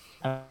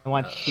 I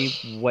want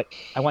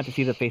to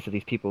see the face of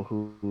these people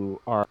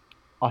who are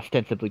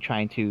ostensibly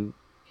trying to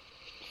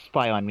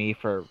spy on me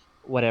for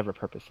whatever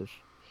purposes.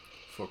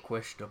 for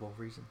questionable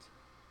reasons.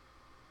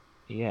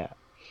 Yeah.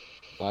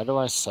 Why do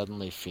I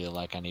suddenly feel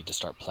like I need to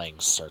start playing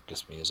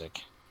circus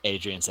music?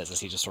 Adrian says as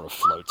he just sort of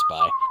floats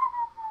by.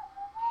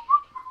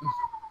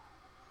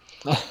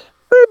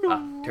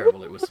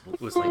 Terrible. It was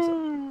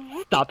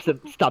whistling. Stops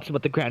him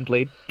with the grand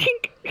blade.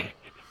 Tink.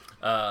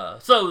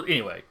 So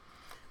anyway,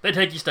 they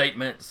take your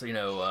statements. You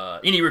know,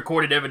 any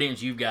recorded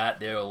evidence you've got,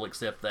 they'll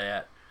accept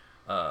that.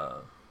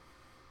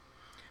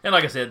 And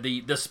like I said,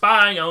 the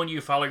spying on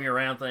you, following you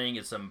around thing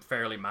is some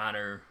fairly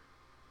minor,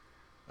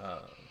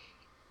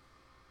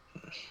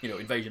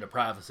 invasion of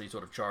privacy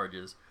sort of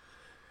charges.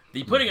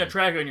 The putting a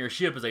tracker on your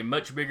ship is a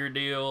much bigger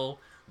deal.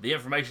 The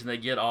information they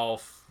get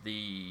off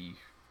the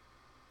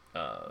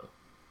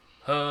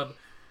hub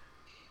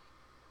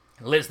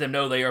lets them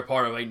know they are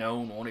part of a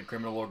known wanted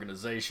criminal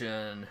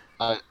organization.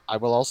 I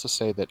will also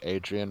say that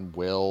Adrian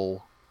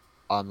will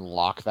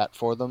unlock that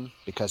for them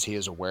because he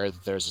is aware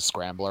that there's a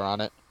scrambler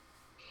on it.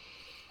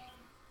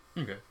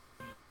 Okay.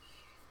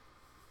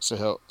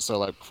 So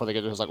like before they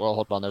get it, he's like, well,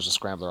 hold on, there's a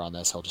scrambler on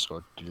this. He'll just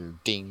go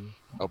ding,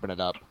 open it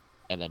up,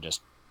 and then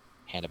just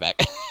hand it back,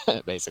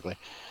 basically.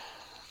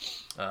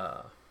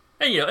 And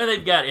and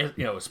they've got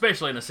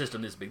especially in a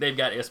system this big, they've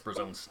got Esper's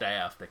own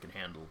staff that can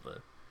handle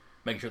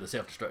making sure the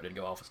self-destruct didn't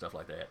go off and stuff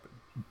like that. But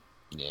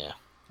Yeah.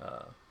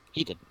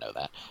 He didn't know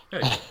that.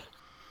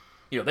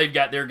 they've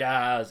got their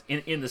guys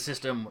in the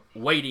system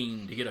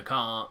waiting to get a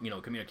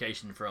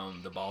communication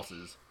from the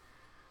bosses.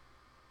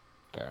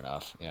 Fair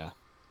enough. Yeah.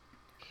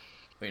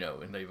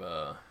 And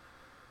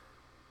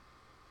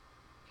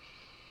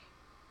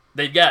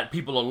they've got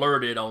people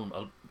alerted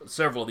on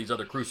several of these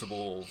other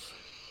crucibles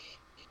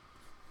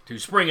to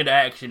spring into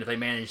action if they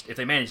manage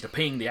to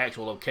ping the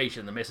actual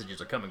location the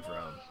messages are coming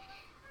from.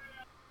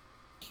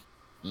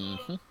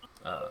 Mm-hmm.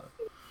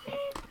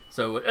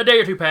 So a day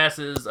or two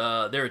passes.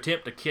 Their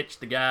attempt to catch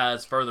the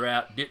guys further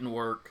out didn't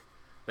work.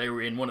 They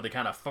were in one of the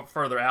kind of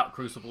further out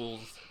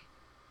crucibles,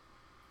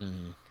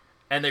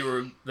 and they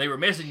were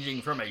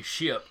messaging from a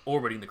ship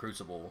orbiting the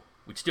crucible,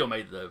 which still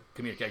made the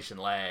communication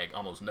lag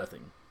almost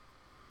nothing.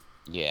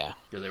 Yeah,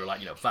 because they were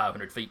like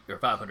 500 feet or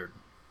 500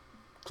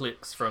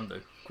 clicks from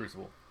the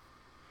crucible.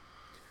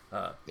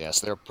 So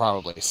they're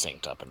probably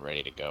synced up and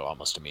ready to go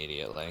almost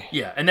immediately.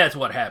 Yeah, and that's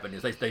what happened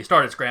is they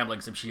started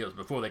scrambling some ships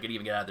before they could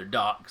even get out of their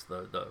docks.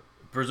 The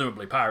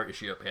presumably pirate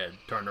ship had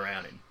turned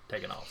around and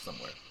taken off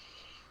somewhere.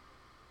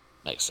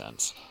 Makes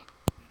sense.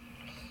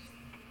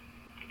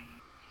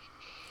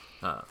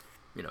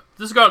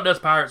 The Scarlet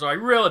Dust Pirates are a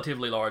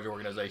relatively large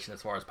organization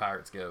as far as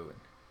pirates go,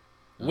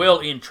 and well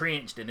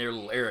entrenched in their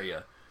little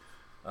area.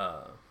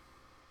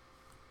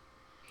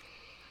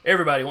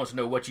 Everybody wants to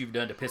know what you've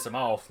done to piss them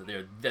off that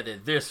they're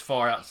this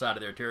far outside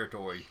of their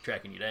territory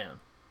tracking you down.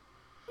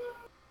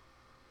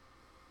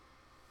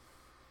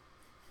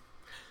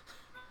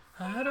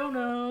 I don't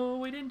know.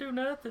 We didn't do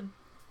nothing.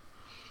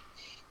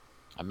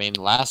 I mean,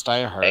 last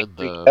I heard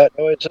Angry cat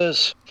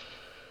noises.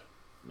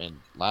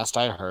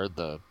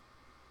 the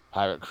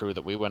pirate crew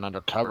that we went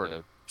undercover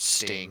to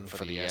sting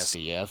for the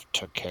SEF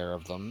took care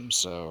of them.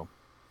 So,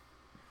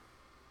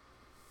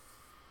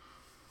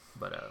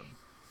 But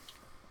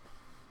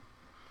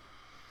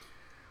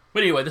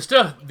anyway, the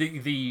stuff,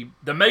 the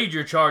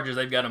major charges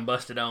they've got them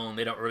busted on,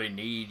 they don't really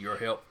need your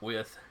help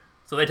with.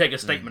 So they take a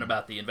statement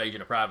about the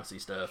invasion of privacy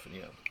stuff,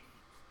 and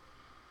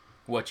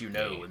what you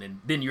know, and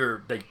then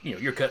you're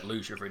cut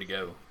loose, you're free to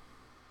go.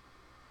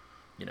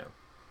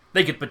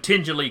 They could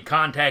potentially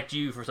contact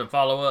you for some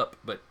follow up,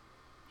 but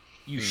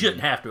you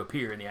shouldn't have to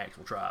appear in the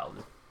actual trial.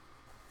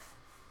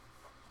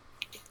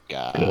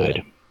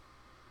 Good.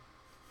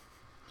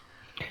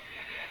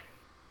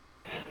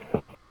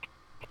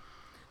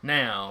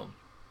 Now,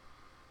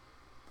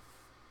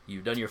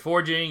 you've done your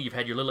forging, you've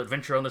had your little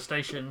adventure on the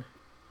station.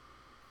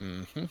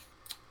 mm-hmm.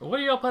 Well, what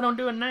do y'all plan on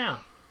doing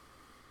now?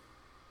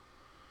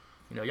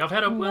 Y'all have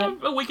had a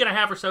week and a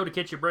half or so to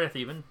catch your breath,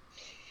 even.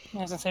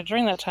 As I said,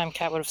 during that time,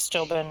 Kat would have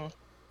still been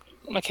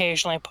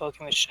occasionally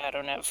poking the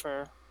shadow net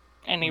for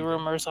any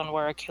rumors on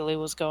where Achille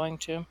was going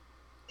to.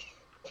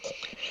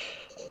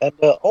 And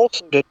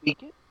also, did we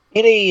get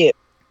any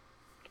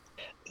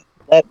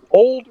that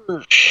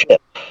older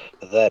ship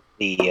that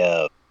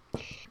the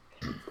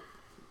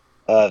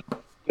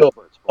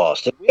Gilbert's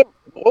boss? Did we ever,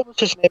 what was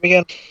his name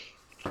again?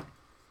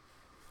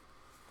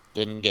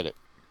 Didn't get it.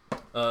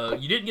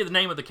 You didn't get the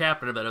name of the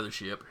captain of that other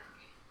ship.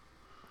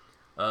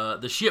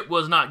 The ship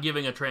was not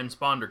giving a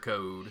transponder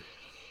code,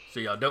 so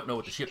y'all don't know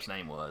what the ship's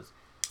name was.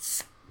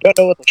 Don't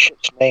know what the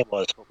ship's name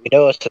was, but we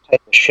know it's the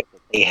type of ship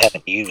that they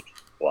haven't used in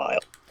a while.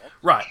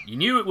 Right. You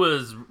knew it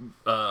was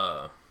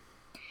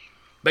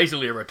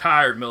basically a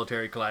retired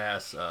military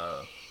class.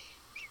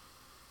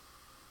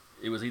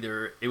 It was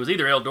either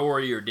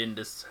Eldori or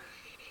Dindus.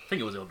 I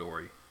think it was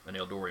Eldori, an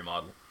Eldori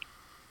model.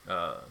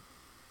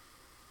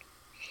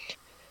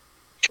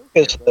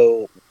 Because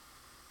though,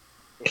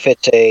 if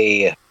it's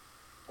a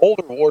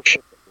older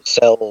warship that was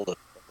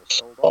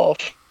sold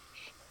off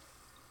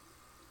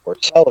or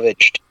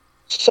salvaged,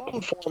 some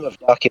form of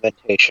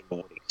documentation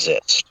would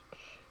exist.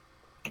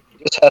 You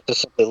just have to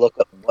simply look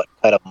up what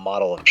kind of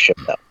model of ship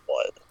that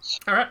was.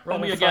 All right, roll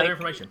me a gather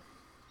information.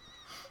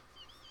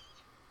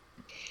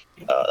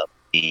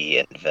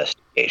 The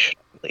investigation,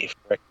 I believe,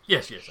 correct?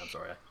 Yes, I'm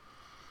sorry.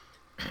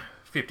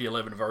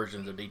 5011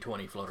 versions of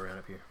D20 float around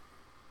up here.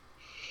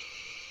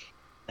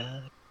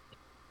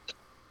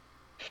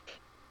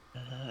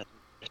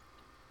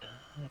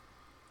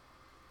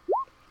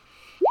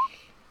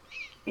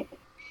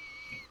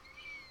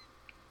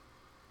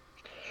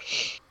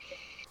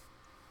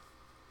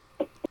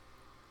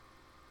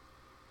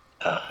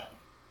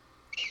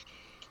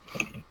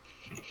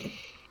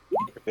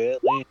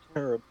 Really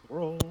terrible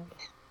roll.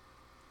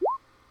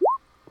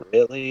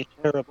 Really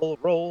terrible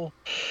roll.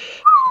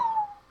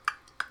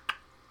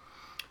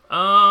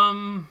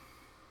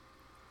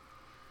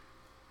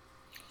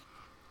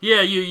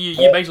 Yeah, you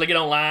basically get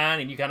online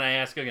and you kind of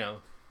ask,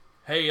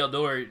 hey,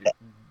 Eldori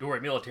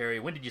military,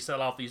 when did you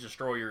sell off these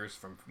destroyers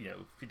from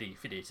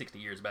 50, 60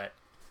 years back?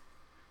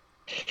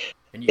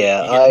 And you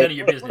get none of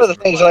your business. One of the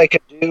things I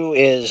could do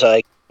is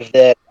I give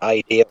that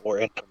idea or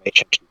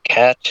information to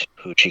Kat,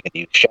 who she can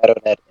use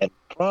ShadowNet and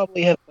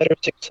probably have better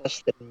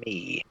success than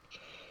me.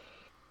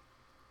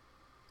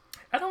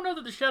 I don't know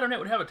that the ShadowNet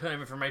would have a ton of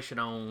information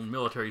on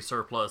military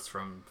surplus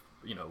from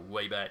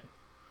way back,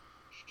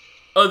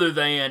 other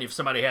than if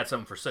somebody had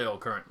something for sale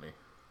currently.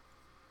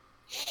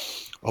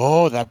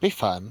 Oh, that'd be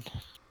fun.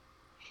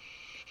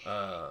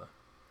 But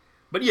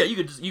yeah,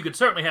 you could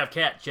certainly have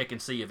Kat check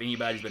and see if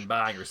anybody's been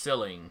buying or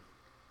selling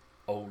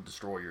old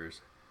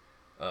destroyers.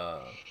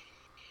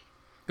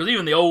 Because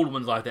even the old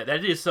ones like that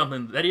is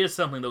something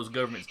those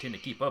governments tend to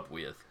keep up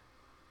with.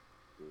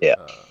 Yeah.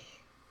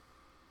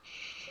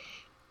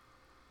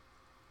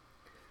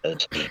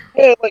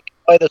 Yeah, like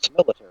buy this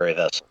military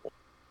vessel.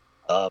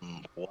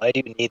 Why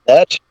do you need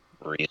that?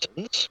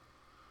 Reasons.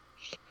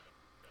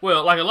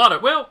 Well,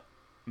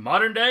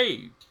 modern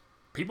day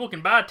people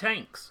can buy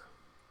tanks.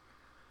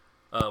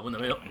 When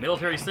the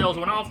military sales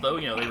went off, though,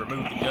 they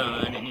removed the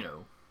gun and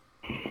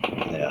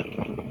Yeah.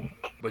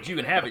 But you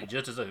can have it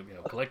just as a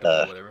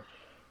collectible or whatever.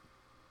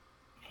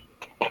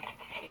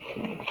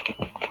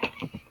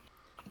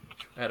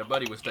 I had a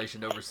buddy was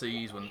stationed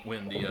overseas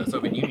when the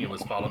Soviet Union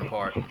was falling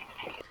apart.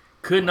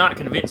 Could not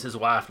convince his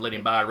wife to let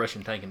him buy a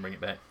Russian tank and bring it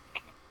back.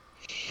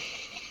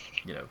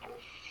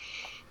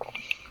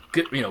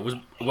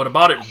 Would have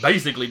bought it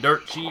basically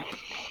dirt cheap.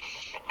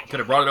 Could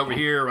have brought it over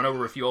here, run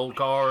over a few old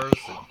cars,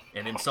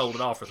 and then sold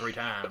it off for 3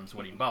 times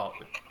what he bought,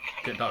 but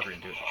couldn't talk her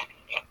into it.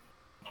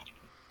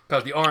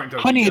 Because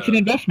it's an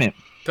investment.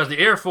 Because the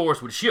Air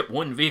Force would ship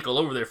one vehicle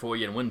over there for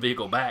you and one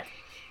vehicle back,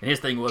 and his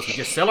thing was, we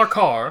just sell our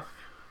car,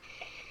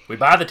 we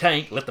buy the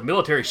tank, let the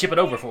military ship it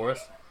over for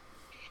us.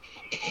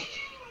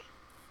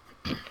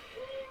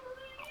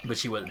 But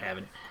she wasn't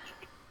having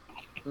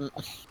it.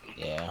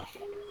 Yeah,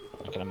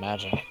 I can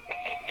imagine.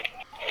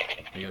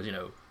 He goes,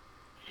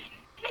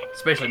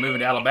 especially moving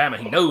to Alabama,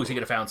 he knows he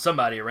could have found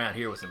somebody around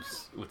here with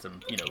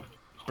some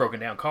broken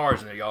down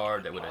cars in their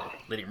yard that would have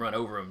let him run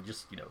over them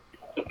just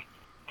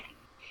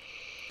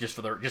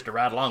to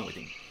ride along with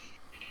him.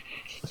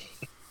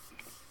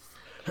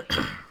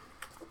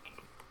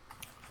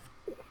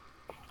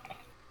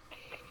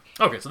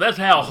 Okay, so that's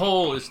how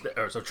Hull is.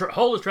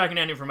 Hull is tracking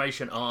down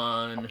information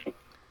on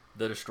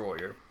the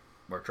destroyer.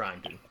 We're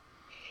trying to.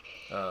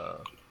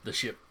 The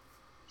ship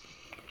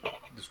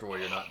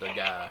destroyer, not the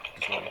guy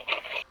destroyer.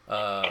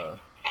 Are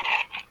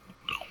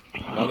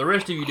the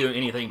rest of you doing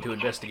anything to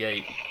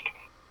investigate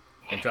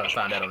and try to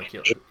find out on the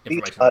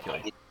information on the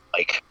killing?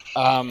 Like,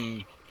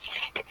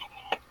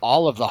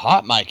 all of the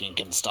hot miking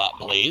can stop,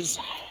 please.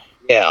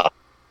 yeah.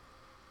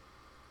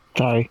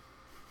 Sorry.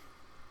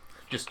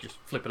 Just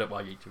flip it up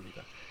while you do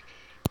that.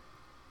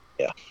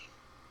 Yeah.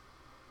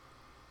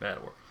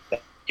 That'll work.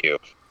 Thank you.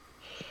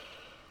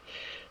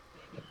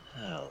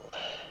 Oh.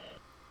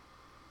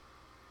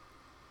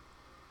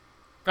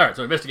 All right,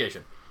 so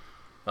investigation.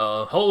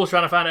 Hull was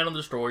trying to find out on the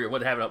destroyer.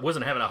 Wasn't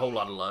having a whole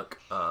lot of luck.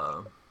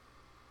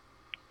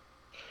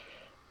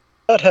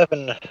 Not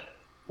having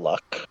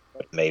luck,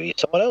 but maybe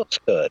someone else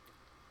could.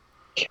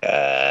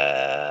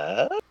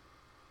 Cat?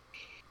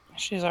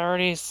 She's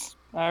already.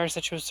 I already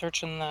said she was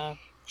searching the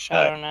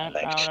shadow net.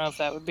 I thanks. don't know if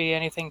that would be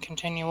anything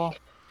continual.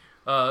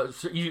 So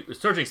you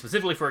searching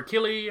specifically for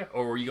Achille,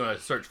 or were you going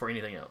to search for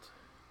anything else?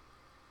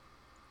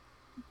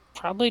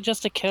 Probably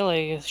just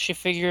Achilles. She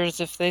figures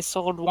if they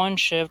sold one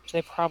ship,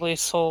 they probably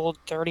sold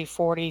 30,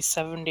 40,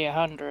 70,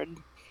 100.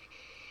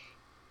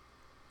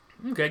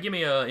 Okay, give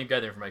me you got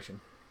the information.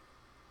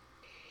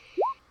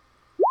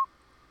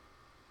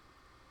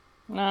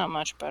 Not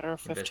much better.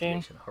 15.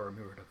 Investigation. I'll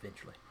remember it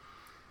eventually.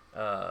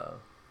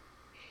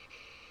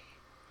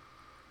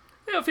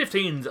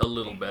 15's a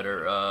little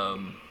better.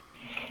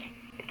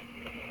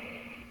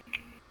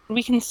 Would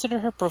we consider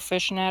her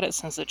proficient at it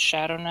since it's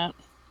shadow net?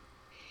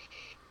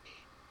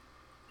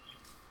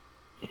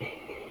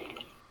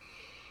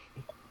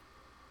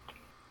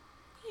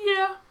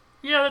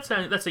 Yeah,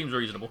 that seems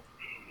reasonable.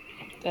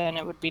 Then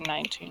it would be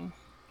 19.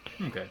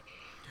 Okay.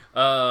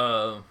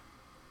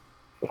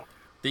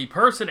 The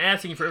person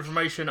asking for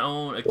information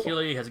on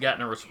Achille has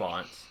gotten a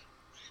response.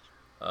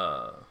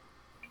 The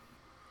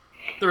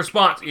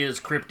response is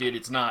cryptid.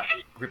 It's not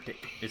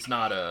cryptic. It's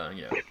not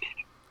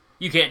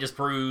you can't just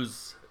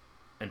peruse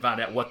and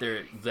find out what their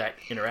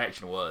exact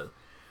interaction was.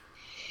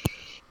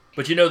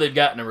 But you know they've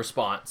gotten a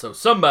response, so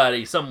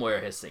somebody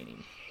somewhere has seen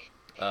him.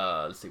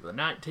 Let's see, with a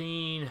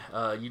 19,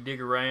 you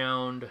dig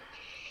around,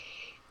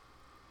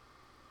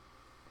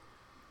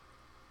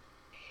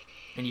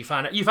 and you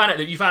find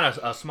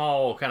a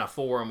small kind of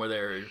forum where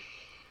there.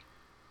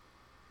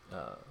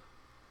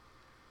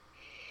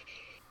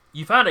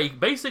 You find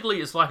basically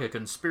it's like a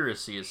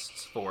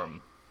conspiracists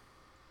forum.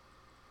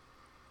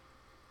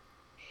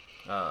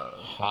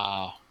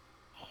 Wow.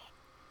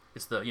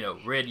 It's the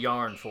Red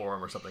Yarn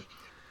forum or something.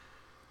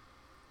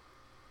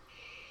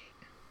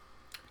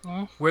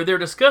 Where they're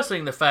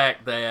discussing the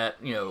fact that,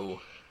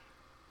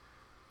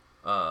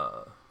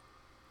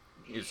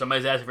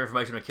 somebody's asking for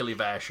information on Achille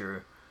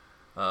Vasher.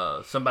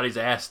 Somebody's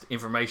asked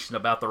information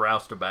about the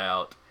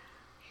roustabout.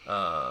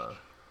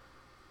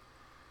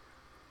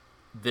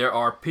 There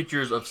are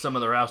pictures of some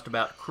of the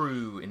roustabout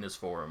crew in this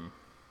forum.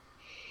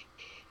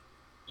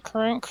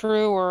 Current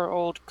crew or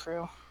old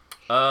crew?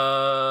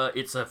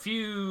 It's a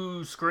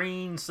few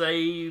screen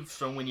saves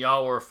from when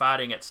y'all were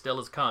fighting at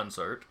Stella's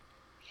concert.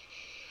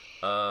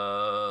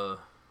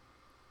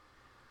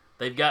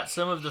 They've got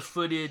some of the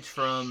footage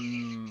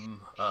from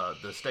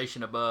the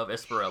station above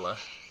Esperella.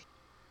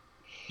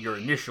 Your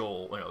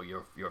initial,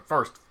 your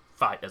first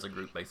fight as a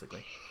group,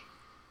 basically.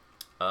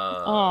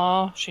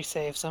 Aw, she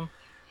saves him.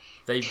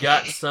 They've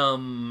got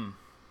some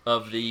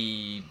of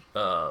the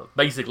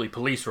basically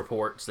police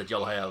reports that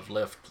y'all have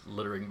left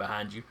littering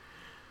behind you.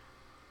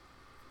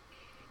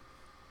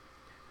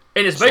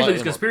 And it's basically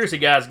these conspiracy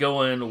guys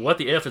going, what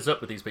the F is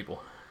up with these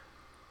people?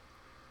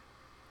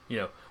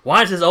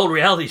 Why is this old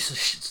reality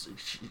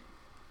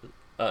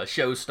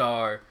show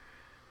star,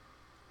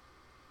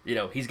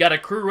 he's got a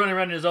crew running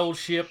around in his old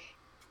ship,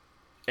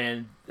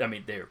 and, they're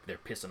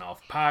pissing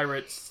off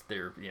pirates,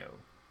 they're,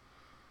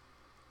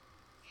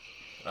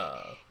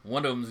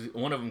 one of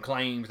them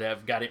claims to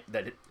have got it,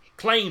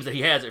 claims that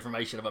he has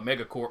information of a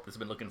megacorp that's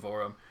been looking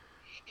for him.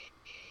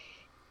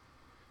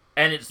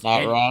 And it's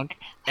not wrong.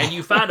 And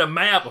you find a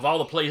map of all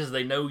the places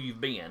they know you've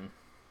been.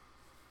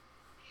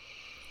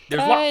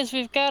 Guys,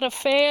 we've got a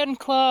fan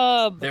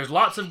club. There's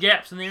lots of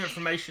gaps in the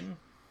information.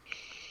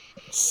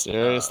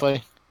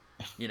 Seriously?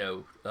 The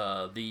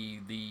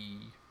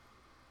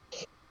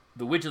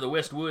Witch of the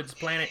West Woods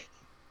planet.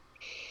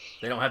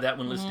 They don't have that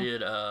one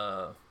listed.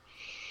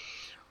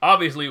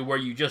 Obviously, where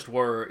you just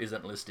were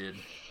isn't listed.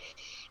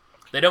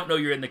 They don't know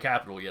you're in the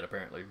capital yet,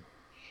 apparently.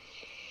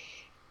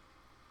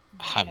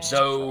 I'm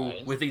so,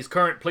 surprised. with these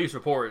current police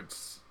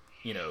reports,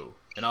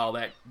 and all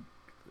that,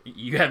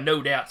 you have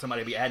no doubt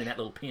somebody will be adding that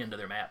little pin to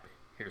their map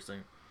here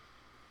soon.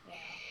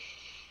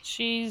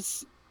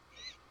 She's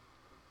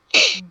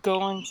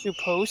going to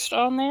post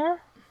on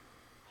there.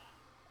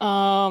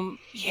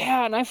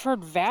 Yeah, and I've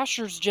heard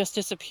Vasher's just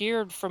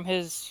disappeared from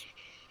his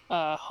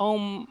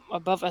home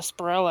above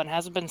Esperella and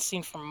hasn't been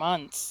seen for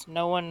months.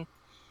 No one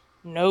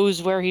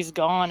knows where he's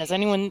gone. Has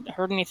anyone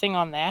heard anything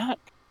on that?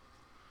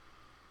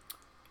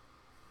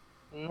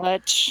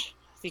 Much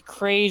the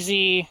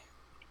crazy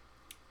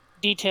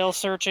detail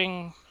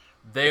searching.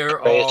 There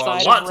Crazy. are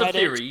Side of lots of Reddit.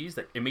 theories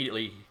that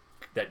immediately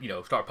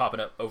start popping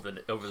up over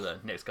the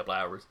next couple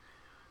hours.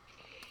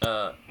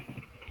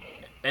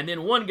 And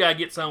then one guy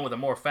gets on with a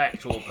more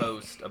factual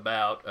post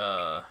about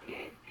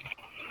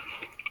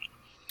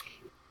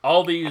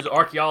all these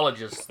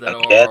archaeologists that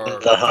Again, are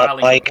the hot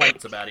filing mic.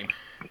 complaints about him.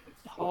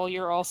 Oh,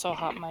 you're also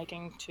hot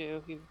micing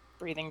too. You're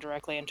breathing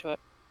directly into it.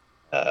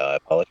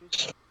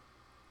 Apologies.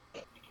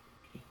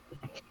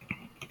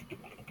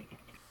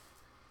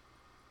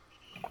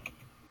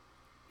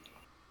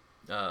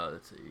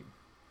 Let's see.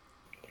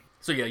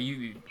 So yeah,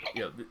 you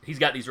know, he's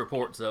got these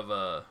reports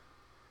of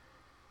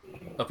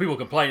people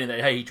complaining that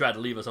hey, he tried to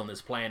leave us on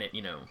this planet.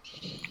 You know,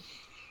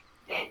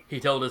 he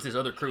told us his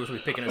other crew was be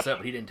picking us up,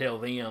 but he didn't tell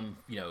them.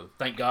 You know,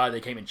 thank God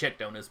they came and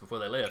checked on us before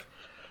they left.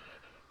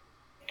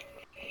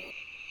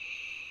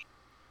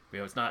 You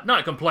know, it's not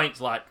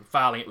complaints like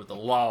filing it with the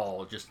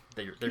law. Just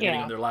they're getting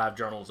Yeah. on their live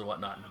journals and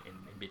whatnot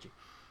and bitching.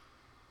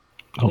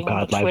 Oh Getting on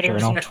God, the live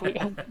Twitters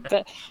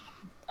journal.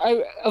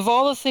 and of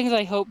all the things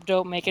I hope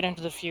don't make it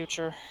into the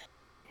future.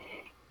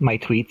 My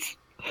tweets,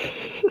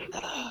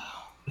 Oh,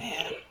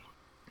 man.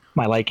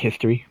 my like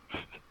history.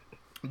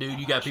 Dude,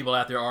 you got people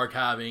out there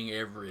archiving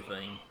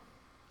everything.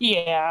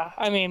 Yeah,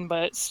 I mean,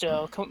 but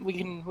still, we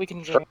can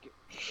dream.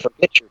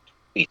 Forget your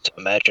tweets.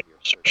 Imagine your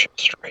search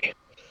history.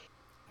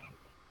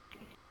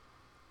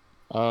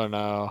 Oh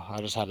no, I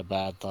just had a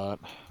bad thought.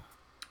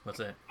 What's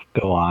that?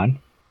 Go on.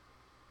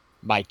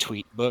 My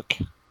tweet book.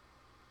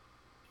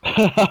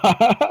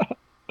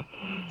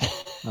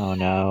 Oh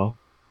no.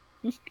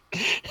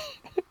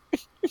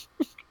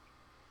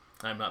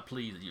 I'm not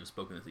pleased that you have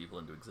spoken this evil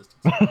into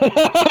existence.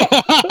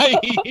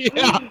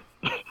 Yeah.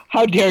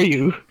 How dare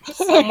you?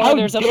 Somewhere How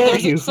there's dare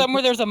you?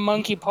 somewhere there's a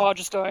monkey paw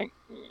just going.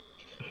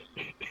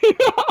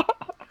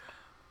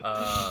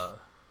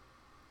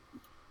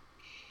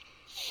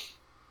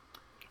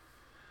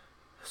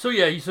 So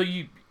yeah, so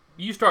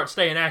you start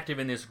staying active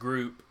in this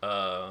group.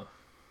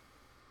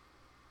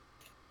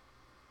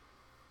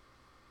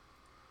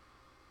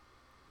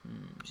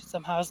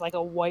 Somehow has like a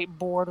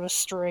whiteboard with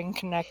string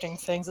connecting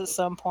things at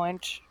some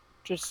point,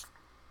 just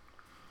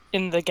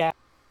in the gap.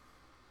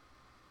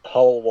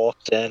 Hull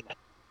walks in.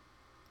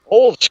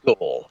 Old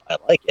school. I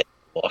like it.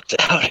 Walks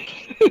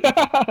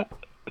out.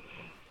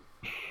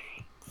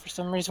 For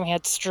some reason, we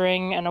had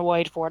string and a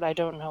whiteboard. I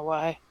don't know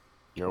why.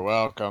 You're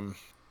welcome.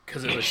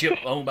 Because it's a ship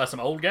owned by some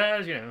old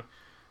guys, you know.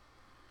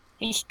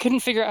 He couldn't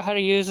figure out how to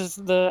use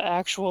the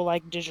actual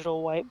like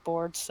digital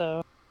whiteboard,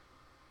 so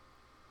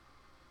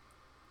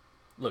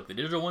Look, the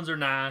digital ones are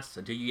nice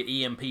until you get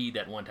EMP'd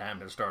that one time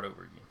to start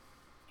over again.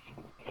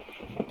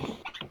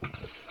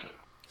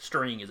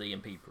 String is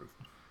EMP proof.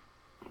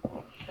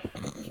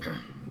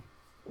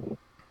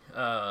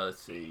 Let's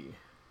see.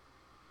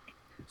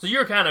 So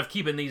you're kind of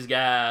keeping these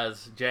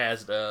guys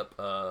jazzed up.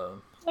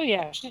 oh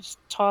yeah, just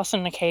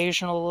tossing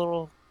occasional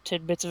little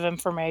tidbits of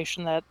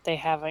information that they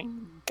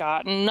haven't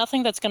gotten.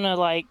 Nothing that's gonna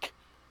like,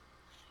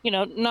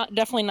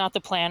 definitely not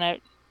the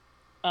planet.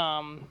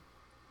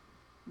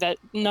 That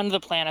none of the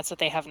planets that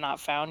they have not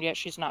found yet.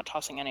 She's not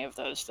tossing any of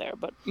those there,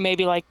 but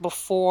maybe like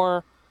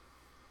before,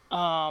 they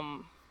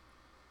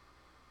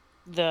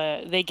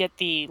get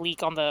the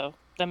leak on them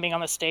being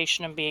on the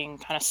station and being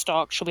kind of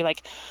stalked. She'll be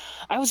like,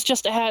 I was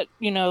just at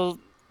the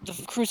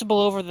crucible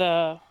over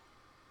the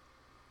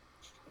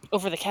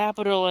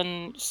Capitol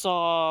and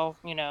saw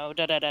da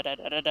da da da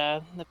da da da.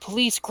 The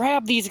police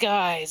grabbed these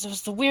guys. It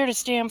was the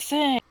weirdest damn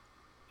thing.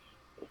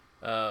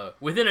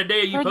 Within a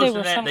day of you Heard they posting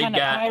were that, some they kind of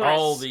got pirates.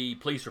 all the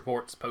police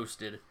reports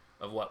posted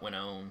of what went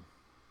on.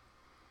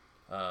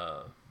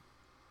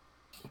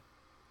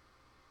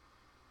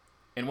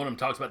 And one of them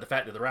talks about the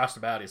fact that the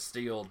roustabout is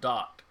still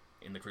docked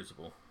in the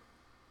Crucible.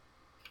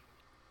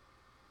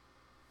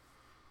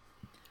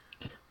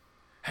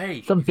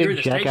 Hey, Some if you're big in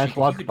the station, jackass you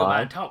walks could go by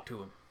by. and talk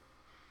to him.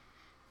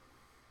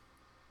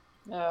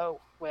 Oh,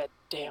 well,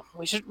 damn.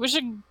 We should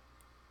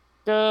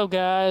go,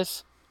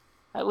 guys.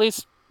 At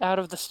least out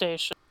of the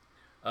station.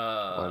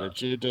 What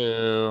did you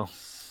do?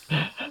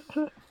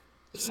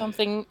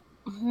 Something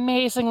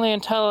amazingly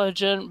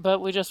intelligent, but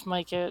we just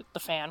might get the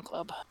fan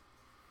club.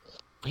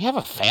 We have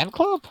a fan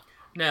club?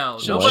 Now,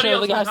 She'll nobody show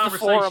else the in the guys the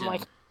forum, conversation.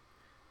 like-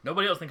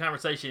 Nobody else in the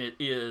conversation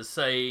is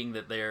saying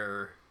that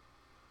they're,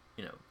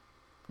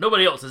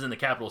 nobody else is in the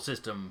capital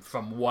system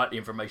from what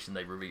information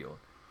they revealed.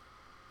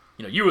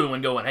 You were the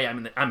one going, "Hey,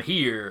 I'm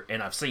here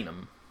and I've seen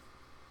them."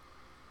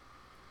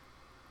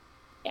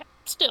 Yeah,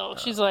 still,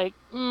 she's like,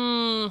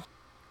 One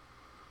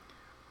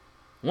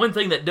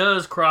thing that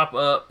does crop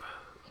up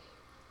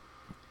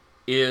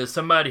is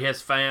somebody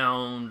has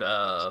found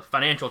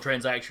financial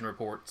transaction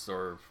reports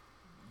or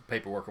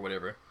paperwork or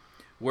whatever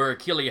where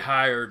Achille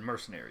hired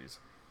mercenaries.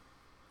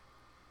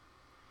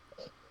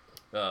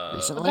 Would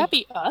Recently? that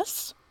be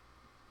us?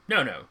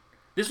 No.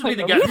 This would be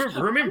the Wait, guy. are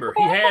we- Remember,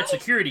 he had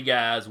security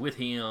guys with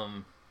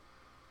him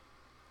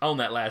on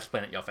that last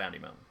planet y'all found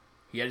him on.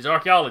 He had his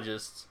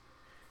archaeologists,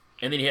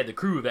 and then he had the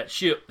crew of that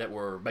ship that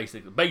were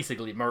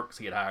basically mercs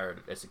he had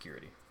hired as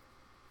security.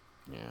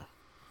 Yeah.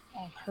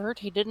 I heard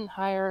he didn't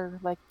hire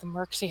like the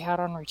mercs he had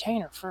on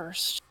retainer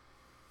first.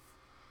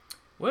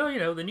 Well,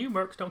 the new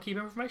mercs don't keep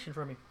information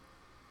from him.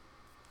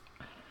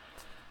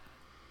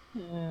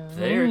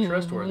 They're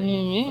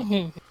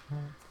trustworthy.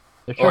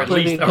 They're Or at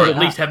trustworthy least, because or they're at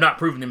least not- have not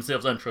proven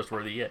themselves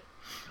untrustworthy yet.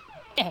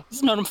 Yeah,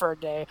 he's known him for a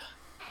day.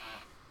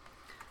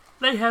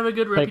 They have a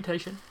good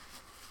reputation.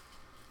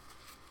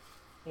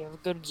 You have a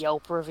good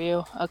Yelp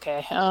review.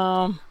 Okay.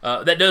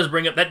 That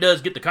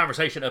does get the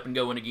conversation up and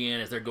going again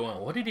as they're going.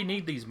 What did he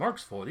need these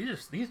marks for?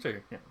 These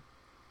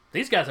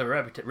guys have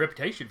a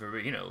reputation for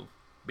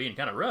being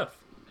kind of rough.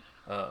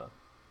 On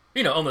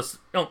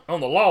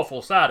the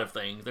lawful side of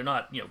things, they're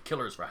not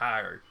killers for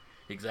hire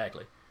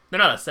exactly. They're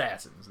not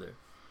assassins.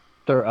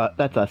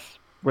 That's us.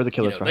 We're the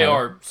killers for They hire.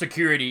 are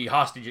security,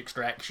 hostage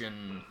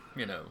extraction.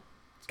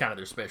 It's kind of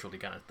their specialty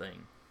kind of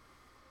thing.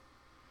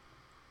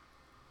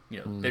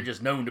 They're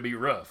just known to be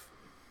rough.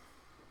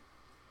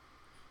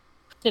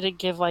 Did it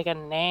give like a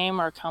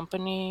name or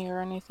company or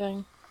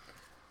anything?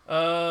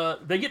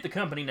 They get the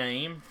company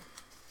name,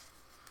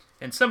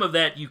 and some of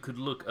that you could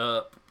look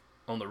up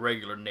on the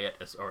regular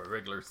net or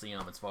regular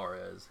sim as far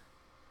as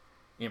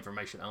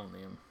information on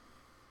them.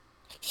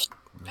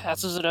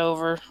 Passes it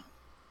over.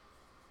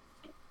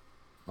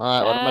 All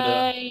right, what am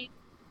I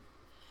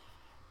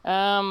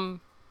doing?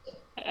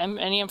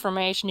 Any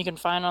information you can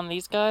find on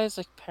these guys?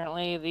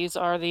 Apparently, these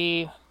are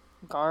the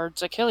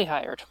guards Achille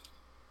hired,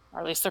 or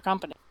at least their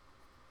company.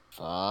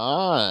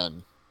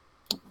 Fun.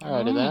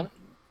 Alrighty then.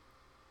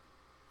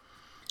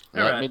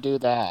 Let Alright. me do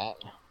that.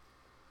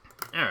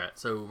 Alright,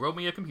 so roll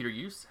me a computer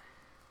use.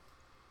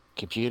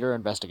 Computer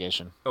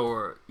investigation.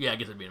 Or, yeah, I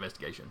guess it'd be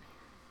investigation.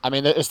 I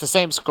mean, it's the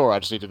same score. I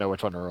just need to know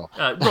which one to roll.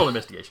 Roll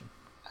investigation.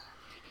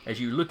 As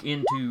you look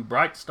into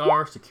Bright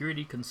Star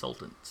Security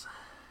Consultants.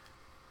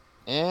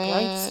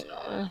 I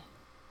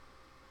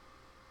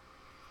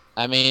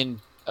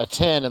mean, a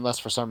 10, unless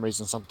for some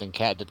reason something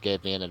Cat did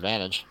gave me an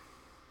advantage.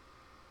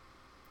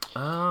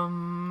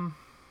 In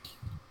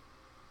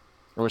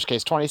which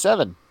case,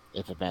 27,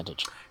 if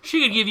advantage.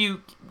 She could give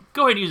you...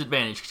 Go ahead and use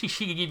advantage.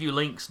 She could give you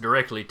links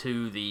directly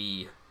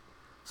to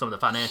some of the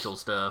financial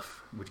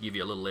stuff, which give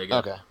you a little leg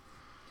up. Okay.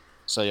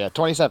 So, yeah,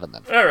 27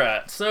 then.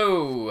 Alright,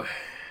 so...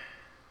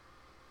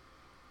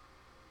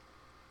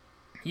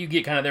 You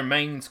get kind of their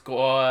main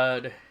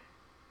squad.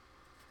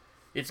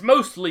 It's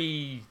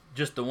mostly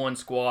just the one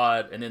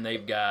squad, and then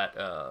they've got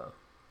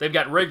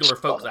regular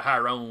folks that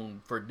hire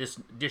on for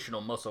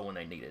additional muscle when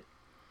they need it.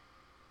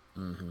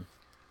 Mm-hmm.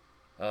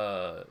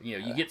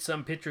 You get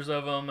some pictures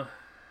of them.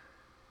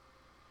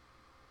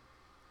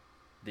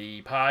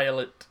 The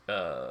pilot,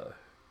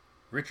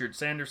 Richard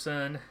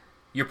Sanderson.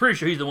 You're pretty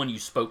sure he's the one you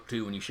spoke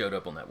to when you showed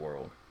up on that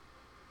world.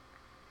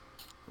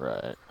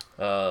 Right.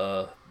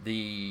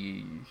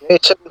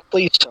 Jason,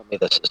 please tell me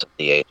this isn't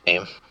the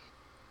A-Team.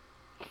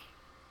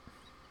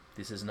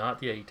 This is not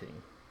the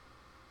A-Team.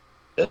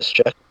 Just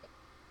check.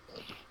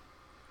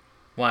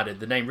 Why, did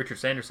the name Richard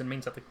Sanderson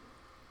mean something?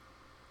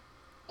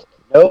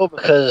 No,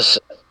 because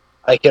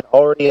I can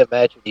already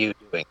imagine you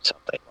doing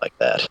something like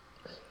that.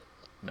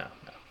 No.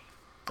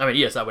 I mean,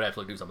 yes, I would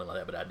absolutely do something like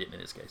that, but I didn't in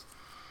this case.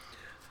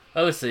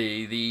 Let's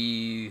see.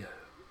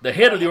 The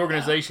head of the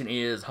organization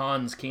is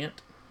Hans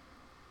Kent.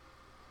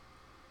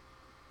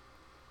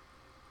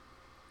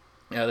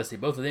 Let's see.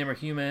 Both of them are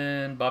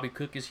human. Bobby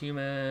Cook is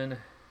human.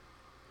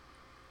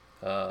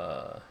 They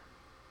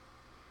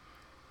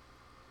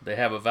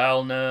have a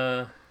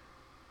Valna.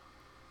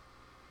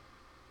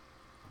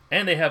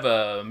 And they have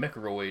a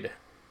Mechoroid.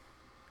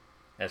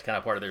 That's kind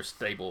of part of their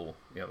stable,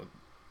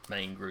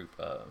 main group.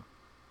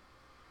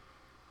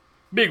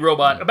 Big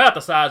robot, about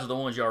the size of the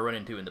ones y'all run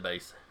into in the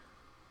base.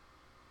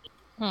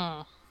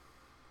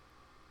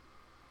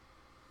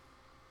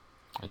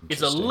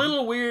 It's a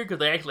little weird because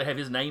they actually have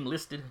his name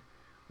listed,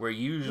 where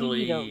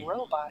usually a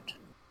robot.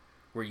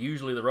 Where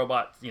usually the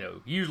robots,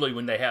 usually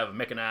when they have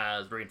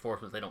mechanized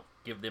reinforcements, they don't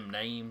give them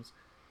names.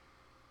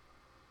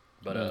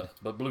 But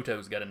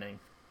Bluto's got a name.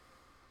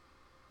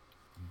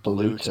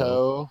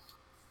 Bluto.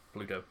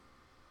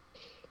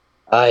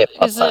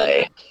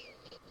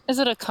 Is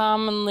it a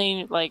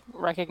commonly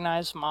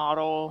recognized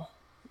model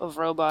of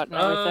robot and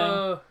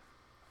everything?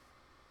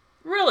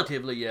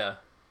 Relatively, yeah.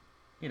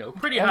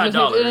 Pretty high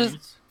dollar. It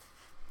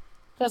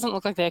doesn't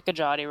look like the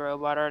Ekajati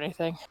robot or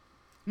anything.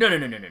 No.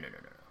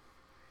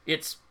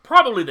 It's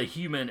probably the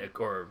human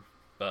or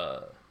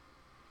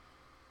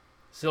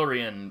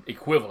Silurian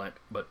equivalent,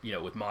 but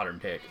with modern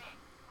tech.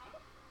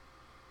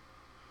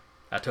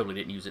 I totally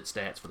didn't use its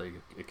stats for the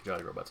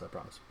Ekajati robots, I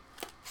promise.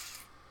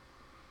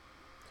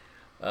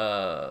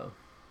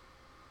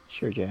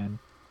 Sure, Jan.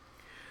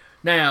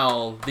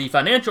 Now, the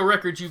financial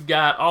records you've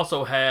got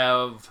also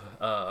have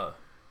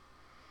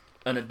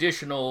an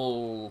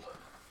additional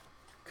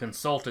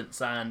consultant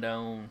signed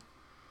on.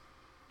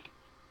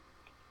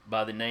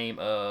 by the name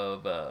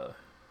of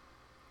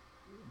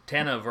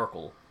Tana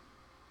Verkel.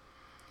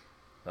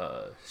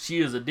 She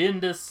is a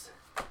dentist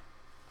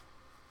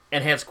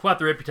and has quite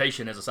the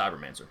reputation as a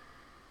cybermancer.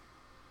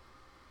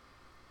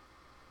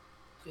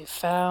 We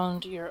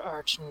found your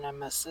arch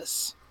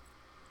nemesis.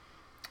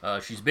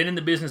 She's been in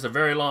the business a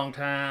very long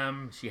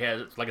time. She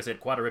has, like I said,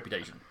 quite a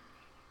reputation.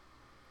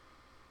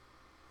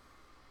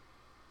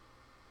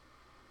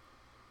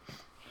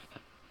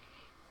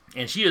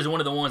 And she is one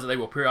of the ones that they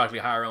will periodically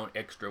hire on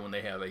extra when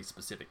they have a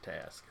specific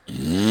task.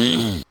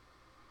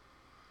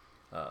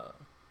 Now,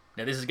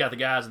 this has got the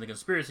guys in the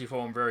conspiracy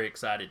forum very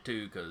excited,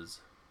 too, because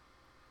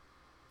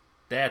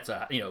that's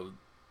a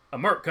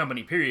Merc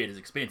company, period, is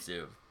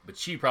expensive, but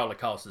she probably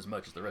costs as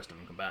much as the rest of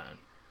them combined.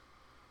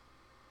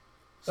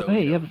 So,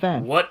 hey, you have a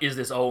fan. What is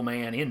this old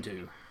man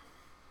into?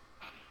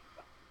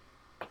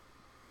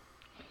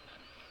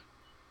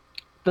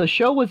 The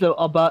show was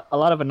about a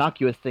lot of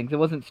innocuous things. It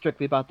wasn't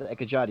strictly about the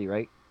Ekajati,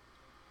 right?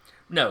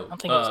 No. I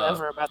don't think it was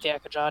ever about the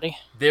Ekajati.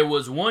 There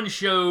was one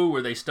show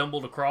where they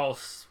stumbled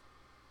across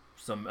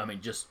some,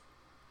 just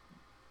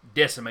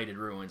decimated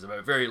ruins.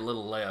 About very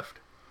little left.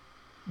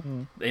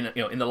 Mm-hmm.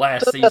 In the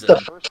last Isn't season. that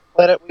the first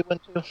planet we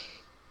went to?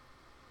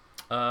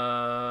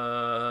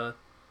 The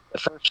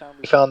first time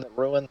we found the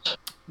ruins?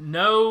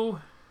 No.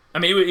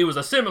 It was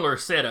a similar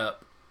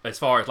setup as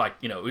far as,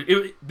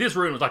 this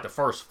room was like the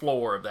first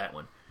floor of that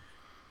one.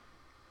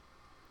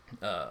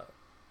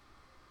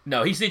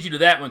 No, he sent you to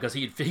that one because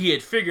he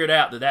had figured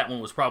out that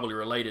one was probably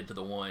related to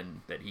the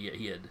one that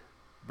he had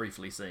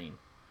briefly seen.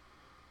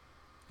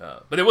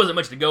 But there wasn't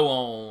much to go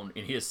on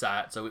in his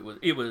site, so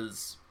it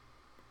was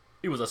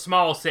a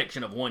small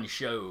section of one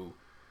show.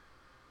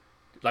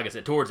 Like I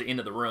said, towards the end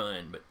of the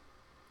run,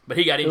 but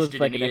he got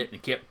interested in it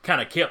and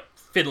kept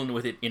fiddling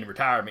with it in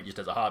retirement just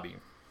as a hobby.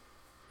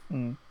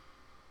 Mm.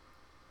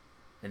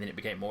 And then it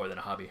became more than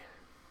a hobby.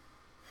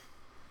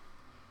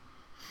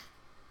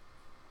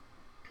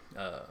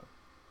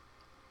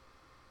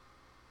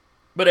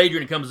 But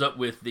Adrian comes up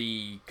with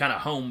the kind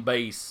of home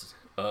base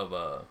of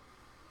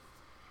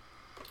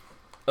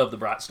the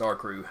Bright Star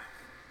crew.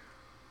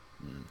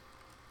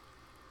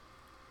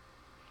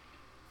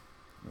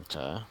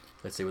 Okay.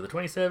 Let's see, with the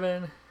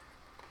 27.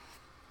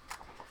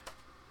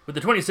 With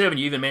the 27,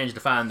 you even managed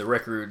to find the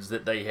records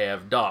that they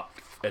have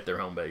docked at their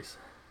home base.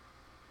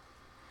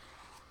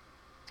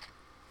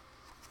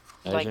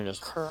 Like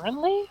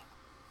currently?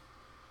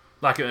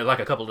 Like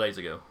a couple of days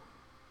ago.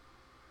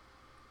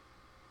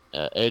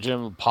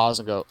 Adrian will pause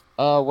and go,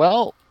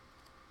 well,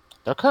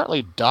 they're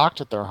currently docked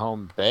at their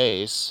home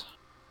base.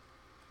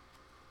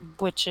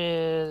 Which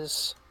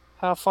is...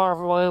 How far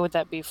away would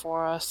that be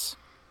for us?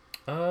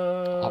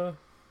 That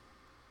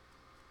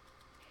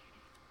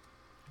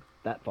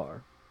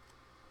far.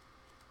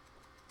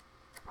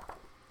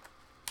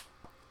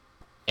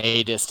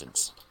 A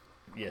distance.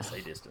 Yes,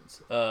 a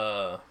distance.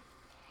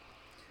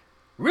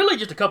 Really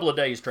just a couple of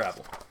days'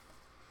 travel.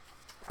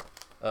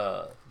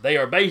 They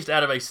are based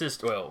out of a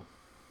system... Well...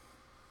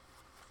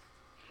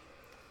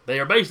 They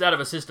are based out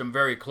of a system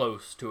very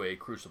close to a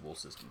crucible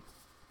system.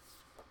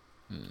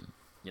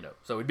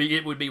 So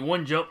it would be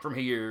one jump from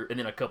here, and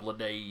then a couple of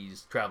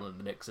days traveling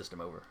the next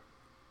system over.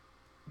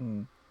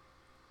 Mm.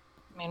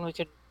 We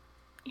could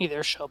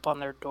either show up on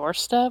their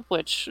doorstep,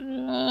 or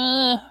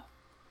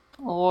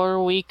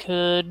we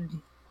could...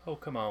 Oh,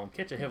 come on.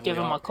 Catch a heavily... Give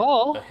them a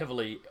call. A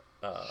heavily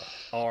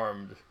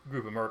armed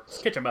group of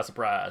mercs. Catch them by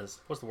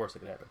surprise. What's the worst that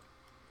could happen?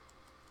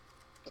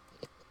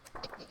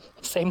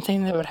 Same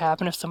thing that would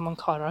happen if someone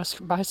caught us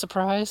by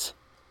surprise.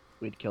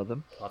 We'd kill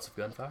them. Lots of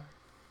gunfire.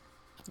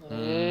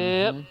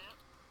 Yep.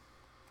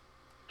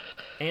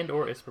 And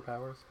or Esper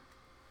powers.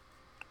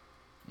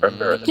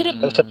 Did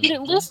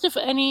it list if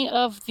any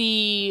of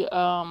the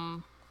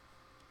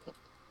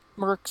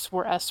mercs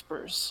were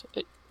Espers?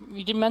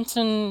 You did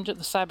mention the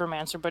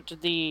Cybermancer, but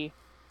did the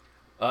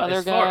other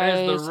as far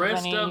guys as the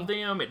rest have any... of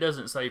them, it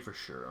doesn't say for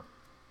sure.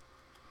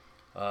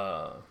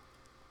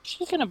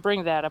 She's gonna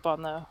bring that up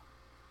on the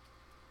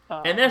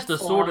and that's the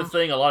forum. sort of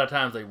thing a lot of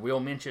times they will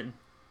mention.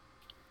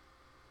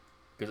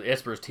 Because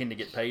Espers tend to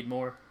get paid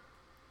more.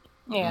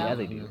 Yeah,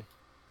 they do.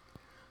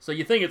 So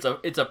you think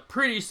it's a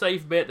pretty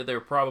safe bet that they're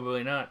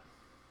probably not.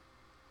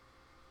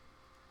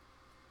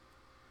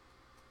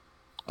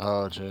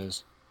 Oh,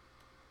 jeez.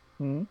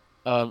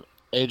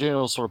 Adrian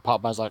will sort of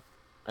pop by and is like,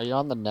 are you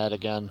on the net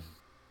again?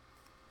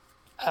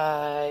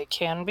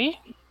 Can be.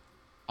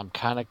 I'm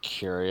kind of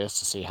curious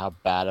to see how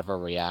bad of a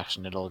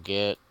reaction it'll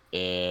get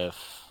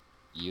if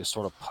you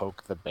sort of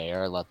poke the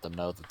bear, let them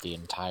know that the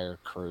entire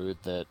crew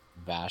that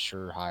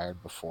Vasher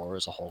hired before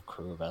is a whole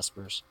crew of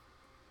Espers.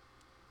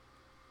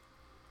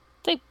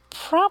 They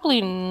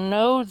probably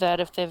know that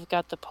if they've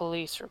got the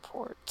police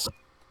reports.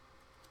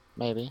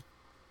 Maybe.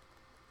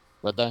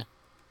 Would they?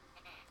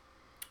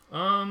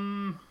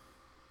 The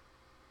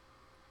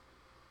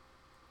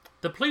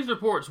police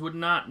reports would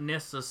not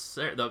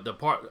necessarily... The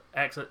part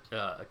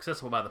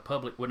accessible by the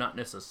public would not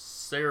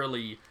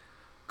necessarily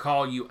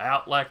call you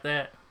out like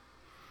that.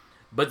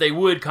 But they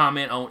would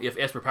comment on if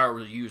Esper power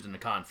was used in the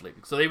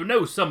conflict. So they would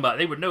know somebody.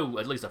 They would know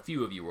at least a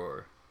few of you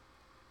were.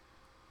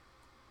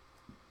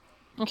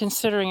 And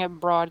considering it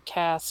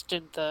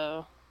broadcasted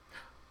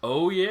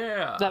Oh,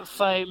 yeah. that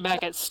fight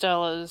back at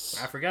Stella's.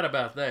 I forgot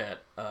about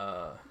that.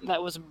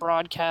 That was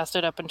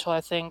broadcasted up until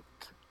I think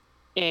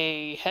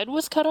a head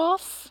was cut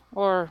off?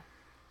 Or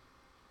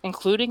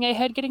including a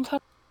head getting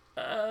cut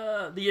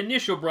off? The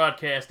initial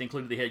broadcast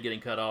included the head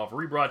getting cut off.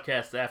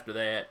 Rebroadcasts after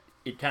that,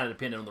 it kind of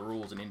depended on the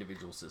rules in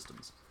individual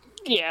systems.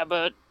 Yeah,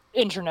 but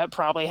internet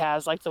probably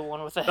has like the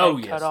one with the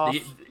head cut off.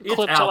 It's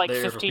clipped out to like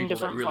there 15 for people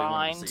different that really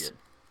want to see vines. it.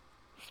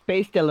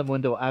 Space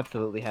Telemundo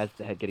absolutely has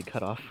the head getting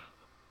cut off.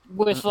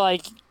 With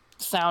like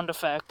sound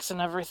effects and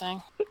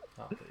everything.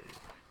 Oh,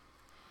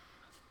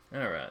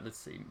 alright, let's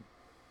see.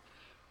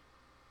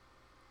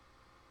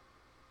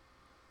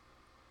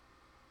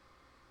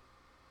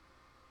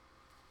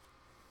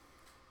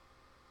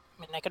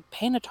 I mean, I could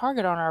paint a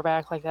target on our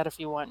back like that if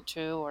you want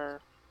to,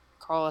 or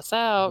call us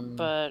out,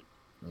 but...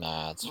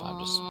 Nah, it's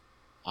fine.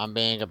 I'm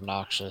being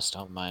obnoxious.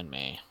 Don't mind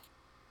me.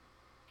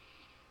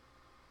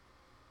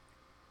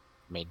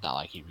 I mean, not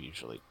like you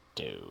usually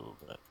do,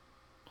 but...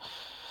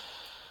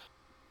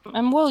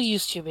 I'm well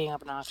used to being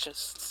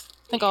obnoxious.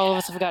 I think all of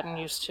us have gotten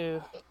used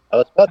to. I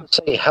was about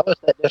to say, how is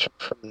that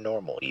different from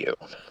normal you?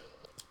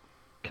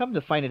 Come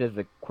to find it as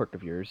a quirk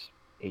of yours,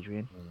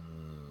 Adrian.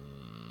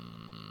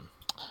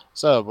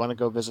 So, want to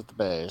go visit the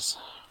base?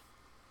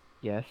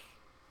 Yes.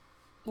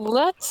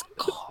 Let's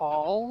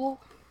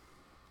call...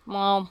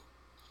 Well...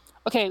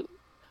 Okay,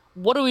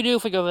 what do we do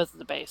if we go visit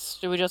the base?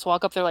 Do we just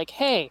walk up there like,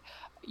 hey,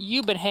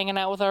 you've been hanging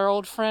out with our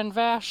old friend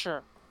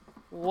Vasher.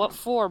 What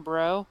for,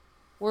 bro?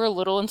 We're a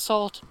little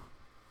insulted.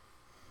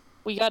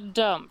 We got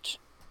dumped.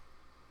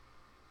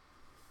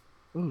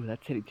 Ooh,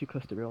 that's hitting too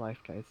close to real life,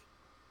 guys.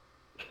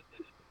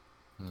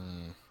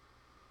 In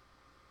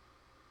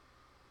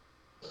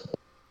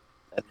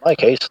my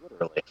case,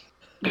 literally.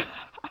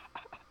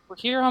 We're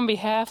here on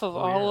behalf of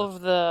all of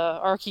the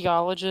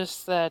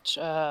archaeologists that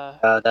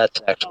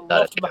That's actually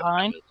not left a joke.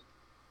 behind.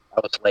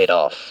 I was laid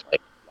off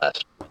like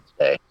last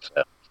Wednesday,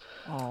 so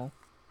Oh.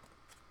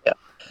 yeah.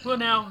 Well,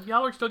 now,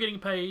 y'all are still getting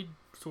paid,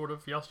 sort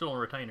of. Y'all still on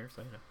retainer,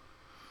 so, you know.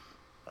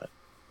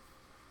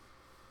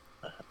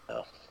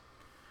 No.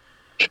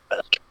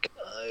 Bastard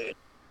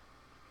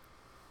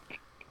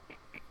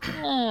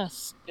guy.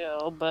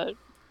 Still, but...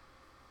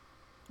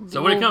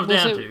 So what it comes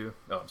down Was to...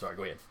 Oh, I'm sorry,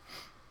 go ahead.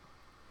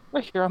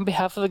 We're here on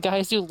behalf of the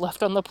guys who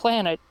left on the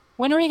planet.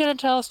 When are you going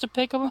to tell us to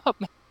pick them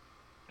up, man?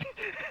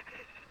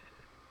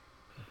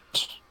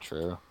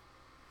 True.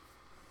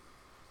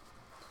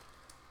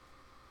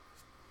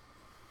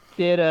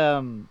 Did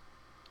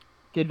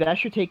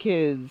Vasher take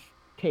his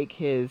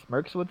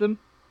mercs with him?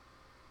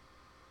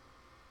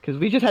 Because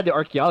we just had the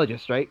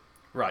archaeologist, right?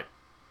 Right.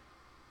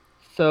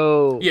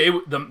 So Yeah,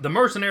 the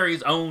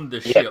mercenaries owned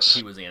the ship Yes.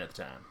 he was in at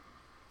the time.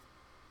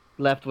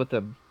 left with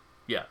him.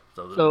 Yeah,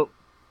 So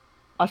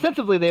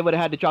ostensibly they would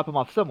have had to drop him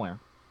off somewhere.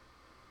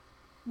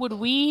 Would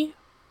we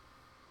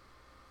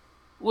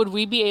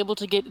be able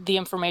to get the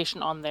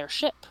information on their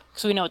ship?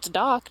 Because we know it's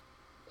docked.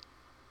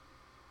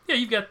 Yeah,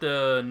 you've got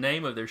the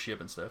name of their ship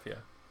and stuff, yeah.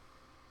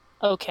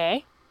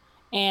 Okay.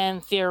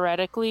 And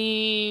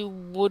theoretically,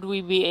 would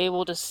we be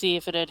able to see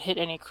if it had hit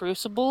any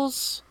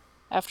crucibles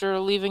after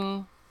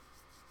leaving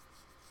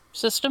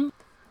system?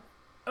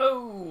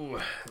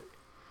 Oh,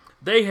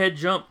 they had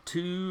jumped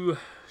to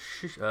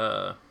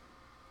Sharis,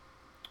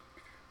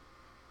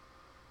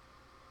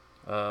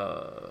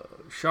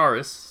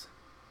 Sharis,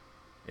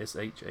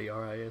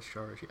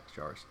 Sharis, yeah,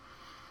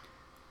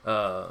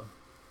 Sharis,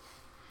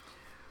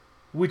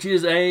 which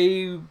is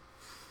a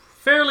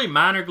fairly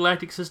minor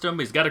galactic system.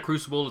 It's got a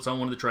crucible. It's on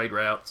one of the trade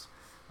routes.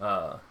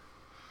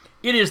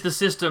 It is the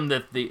system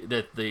that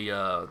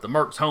the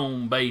Merc's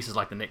home base is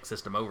like the next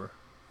system over.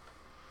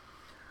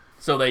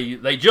 So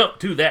they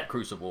jumped to that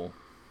crucible.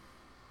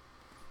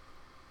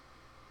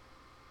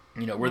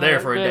 You know, we're there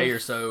for a day or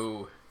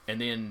so, and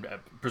then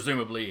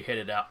presumably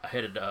headed.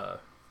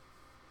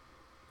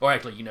 Or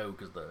actually, you know,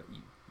 because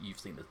you've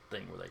seen the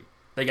thing where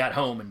they got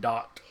home and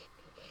docked,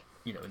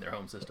 you know, in their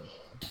home system.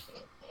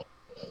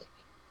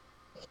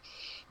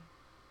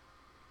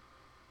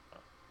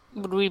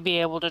 Would we be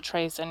able to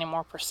trace any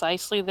more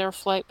precisely their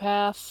flight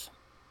path?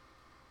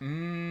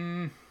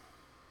 Not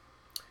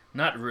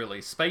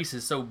really. Space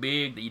is so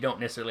big that you don't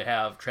necessarily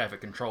have traffic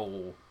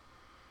control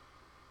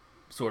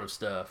sort of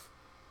stuff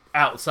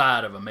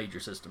outside of a major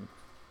system.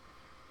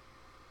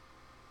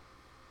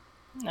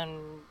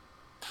 And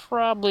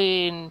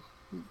probably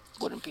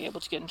wouldn't be able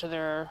to get into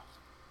their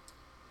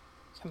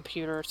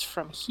computers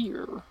from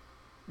here.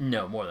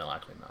 No, more than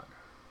likely not.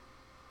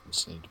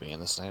 Just need to be in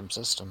the same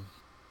system.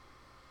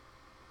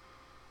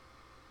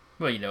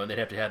 Well, you know, they'd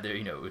have to have their,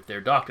 you know, if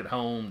they're docked at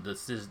home,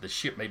 the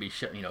ship may be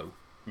shut,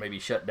 maybe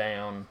shut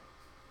down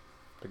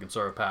to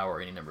conserve power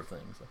or any number of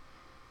things.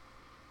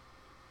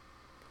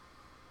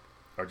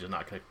 Or just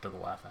not connected to the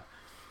Wi-Fi.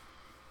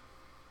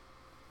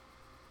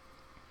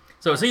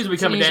 So it seems to be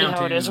coming down to...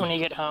 how it is when you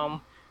get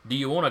home. Do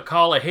you want to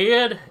call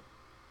ahead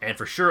and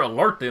for sure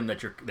alert them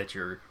that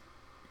you're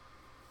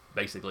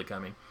basically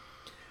coming,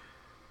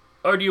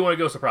 or do you want to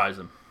go surprise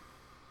them?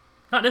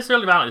 Not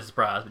necessarily violently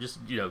surprise, but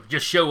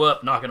just show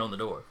up knocking on the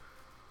door.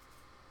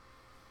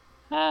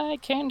 Hi,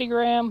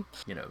 Candygram.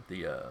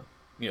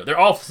 Their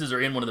offices are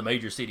in one of the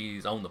major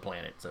cities on the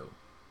planet, so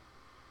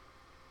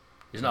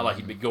it's not like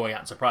you'd be going out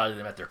and surprising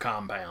them at their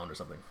compound or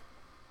something.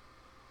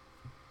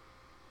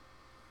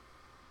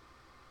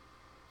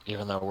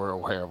 Even though we're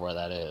aware of where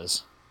that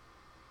is.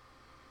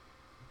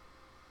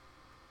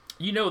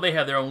 They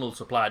have their own little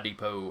supply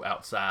depot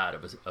outside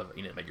of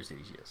the major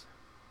cities, yes.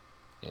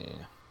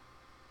 Yeah.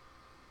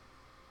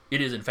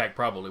 It is, in fact,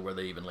 probably where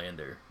they even land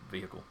their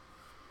vehicle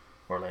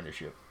or land their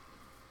ship.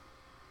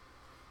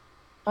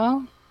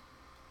 Well,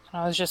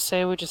 I was just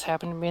say we just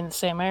happen to be in the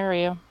same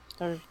area.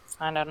 Or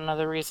find out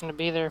another reason to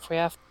be there if we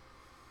have.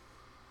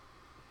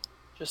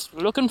 Just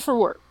looking for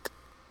work.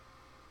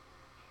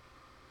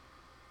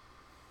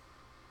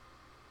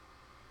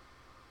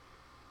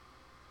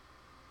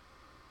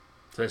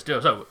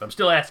 So I'm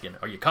still asking: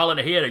 are you calling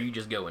ahead, or are you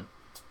just going?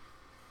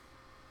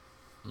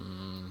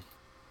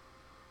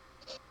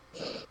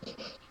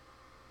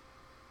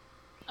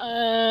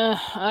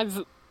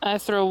 I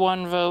throw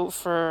one vote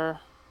for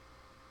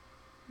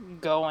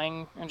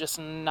going and just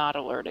not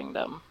alerting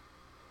them,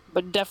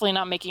 but definitely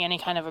not making any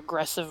kind of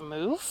aggressive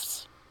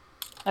moves.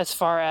 As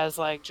far as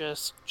like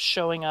just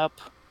showing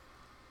up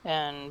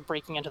and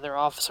breaking into their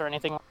office or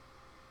anything.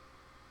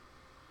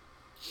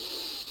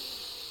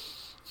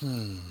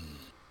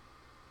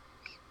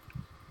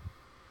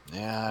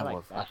 Yeah,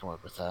 I can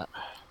work with that.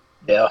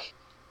 Yeah.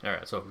 All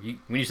right. So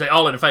when you say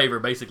all in favor,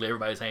 basically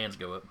everybody's hands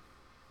go up.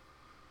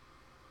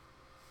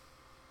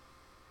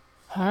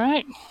 All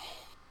right.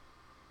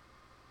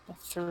 A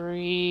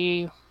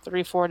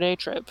 4 day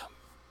trip.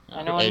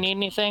 Anyone need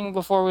anything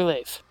before we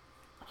leave?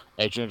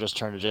 Adrian just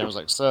turned to Jim and was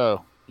like,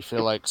 so, you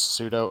feel like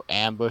pseudo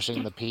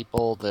ambushing the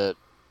people that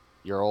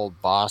your old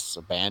boss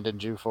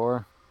abandoned you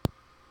for?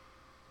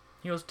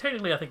 He goes,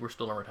 technically, I think we're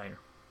still a retainer.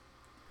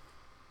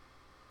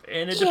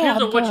 And it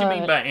depends on what you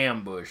mean by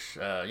ambush.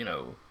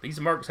 These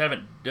mercs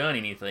haven't done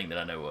anything that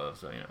I know of,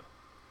 so,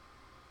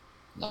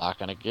 Not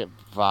gonna get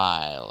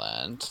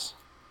violent.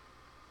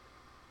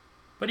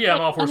 But yeah,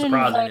 I'm all for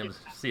surprising them,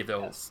 see if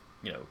they'll,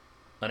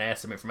 unask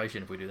some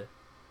information if we do that.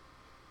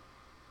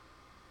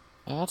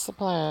 That's the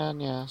plan,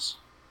 yes.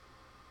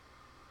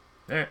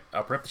 Alright,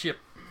 I'll prep the ship.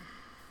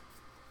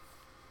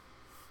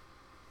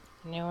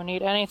 Anyone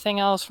need anything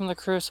else from the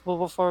Crucible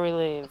before we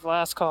leave?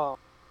 Last call.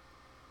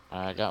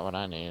 I got what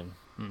I need.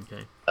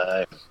 Okay.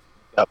 I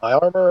got my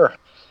armor.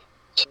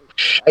 So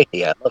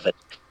shiny, I love it.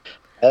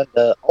 And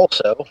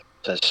also,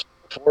 since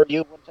before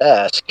you went to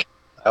ask,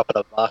 I opened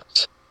a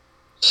box.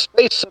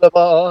 Space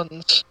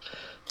Cinnabons!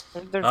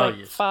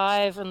 There's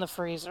 5 in the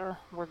freezer.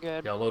 We're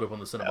good. Y'all load up on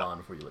the Cinnabon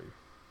before you leave.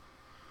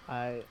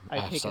 I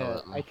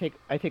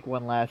take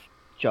one last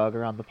jog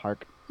around the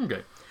park.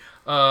 Okay.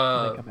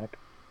 Then come back.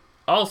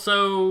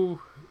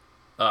 Also,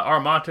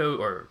 Armato,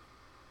 or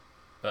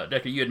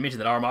Decker, you had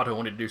mentioned that Armato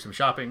wanted to do some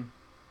shopping.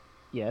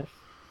 Yes.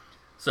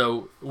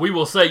 So we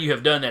will say you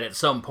have done that at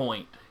some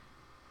point.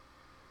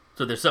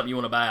 So if there's something you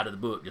want to buy out of the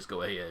book, just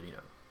go ahead,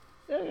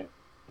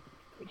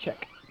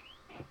 Check.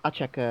 I'll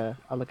check.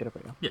 I'll look it up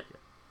right now. Yeah.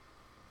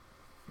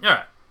 All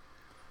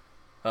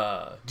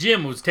right.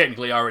 Jim was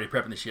technically already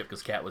prepping the ship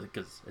because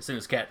as soon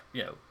as Kat,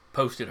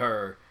 posted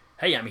her,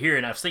 "Hey, I'm here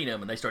and I've seen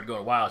him," and they started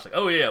going wild. It's like,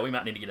 "Oh yeah, we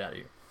might need to get out of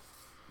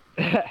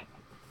here."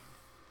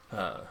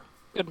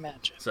 Good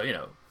match.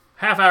 So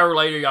half hour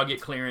later, y'all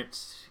get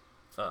clearance.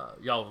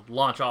 Y'all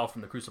launch off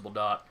from the Crucible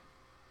dock.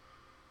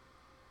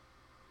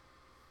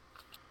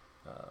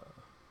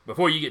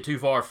 Before you get too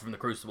far from the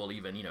Crucible,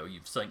 even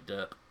you've synced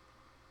up.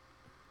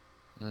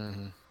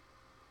 Mm-hmm.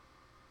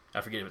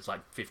 I forget if it's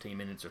like 15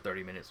 minutes or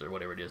 30 minutes or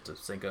whatever it is to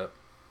sync up.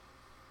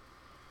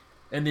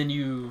 And then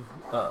you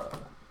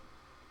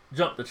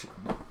jump to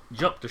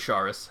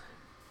Sharis,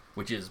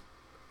 which is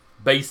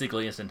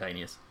basically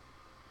instantaneous.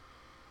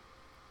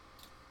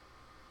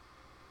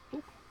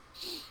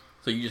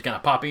 So you just kind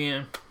of pop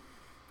in.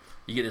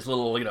 You get this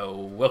little,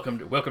 welcome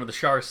to the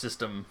Sharis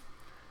system.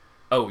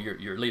 Oh,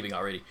 you're leaving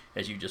already,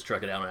 as you just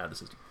truck it out and out of the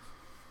system.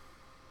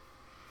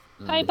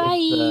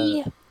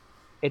 Bye.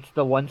 It's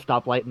the one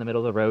stoplight in the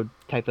middle of the road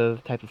type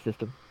of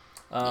system.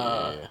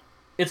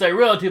 It's a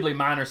relatively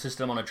minor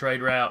system on a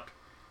trade route.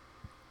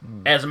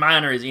 As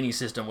minor as any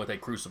system with a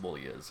Crucible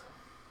is.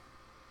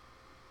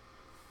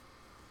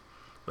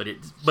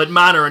 But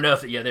minor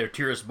enough that their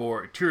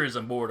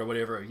tourism board or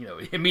whatever,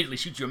 immediately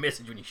shoot you a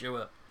message when you show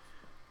up.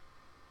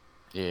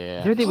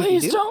 Yeah.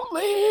 Please don't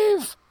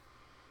leave.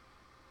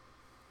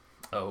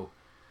 Oh.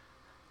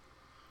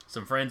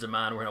 Some friends of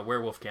mine were in a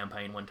werewolf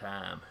campaign one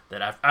time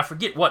that I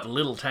forget what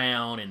little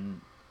town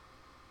in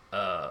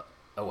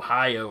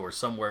Ohio or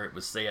somewhere it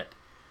was set,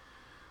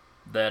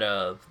 that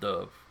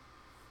the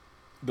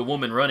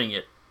woman running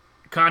it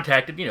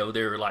contacted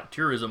their like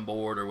tourism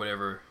board or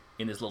whatever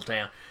in this little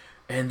town,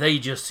 and they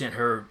just sent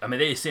her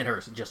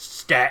just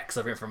stacks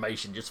of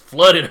information, just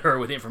flooded her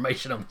with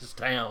information on this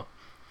town.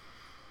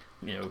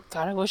 You know,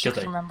 God, I wish I 'cause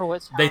could remember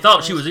what they town thought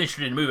it she was is.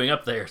 interested in moving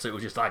up there, so it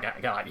was just like,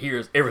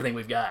 here's everything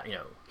we've got. You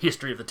know,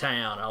 history of the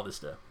town, all this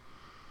stuff.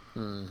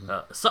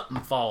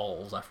 Something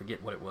Falls, I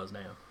forget what it was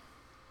now.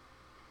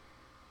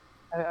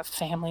 I have a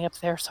family up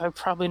there, so I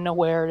probably know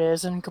where it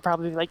is, and could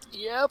probably be like,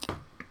 "Yep."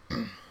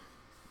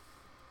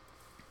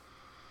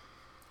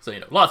 So, you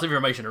know, lots of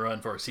information to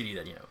run for a city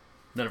that, you know,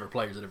 none of our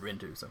players had ever been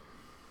to. So,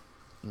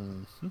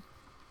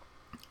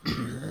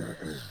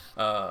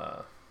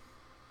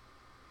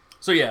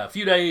 so yeah, a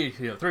few days,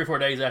 you know, 3 or 4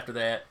 days after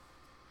that,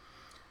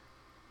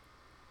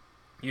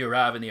 you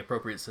arrive in the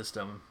appropriate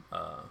system.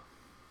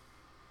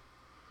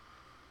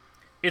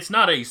 It's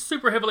not a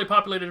super heavily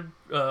populated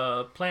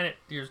planet.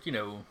 There's, you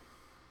know,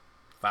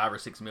 5 or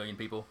 6 million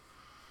people.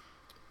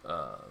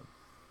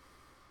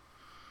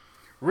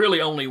 Really,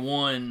 only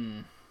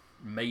one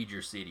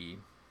major city.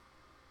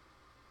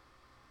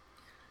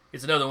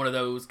 It's another one of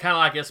those, kind of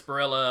like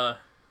Esperella.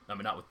 I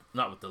mean,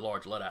 not with the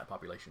large Luddite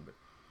population,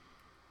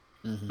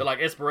 but like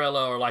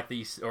Esperella or like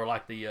the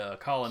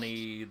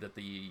colony that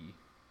the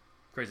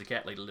Crazy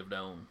Cat Lady lived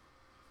on.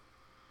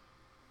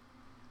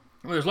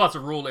 Well, there's lots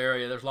of rural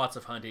area. There's lots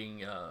of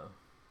hunting.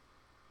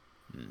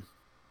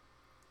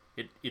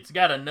 It's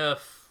got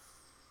enough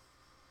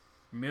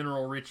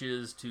mineral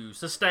riches to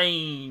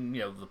sustain,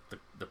 you know,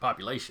 the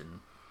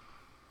population,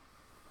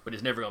 but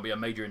it's never going to be a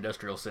major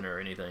industrial center or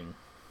anything.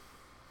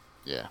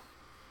 Yeah.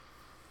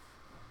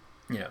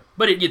 You know,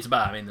 but it gets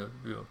by. I mean,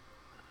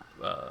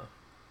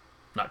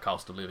 not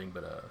cost of living,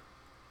 but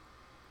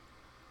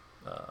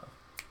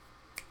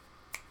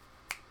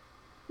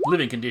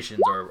living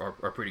conditions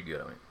are pretty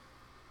good. I mean.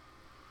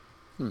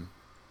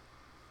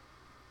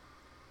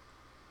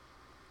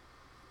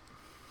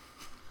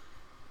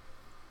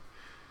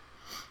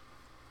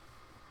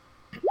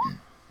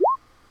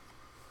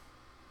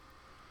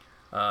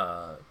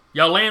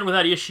 Y'all land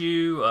without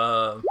issue.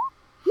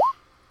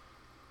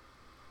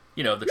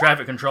 You know, the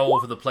traffic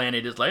control for the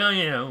planet is like, oh,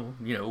 you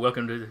know,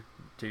 welcome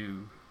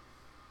to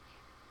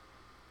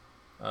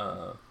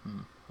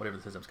whatever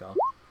the system's called,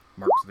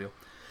 Merksville.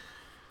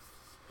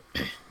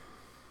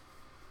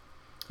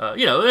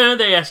 You know,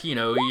 they ask you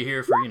know, are you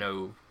here for, you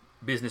know,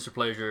 business or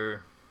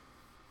pleasure?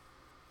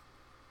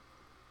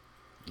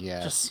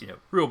 Yeah. Just, you know,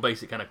 real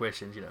basic kind of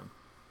questions, you know.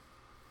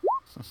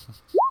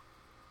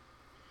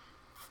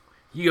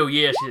 You go,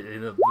 yes,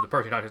 and the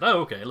person talks,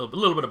 oh, okay, a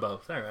little bit of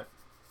both. All right.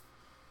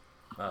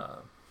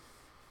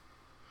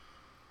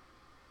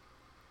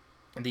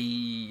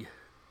 The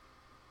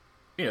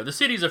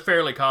city's a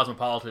fairly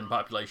cosmopolitan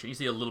population. You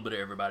see a little bit of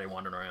everybody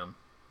wandering around.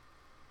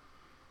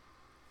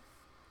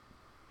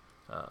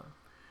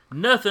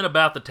 Nothing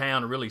about the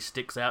town really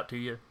sticks out to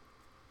you.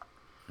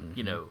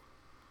 You know,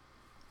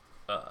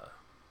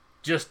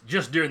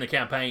 just during the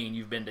campaign,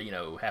 you've been to, you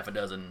know, half a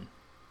dozen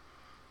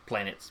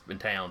planets and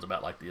towns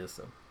about like this.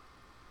 So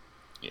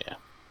Yeah.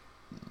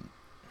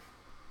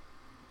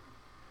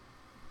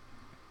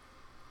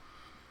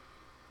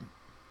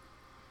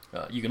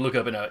 you can look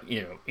up in a,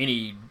 you know,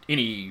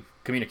 any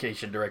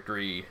communication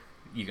directory.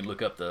 You can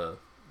look up the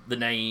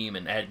name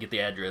and get the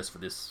address for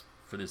this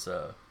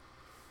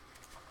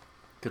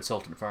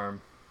consultant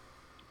firm.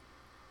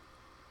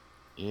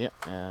 Yeah,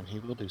 and he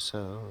will do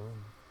so.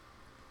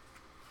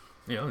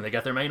 You know, and they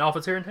got their main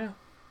office here in town.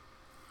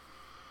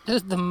 This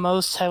is the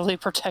most heavily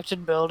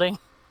protected building.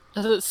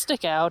 Does it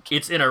stick out?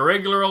 It's in a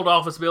regular old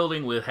office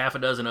building with half a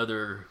dozen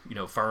other, you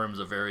know, firms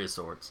of various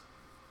sorts.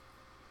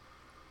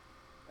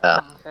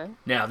 Okay.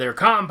 Now, their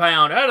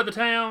compound out of the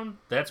town,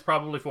 that's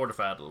probably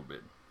fortified a little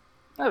bit.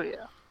 Oh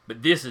yeah.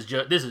 But this is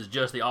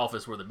just the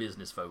office where the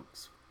business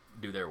folks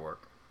do their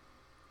work.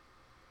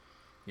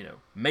 You know,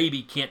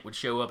 maybe Kent would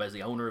show up as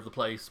the owner of the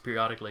place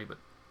periodically, but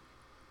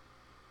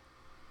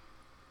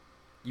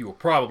you will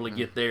probably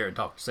get there and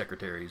talk to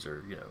secretaries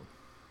or, you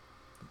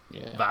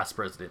know, vice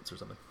presidents or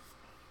something.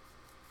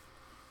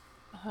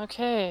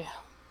 Okay.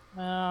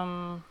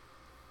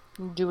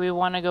 Do we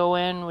want to go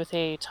in with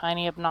a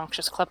tiny,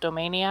 obnoxious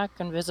kleptomaniac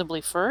invisibly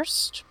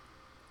first?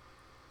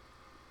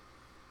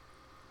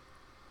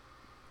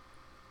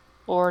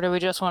 Or do we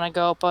just want to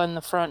go up on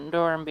the front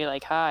door and be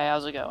like, hi,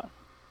 how's it going?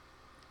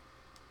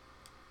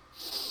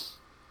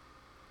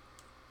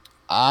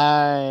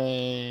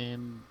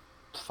 I'm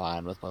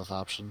fine with both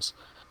options.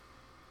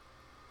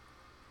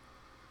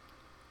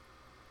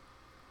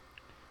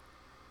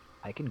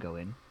 I can go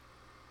in.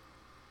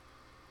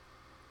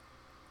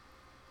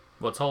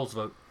 What's Hull's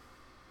vote?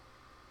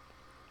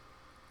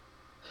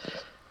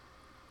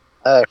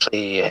 I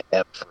actually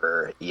am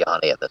for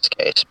Yanni in this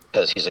case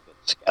because he's a good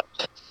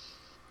scout.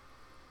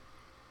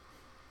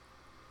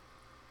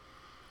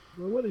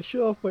 I want to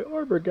show off my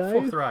armor,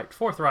 guys.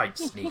 Fourth right,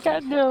 sneaky. He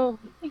got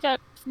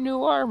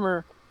new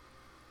armor.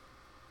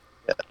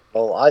 Yeah.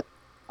 Well,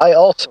 I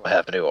also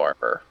have new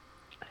armor.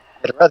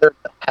 I'd rather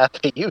have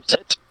to use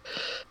it.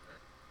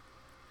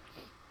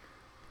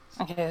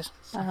 Okay,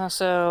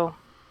 so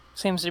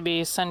seems to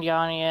be send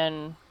Yanni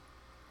in.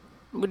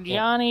 Would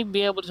Yanni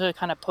be able to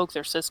kind of poke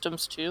their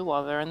systems too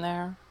while they're in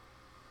there?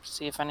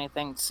 See if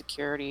anything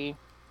security.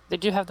 They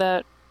do have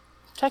that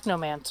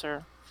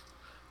technomancer.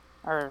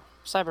 or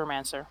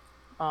cybermancer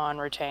on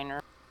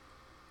retainer.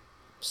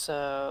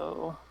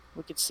 So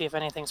we could see if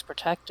anything's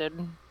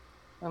protected.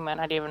 We might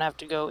not even have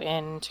to go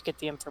in to get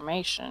the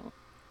information.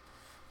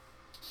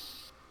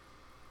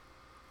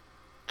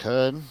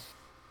 Could.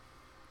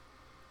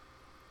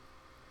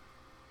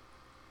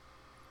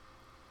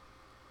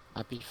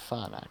 Might be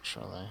fun,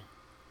 actually.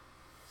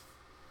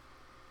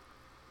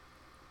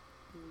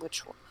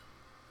 Which one?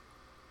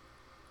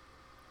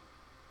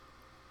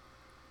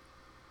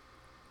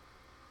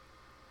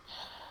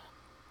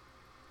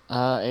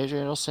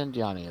 Adrian will send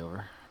Yanni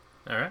over.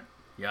 All right.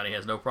 Yanni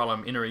has no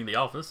problem entering the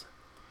office.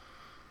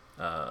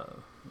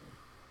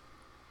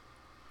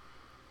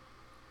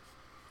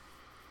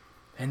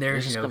 And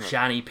there's, He's just gonna-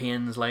 shiny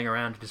pins laying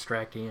around to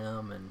distract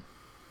him, and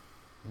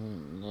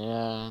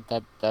Yeah,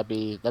 that'd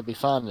be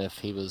fun if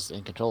he was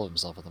in control of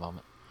himself at the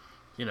moment.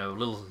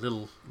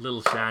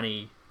 little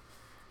shiny,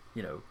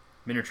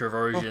 miniature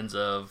versions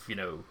of,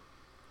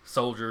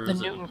 soldiers The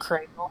Newton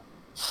Cradle.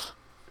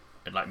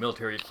 and like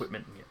military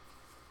equipment,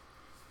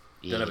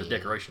 done up as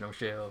decoration on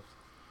shelves.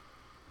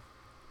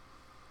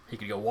 He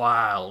could go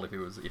wild if he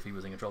was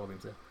in control of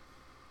himself.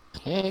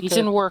 Yeah, He's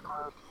in work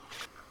mode.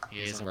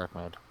 He's in work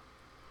mode.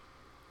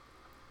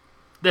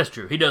 That's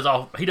true. He does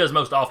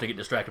most often get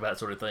distracted by that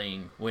sort of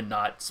thing when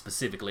not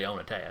specifically on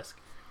a task.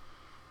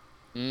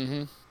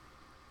 Mm-hmm.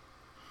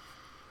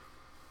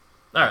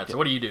 All right. So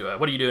what do you do?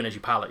 What are you doing as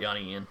you pilot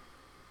Yanni in?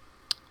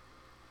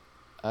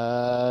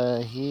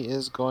 He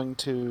is going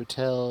to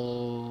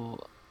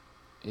tell.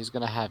 He's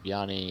gonna have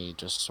Yanni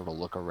just sort of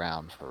look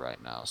around for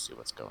right now, see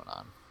what's going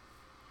on,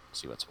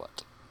 see what's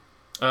what.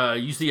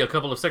 You see a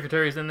couple of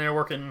secretaries in there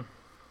working.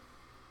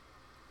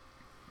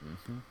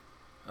 Mm-hmm.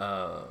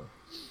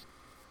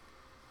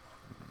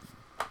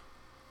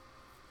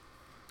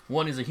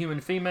 One is a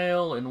human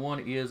female, and one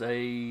is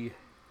a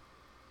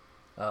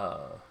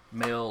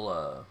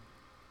male.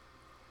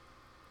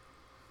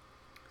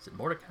 Is it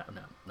Mordecai?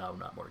 No,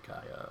 not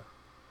Mordecai.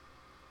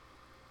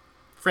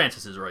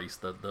 Francis's race,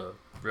 the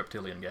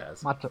reptilian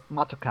guys.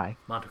 Matokai.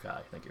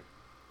 Montokai, thank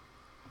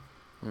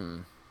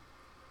you.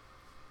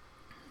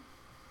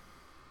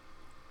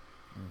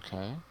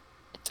 Okay.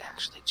 It's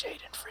actually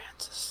Jaden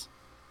Francis.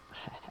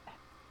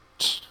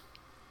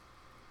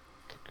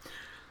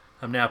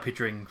 I'm now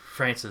picturing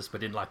Francis,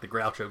 but in like the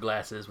Groucho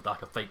glasses with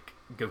like a fake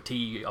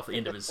goatee off the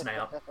end of his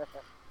snout.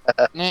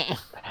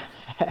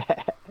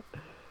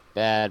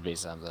 That'd be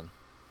something.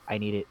 I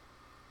need it.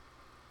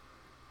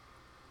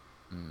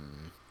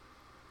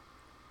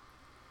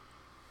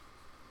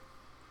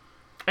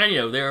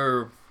 And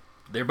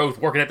they're both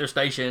working at their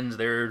stations.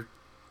 They're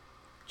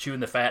chewing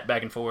the fat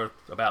back and forth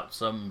about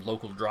some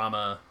local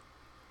drama,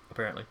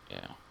 apparently.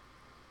 Yeah.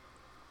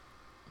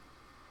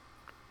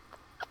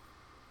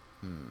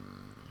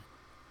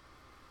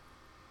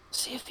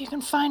 See if you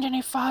can find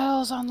any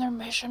files on their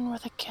mission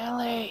with a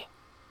Kelly.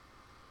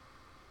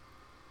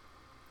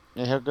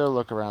 Yeah, he'll go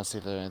look around, see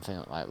if there's anything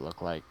that might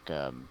look like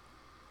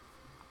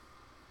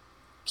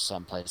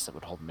some place that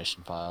would hold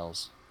mission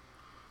files.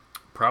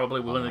 Probably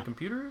one of the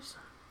computers.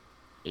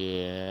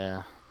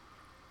 Yeah.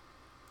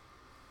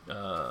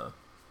 Uh,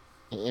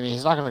 I mean,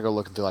 he's not gonna go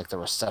looking through like the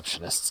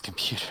receptionist's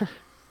computer.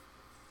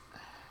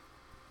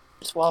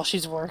 Just while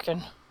she's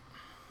working.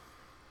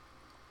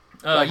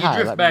 Like,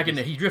 hi, let me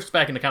just- he drifts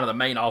back into kind of the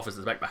main office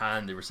that's back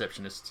behind the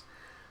receptionist.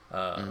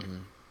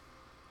 And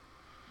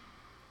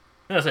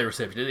I say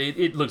reception,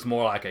 it looks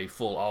more like a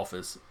full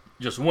office.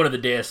 Just one of the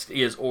desks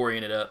is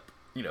oriented up,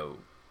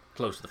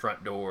 close to the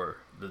front door,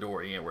 the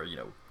door in where,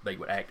 they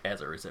would act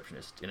as a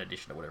receptionist in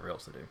addition to whatever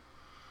else they do.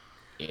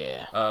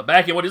 Yeah.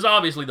 Back in what is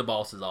obviously the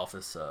boss's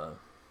office.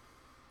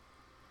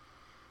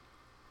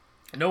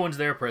 No one's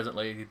there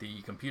presently.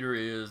 The computer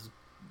is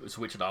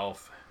switched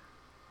off.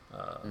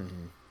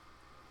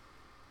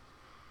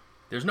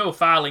 There's no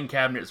filing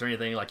cabinets or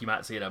anything like you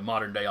might see at a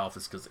modern day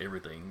office because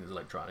everything is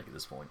electronic at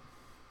this point.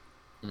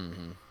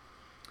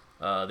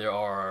 There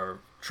are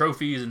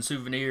trophies and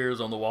souvenirs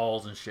on the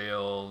walls and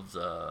shelves.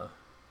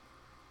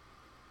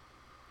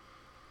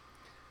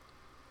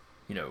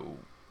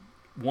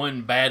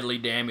 One badly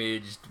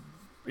damaged,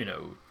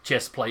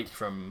 chest plate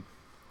from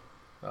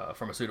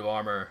a suit of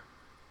armor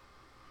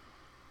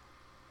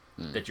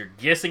that you're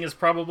guessing is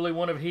probably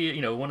one of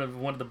one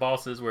of the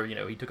bosses where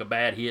he took a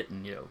bad hit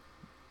and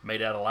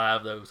made it out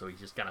alive though, so he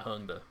just kind of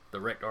hung the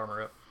wrecked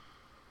armor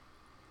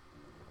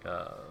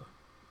up.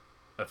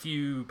 A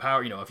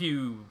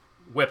few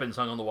weapons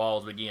hung on the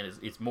walls, but again,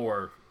 it's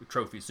more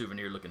trophy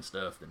souvenir looking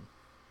stuff than.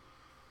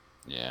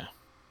 Yeah.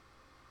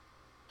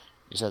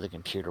 You said the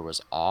computer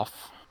was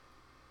off?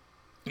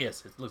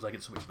 Yes, it looks like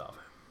it's switched off.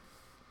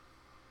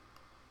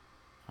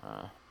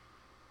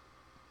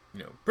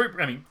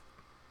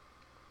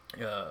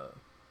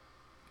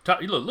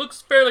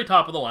 Looks fairly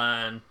top of the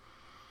line.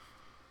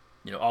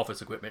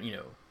 Office equipment.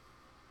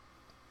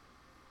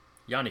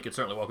 Yanni could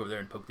certainly walk over there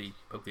and poke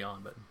the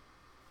on button.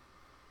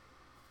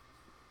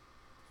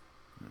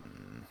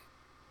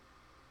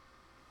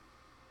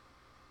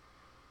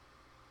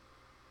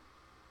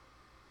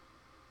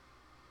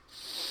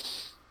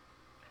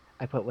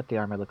 I put what the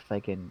armor looks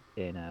like in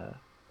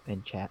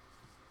chat.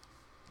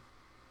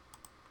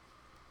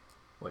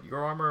 What,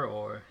 your armor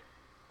or?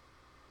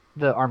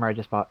 The armor I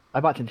just bought. I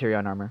bought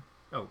Centurion armor.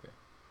 Oh, okay.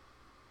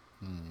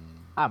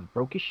 I'm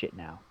broke as shit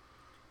now.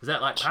 Is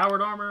that like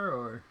powered armor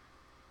or?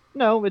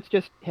 No, it's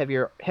just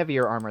heavier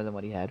armor than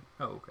what he had.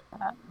 Oh, okay.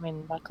 I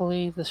mean,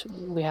 luckily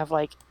we have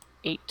like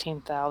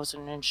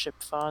 18,000 in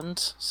ship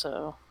funds,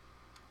 so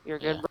you're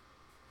good. Yeah.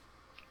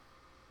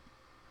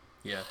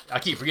 Yeah, I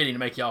keep forgetting to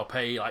make y'all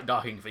pay like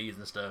docking fees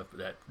and stuff,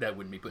 but that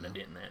wouldn't be putting a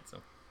dent in that. So.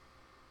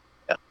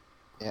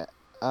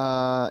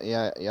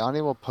 Yeah,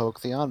 Yanni will poke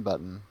the on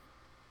button.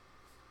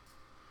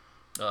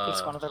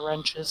 It's one of the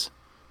wrenches.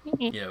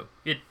 You know,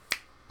 it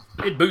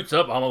boots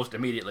up almost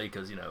immediately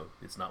because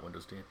it's not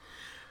Windows 10.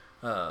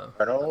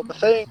 Turn all the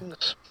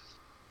things.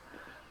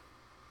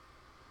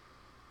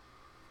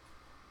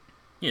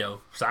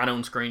 Sign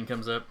on screen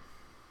comes up.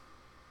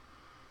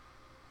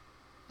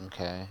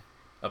 Okay.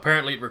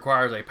 Apparently, it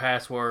requires a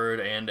password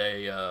and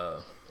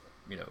a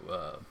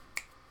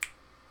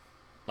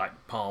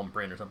like palm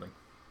print or something.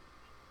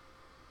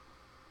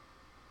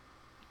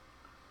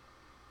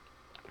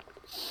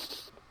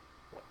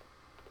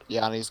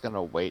 Yanni's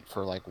gonna wait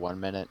for like 1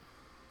 minute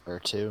or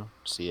two,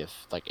 see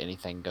if like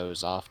anything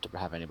goes off to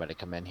have anybody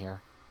come in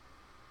here.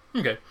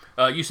 Okay.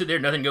 You sit there,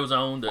 nothing goes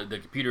on. The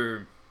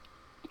computer,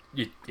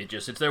 it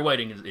just sits there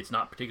waiting. It's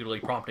not particularly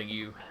prompting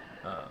you.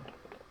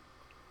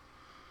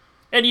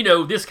 And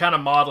this kind of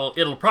model,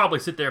 it'll probably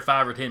sit there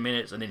 5 or 10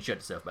 minutes and then shut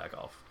itself back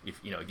off if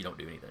you don't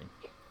do anything.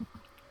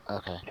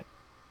 Okay.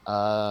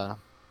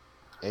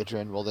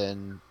 Adrian will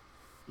then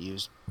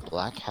use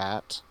Black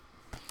Hat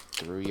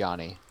through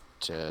Yanni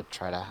to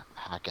try to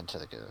hack into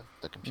the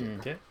computer.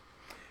 Okay.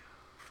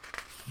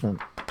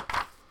 Some,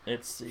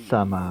 Let's see.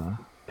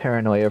 Some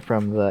paranoia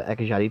from the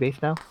Ekajati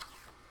base now.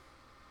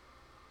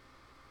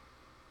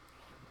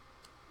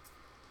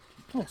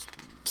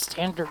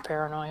 Standard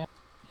paranoia.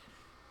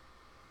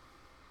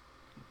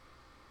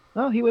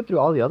 Oh, he went through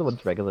all the other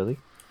ones regularly.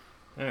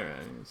 All right.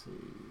 Let's see.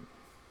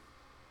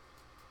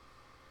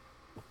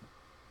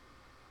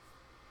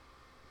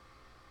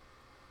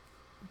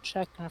 I'm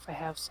checking if I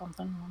have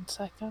something. 1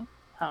 second.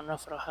 I don't know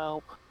if it'll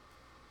help.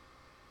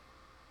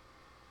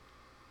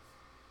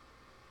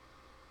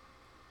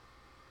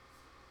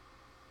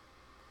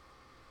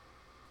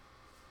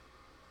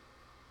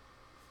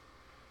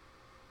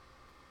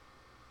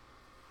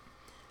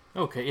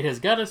 Okay, it has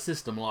got a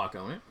system lock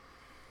on it.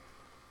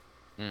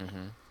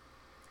 Mm-hmm.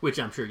 Which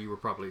I'm sure you were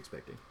probably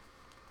expecting.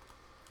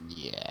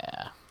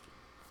 Yeah.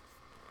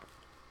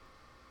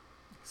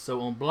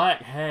 So on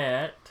Black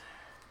Hat,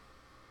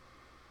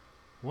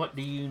 what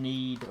do you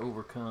need to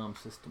overcome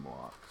system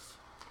locks?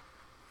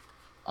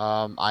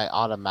 I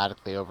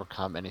automatically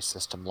overcome any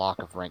system lock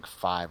of rank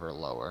 5 or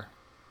lower.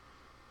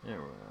 All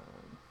right.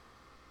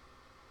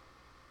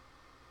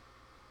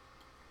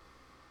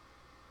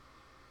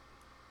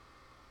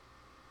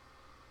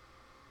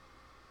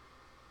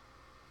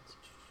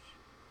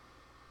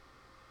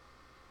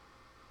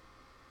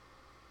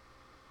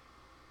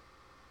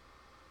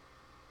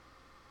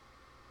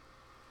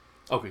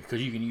 Okay,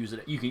 because you can use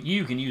it. You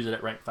can use it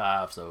at rank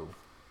 5. So.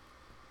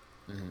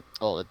 Mm-hmm.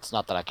 Well, it's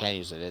not that I can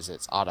use it;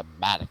 it's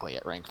automatically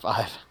at rank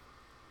 5.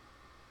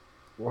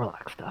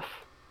 Warlock stuff.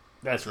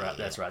 That's right.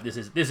 That's right. This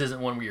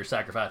isn't one where you're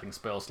sacrificing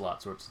spell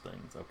slot sorts of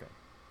things. Okay.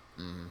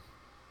 Mm-hmm.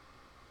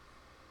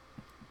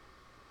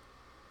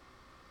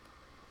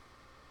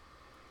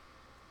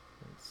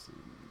 Let's see.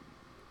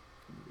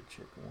 I need to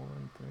check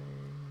one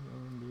thing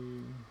on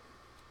the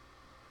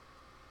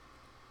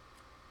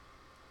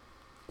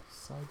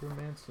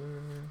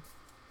Cybermancer.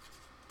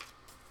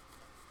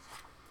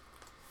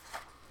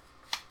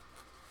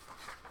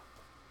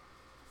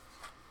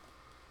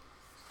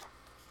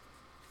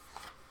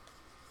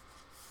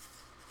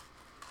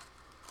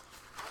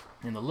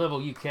 And the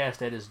level you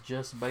cast at is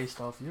just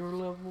based off your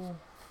level?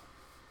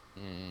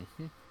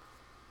 Mm-hmm.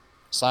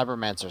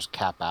 Cybermancers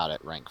cap out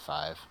at rank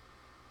 5.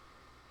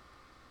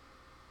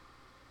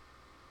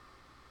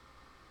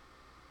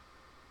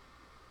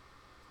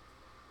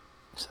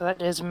 So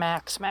that is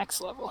max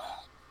level.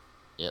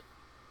 Yep.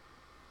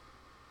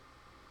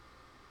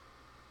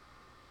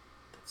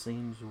 That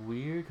seems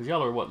weird, because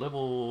y'all are what,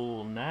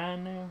 level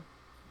 9 now?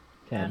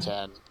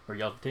 10. Or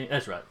y'all 10?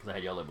 That's right, because I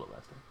had y'all level up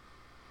last time.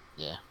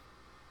 Yeah.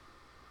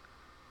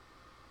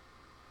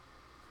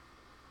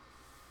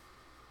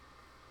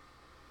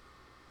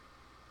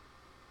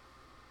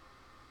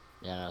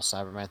 Yeah, no,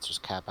 Cybermancers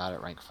cap out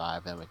at rank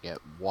 5, then we get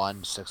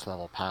 1 6th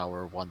level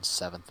power, 1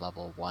 7th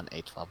level, 1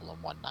 8th level,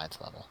 and 1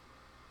 9th level.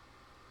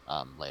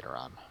 Later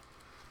on.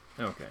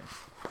 Okay.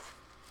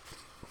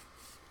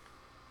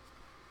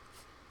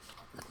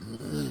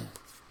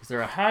 Is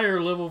there a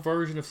higher level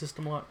version of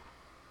System Lock?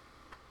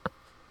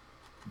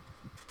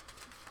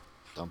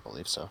 Don't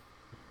believe so.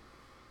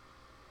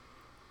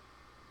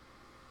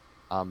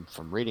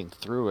 From reading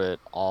through it,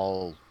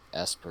 all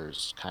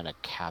Espers kind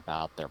of cap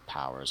out their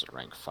powers at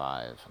rank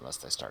 5 unless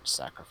they start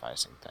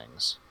sacrificing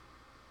things.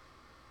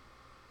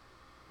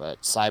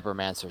 But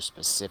Cybermancer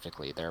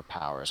specifically, their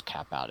powers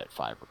cap out at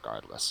 5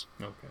 regardless.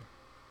 Okay.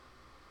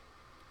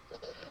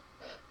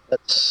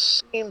 That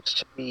seems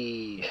to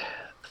be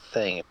the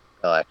thing.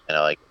 Oh, actually,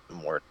 no, I get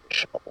more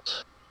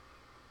additionals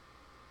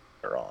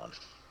later on.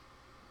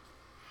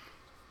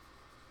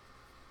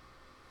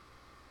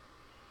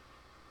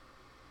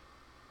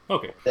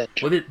 Okay.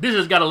 Well, this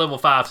has got a level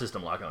 5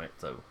 system lock on it,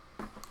 so.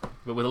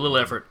 But with a little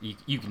effort,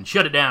 you can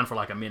shut it down for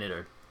like a minute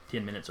or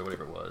 10 minutes or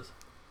whatever it was.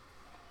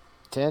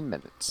 10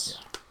 minutes.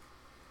 Yeah.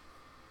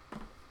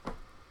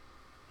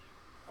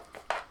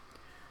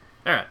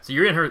 All right, so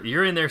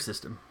you're in their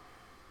system.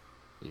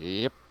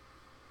 Yep.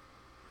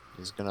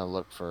 He's gonna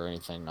look for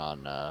anything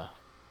on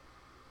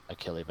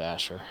Achille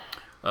Basher.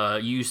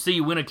 You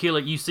see when Achille,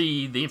 you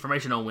see the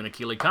information on when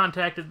Achille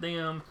contacted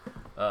them.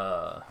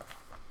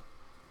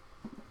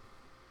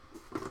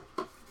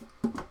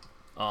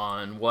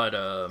 On what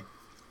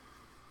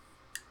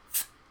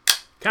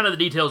kind of the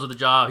details of the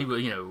job. He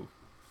was,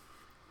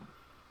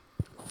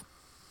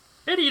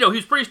 and he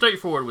was pretty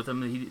straightforward with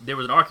him. There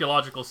was an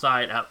archaeological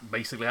site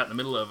basically out in the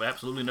middle of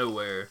absolutely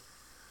nowhere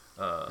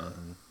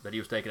that he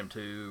was taking him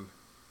to.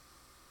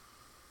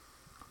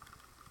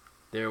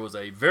 There was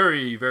a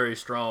very, very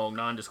strong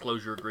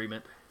non-disclosure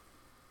agreement.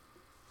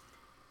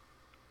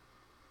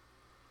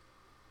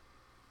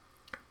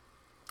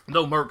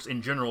 Though mercs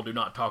in general do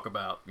not talk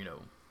about,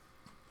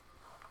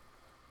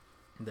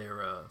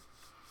 their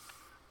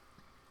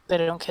They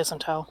don't kiss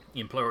and tell.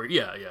 employer.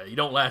 Yeah. You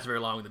don't last very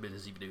long in the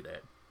business if you do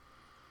that.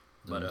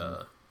 But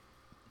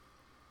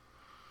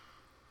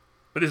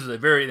but this is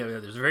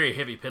there's a very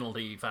heavy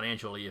penalty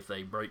financially if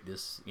they break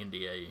this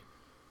NDA.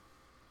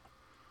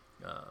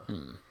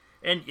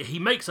 And he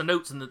makes a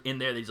notes in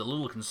there that he's a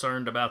little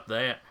concerned about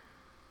that.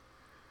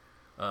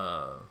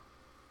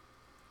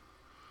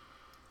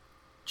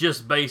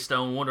 Just based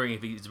on wondering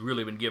if he's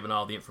really been given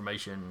all the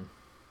information.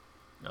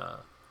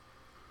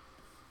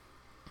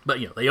 But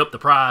they upped the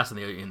price,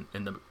 and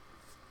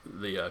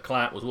the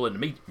client was willing to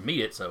meet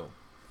it, so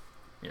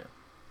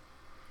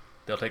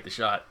they'll take the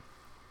shot.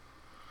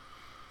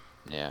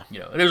 Yeah.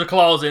 There's a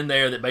clause in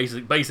there that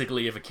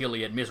basically if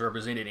Achille had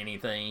misrepresented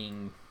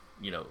anything,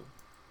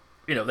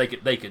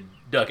 they could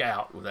duck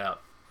out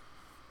without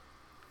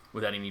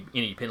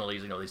any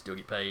penalties. They still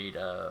get paid.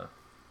 There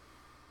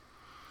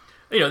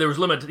was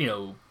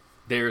limited.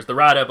 There's the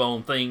write up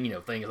on things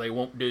they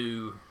won't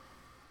do.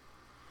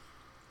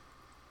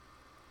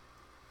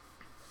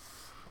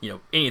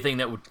 Anything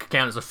that would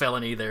count as a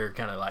felony, they're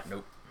kind of like,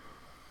 nope.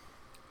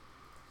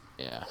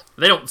 Yeah.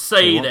 They don't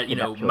say They won't that,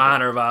 kidnap children.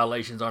 minor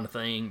violations aren't a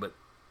thing, but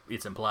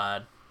it's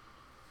implied.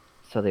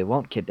 So they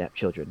won't kidnap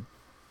children.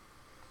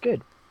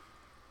 Good.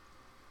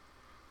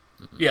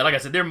 Yeah, like I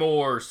said, they're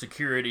more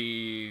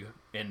security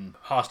and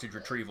hostage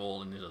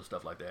retrieval and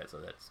stuff like that, so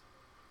that's...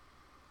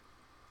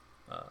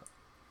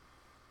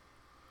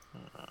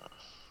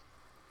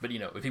 But,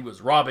 if he was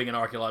robbing an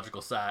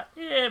archaeological site,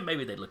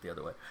 maybe they'd look the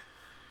other way.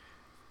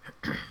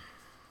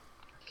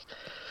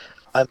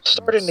 I'm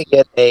starting to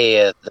get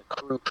the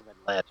crew from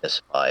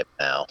Atlantis vibe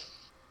now.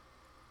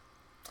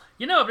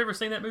 I've never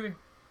seen that movie.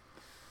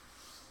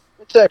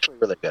 It's actually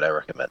really good. I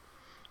recommend.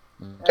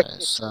 Okay,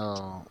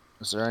 so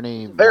is there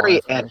any It's a very more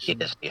information?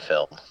 anti-Disney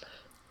film.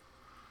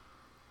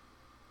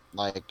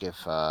 Like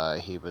if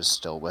he was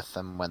still with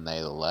them when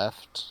they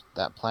left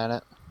that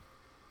planet?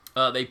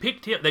 They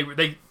picked him.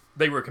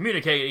 They were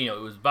communicating. It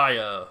was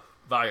via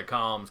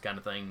comms kind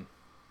of thing.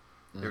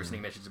 They were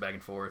sending messages back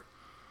and forth.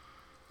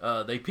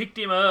 They picked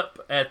him up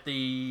at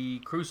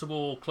the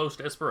Crucible close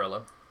to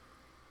Esperella.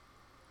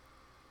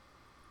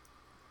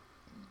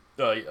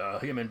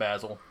 Him and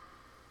Basil.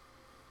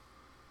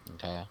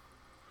 Okay.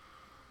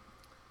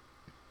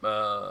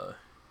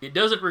 It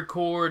doesn't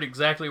record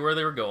exactly where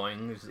they were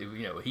going.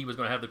 He was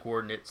going to have the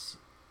coordinates,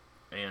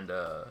 and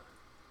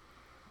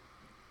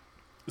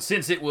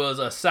since it was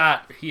a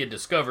site he had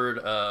discovered,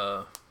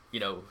 he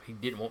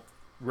didn't want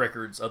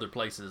records other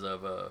places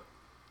of.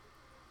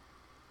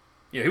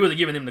 He wasn't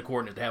giving them the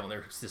coordinates to have on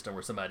their system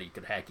where somebody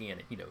could hack in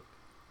and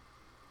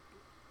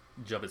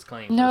jump his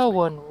claim. No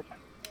one would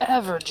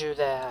ever do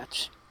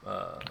that.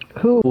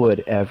 Who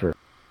would ever?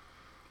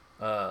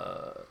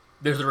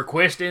 There's a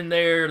request in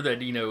there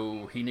that he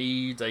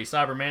needs a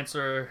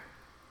cybermancer.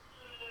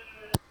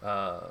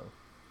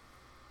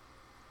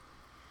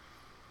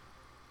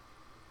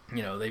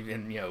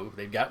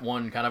 They've got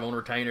one kind of on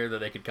retainer that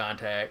they could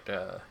contact.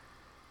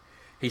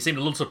 He seemed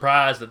a little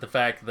surprised at the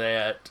fact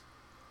that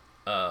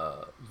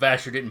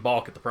Vasher didn't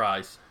balk at the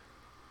price.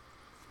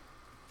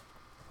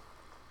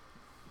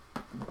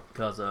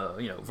 Because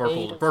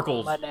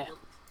Verkel's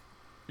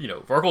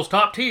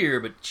top tier,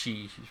 but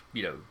she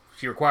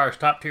requires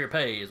top tier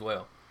pay as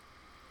well.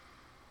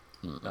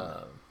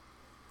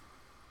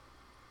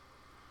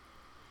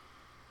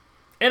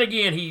 And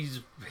again, he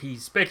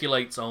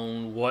speculates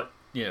on what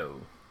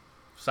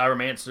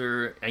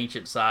Cybermancer,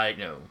 ancient site.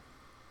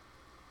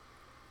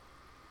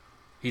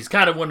 He's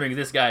kind of wondering if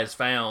this guy has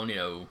found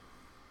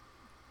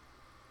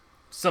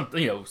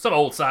something, some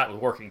old site with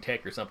working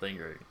tech or something,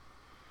 or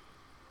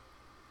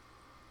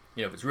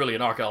if it's really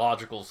an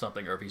archaeological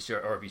something, or if he's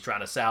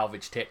trying to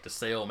salvage tech to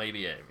sell,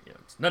 maybe.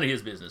 It's none of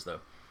his business though.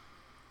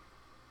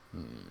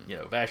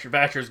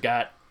 Vasher's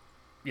got.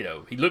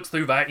 He looks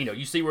through.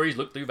 You see where he's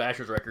looked through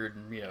Vasher's record,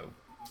 and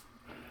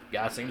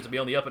guy seems to be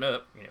on the up and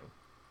up.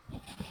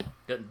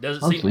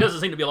 Doesn't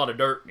seem to be a lot of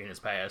dirt in his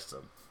past.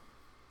 So,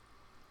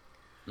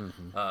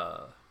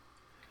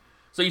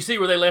 so you see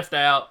where they left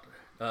out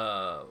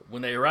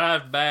when they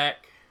arrived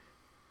back.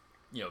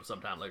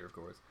 Sometime later, of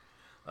course.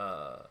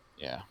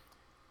 Yeah.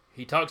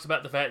 He talks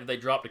about the fact that they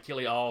dropped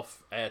Achille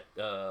off at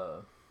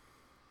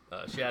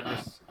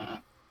Shadris.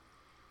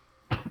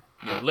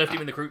 Left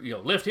him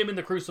in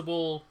the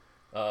crucible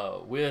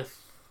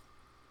with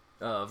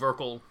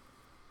Verkel.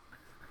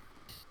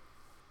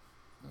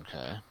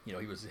 Okay.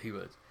 He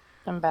was.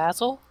 And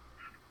Basil?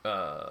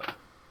 Yeah.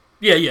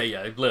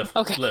 He left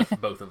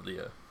both of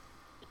the.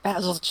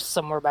 Basil's just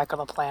somewhere back on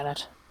the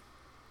planet.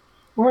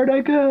 Where'd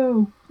I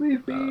go?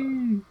 Leave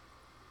me.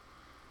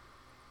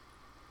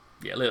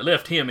 Yeah,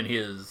 left him and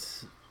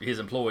his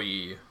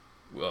employee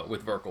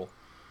with Verkel.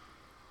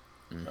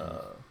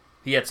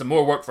 He had some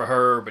more work for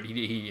her, but he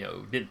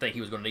didn't think he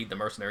was going to need the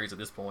mercenaries at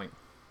this point.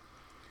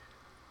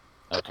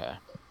 Okay.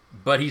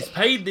 But he's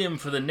paid them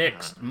for the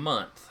next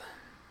month.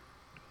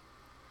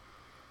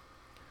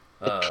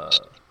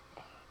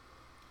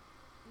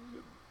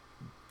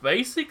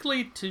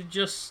 Basically to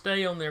just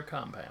stay on their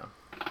compound.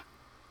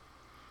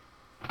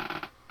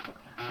 That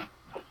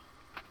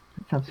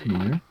sounds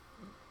familiar.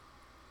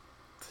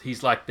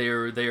 He's like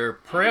they're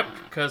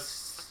prepped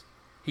because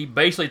he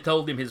basically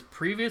told them his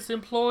previous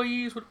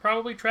employees would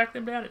probably track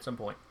them down at some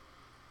point.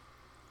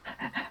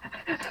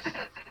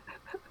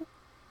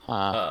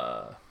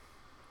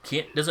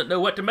 Kent doesn't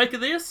know what to make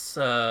of this.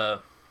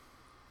 Well,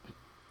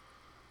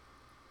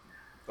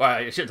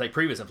 I shouldn't say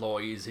previous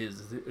employees.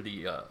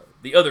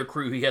 The other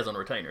crew he has on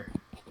retainer.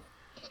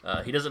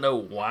 He doesn't know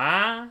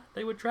why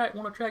they would want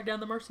to track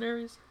down the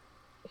mercenaries.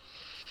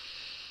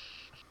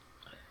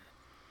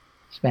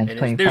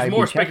 And there's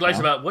more speculation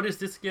about what is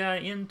this guy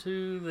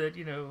into that,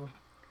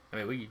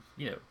 we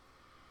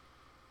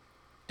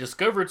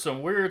discovered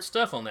some weird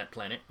stuff on that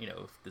planet,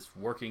 this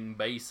working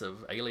base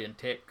of alien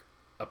tech.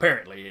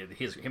 Apparently,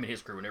 him and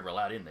his crew were never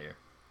allowed in there.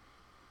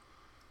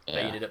 Yeah.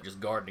 They ended up just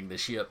guarding the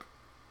ship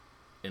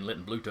and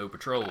letting Bluto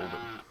patrol.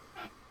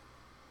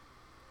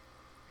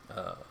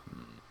 But,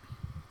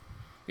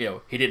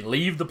 he didn't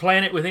leave the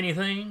planet with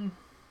anything.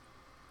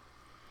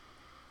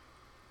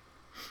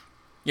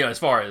 As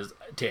far as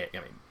tech,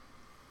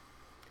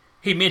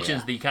 he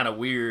mentions the kind of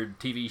weird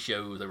TV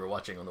shows they were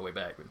watching on the way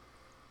back. But...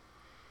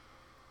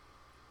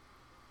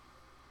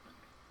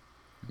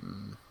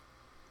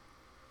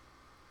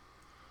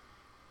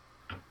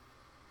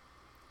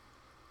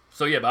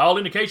 So by all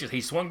indications,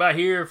 he swung by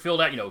here,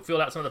 filled out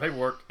some of the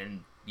paperwork,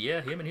 and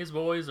him and his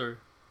boys are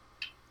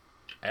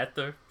at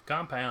the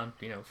compound,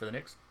 for the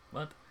next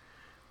month.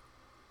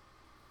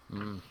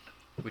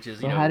 Which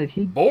is,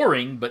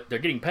 boring, but they're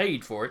getting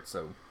paid for it,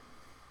 so.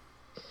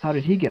 How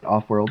did he get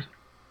off-world?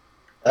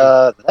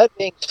 That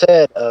being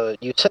said,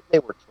 you said they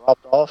were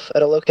dropped off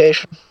at a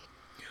location?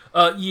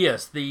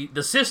 Yes,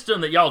 the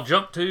system that y'all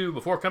jumped to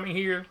before coming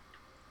here,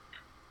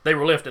 they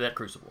were left at that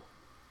crucible.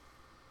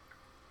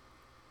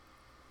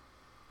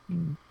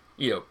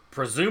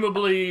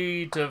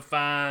 Presumably to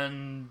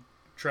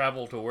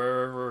travel to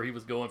wherever he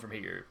was going from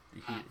here.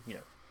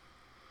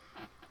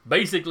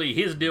 Basically,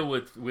 his deal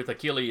with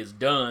Achille is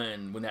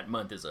done when that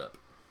month is up.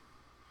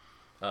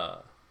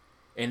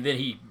 And then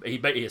he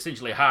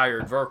essentially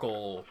hired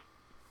Verkel.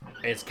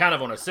 It's kind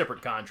of on a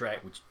separate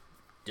contract, which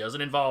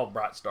doesn't involve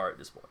Bright Star at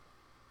this point.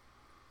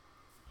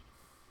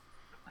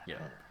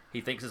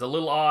 He thinks it's a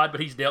little odd,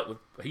 but he's dealt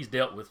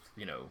with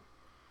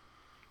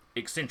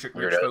eccentric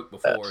rich folk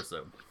before,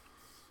 so.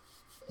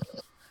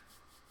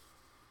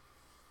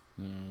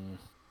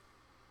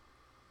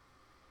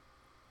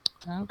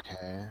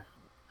 Okay.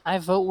 I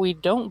vote we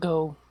don't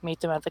go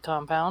meet them at the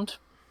compound.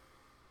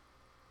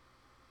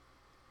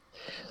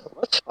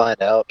 Let's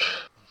find out.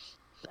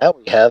 Now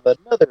we have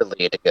another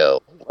lead to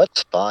go.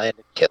 Let's find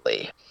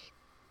Achille.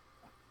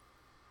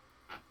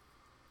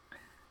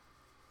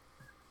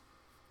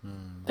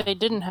 They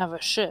didn't have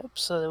a ship,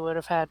 so they would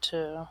have had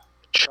to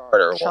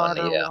charter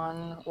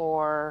one.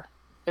 Or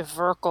if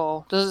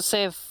Verkel... Does it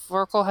say if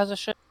Verkel has a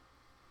ship?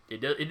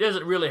 It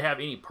doesn't really have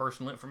any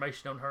personal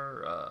information on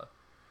her.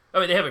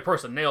 They have a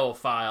personnel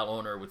file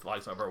on her with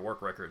like some of her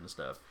work record and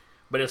stuff.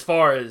 But as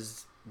far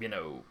as they've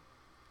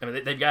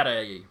got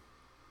a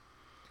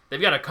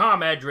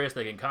comm address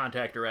they can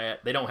contact her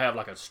at. They don't have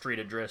like a street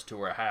address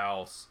to her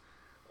house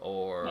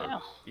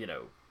or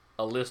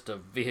a list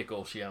of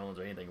vehicles she owns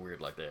or anything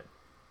weird like that.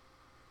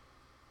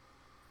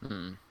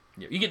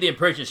 You get the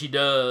impression she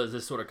does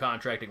this sort of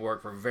contracting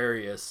work for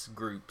various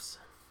groups.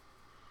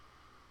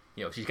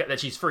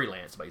 She's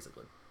freelance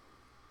basically.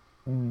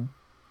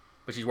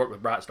 But she's worked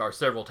with Bright Star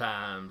several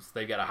times.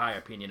 They've got a high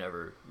opinion of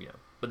her,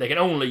 but they can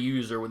only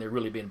use her when they're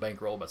really being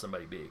bankrolled by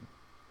somebody big.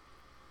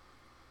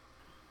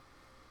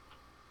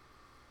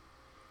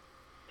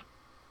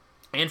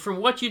 And from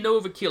what you know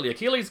of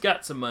Achilles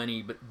got some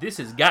money, but this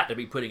has got to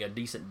be putting a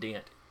decent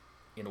dent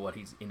in what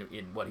he's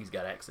in what he's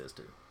got access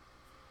to.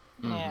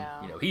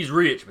 Yeah. You know, he's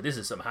rich, but this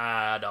is some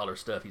high dollar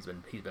stuff he's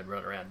been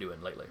running around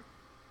doing lately.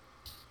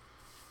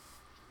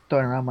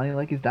 Throwing around money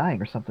like he's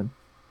dying or something.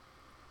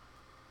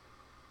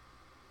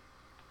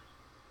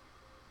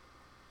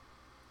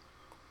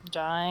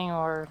 Dying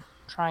or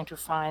trying to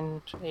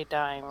find a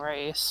dying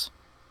race.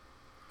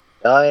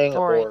 Dying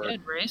Or a or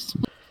dead race.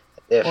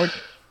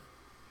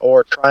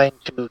 or trying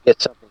to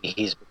get something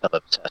he's become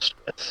obsessed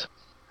with.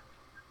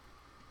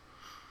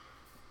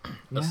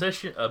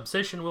 Yeah.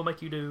 Obsession will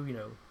make you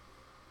do,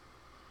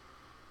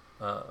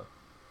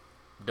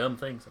 dumb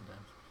things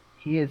sometimes.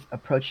 He is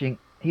approaching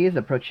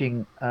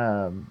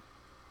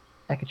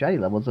Ekajati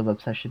levels of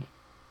obsession.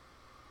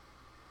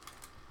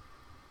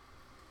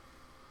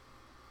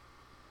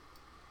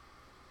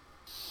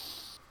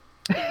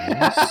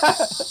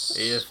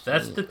 If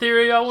that's the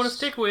theory I want to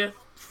stick with,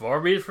 far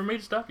be it from me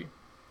to stop you.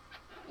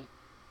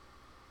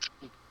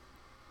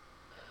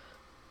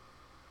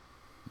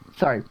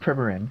 Sorry,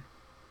 Primarin.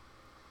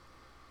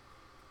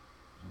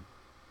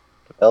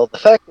 Well, the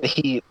fact that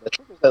the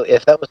truth is though,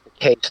 if that was the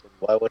case, then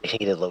why would he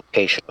need a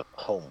location of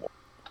the homeworld?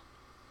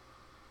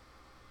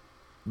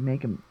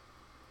 Make him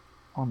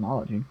all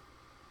knowledge.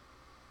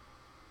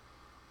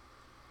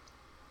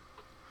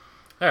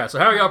 All right, so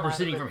how are y'all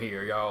proceeding from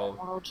here,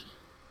 y'all?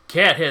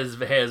 Cat has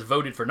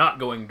voted for not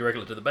going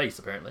directly to the base,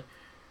 apparently.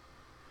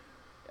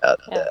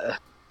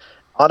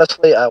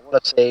 Honestly, I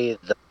want to say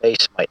the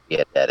base might be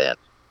a dead end.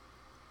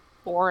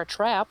 Or a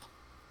trap.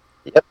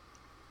 Yep.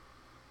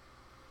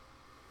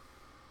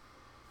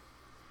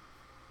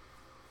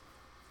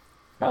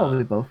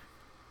 Probably both.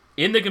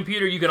 In the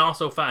computer, you can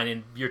also find,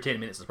 in your 10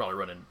 minutes is probably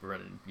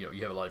running.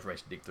 You have a lot of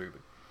information to dig through,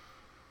 but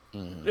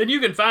and you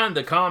can find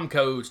the comm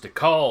codes to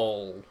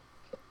call,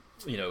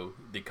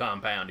 the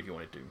compound if you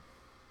wanted to.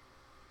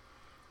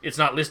 It's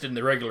not listed in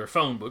the regular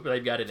phone book, but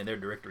they've got it in their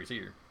directories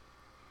here.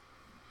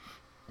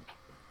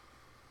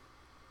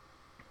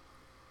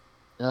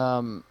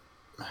 I'll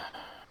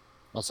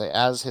say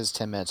as his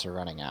 10 minutes are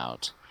running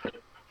out,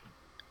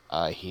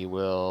 he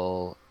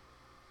will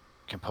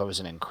compose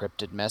an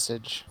encrypted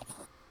message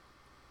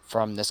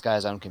from this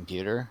guy's own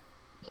computer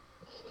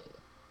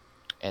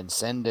and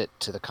send it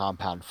to the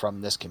compound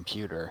from this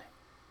computer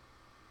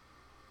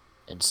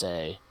and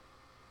say,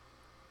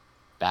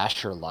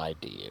 Basher lied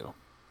to you.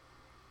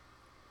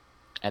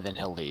 And then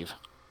he'll leave.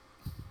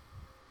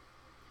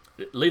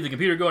 Leave the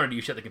computer going, or do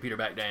you shut the computer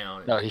back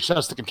down? No, he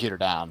shuts the computer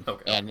down.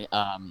 Okay.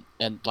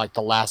 And like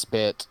the last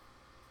bit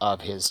of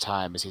his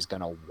time is he's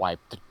going to wipe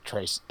the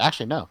trace.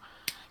 Actually, no.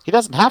 He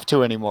doesn't have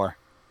to anymore.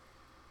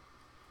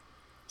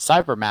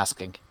 Cyber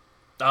masking.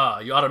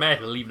 You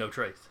automatically leave no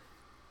trace.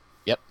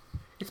 Yep.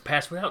 It's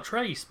pass without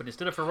trace, but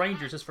instead of for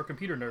rangers, it's for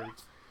computer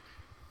nerds.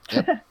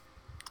 Yep.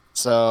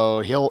 So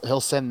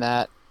he'll send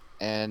that,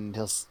 and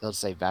he'll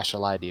say Vasha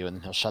lied to you, and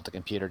then he'll shut the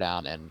computer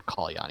down and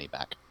call Yanni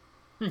back.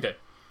 Okay.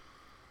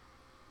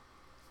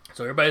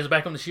 So everybody's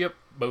back on the ship,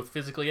 both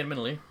physically and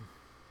mentally.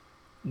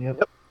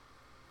 Yep.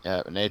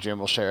 Yeah, and Adrian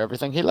will share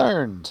everything he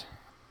learned.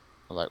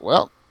 I'm like,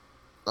 well,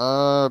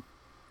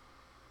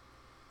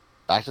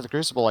 back to the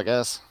Crucible, I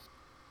guess.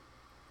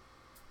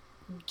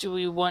 Do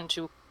we want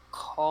to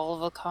call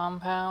the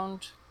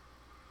compound?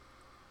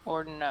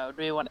 Or no?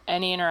 Do we want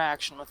any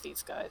interaction with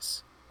these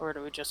guys? Or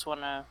do we just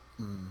want to...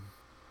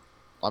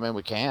 I mean,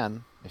 we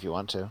can, if you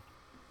want to.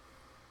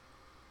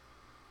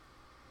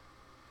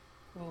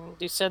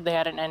 You said they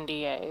had an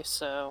NDA,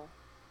 so...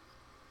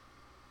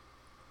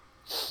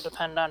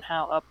 Depend on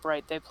how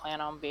upright they plan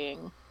on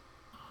being.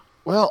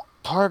 Well,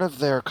 part of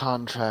their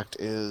contract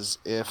is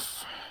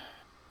if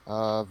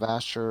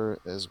Vasher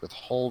is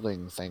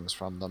withholding things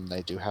from them,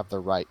 they do have the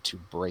right to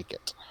break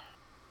it.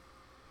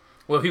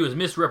 Well, he was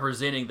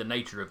misrepresenting the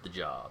nature of the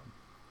job.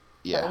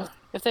 Yeah.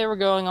 If they were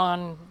going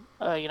on,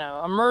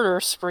 a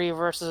murder spree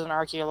versus an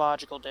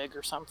archaeological dig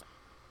or something.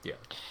 Yeah.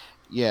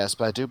 Yes,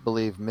 but I do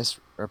believe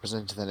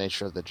misrepresenting the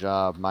nature of the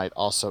job might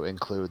also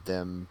include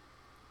them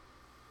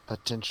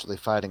potentially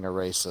fighting a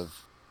race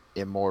of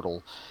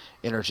immortal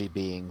energy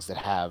beings that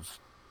have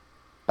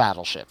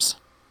battleships.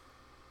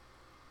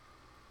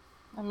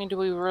 I mean, do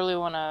we really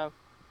want to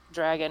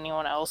drag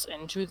anyone else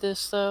into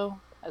this, though,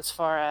 as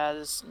far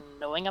as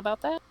knowing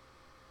about that?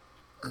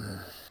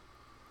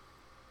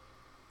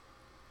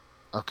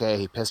 Okay,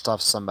 he pissed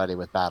off somebody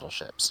with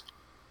battleships.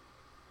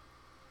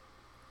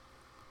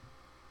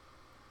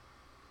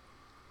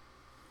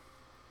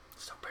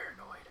 So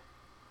paranoid.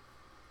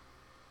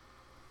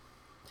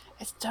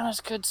 It's done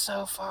us good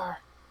so far.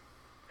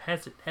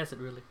 Has it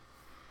really?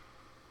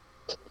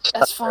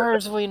 As far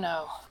as we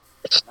know.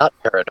 It's not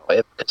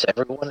paranoia because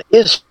everyone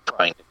is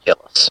trying to kill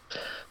us.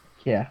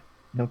 Yeah,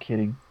 no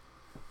kidding.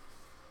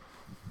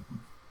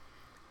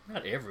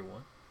 Not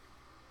everyone.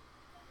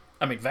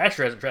 I mean,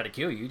 Vasher hasn't tried to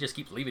kill you. He just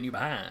keeps leaving you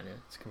behind.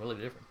 It's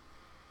completely different.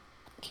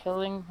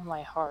 Killing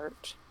my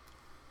heart.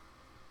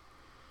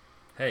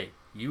 Hey,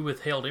 you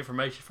withheld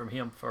information from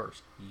him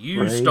first.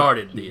 You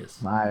started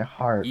this. My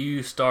heart.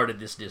 You started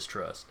this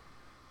distrust.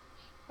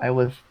 I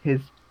was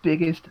his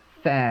biggest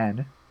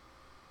fan.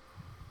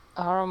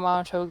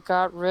 Aramanto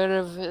got rid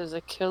of his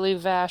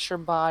Achilles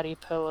Vasher body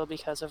pillow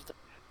because of the.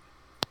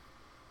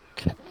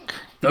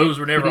 Those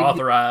were He never didn't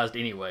authorized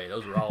anyway.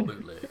 Those were all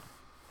bootleg.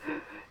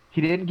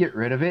 he didn't get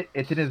rid of it.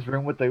 It's in his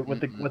room with the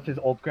what's his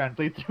old crown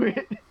plate to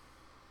it.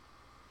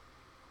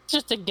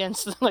 Just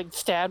against, like,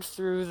 stabbed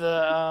through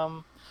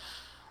the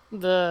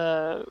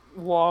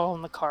wall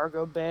in the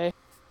cargo bay.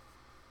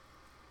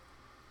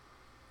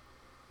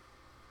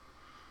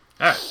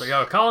 All right, so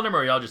y'all calling them,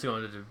 or y'all just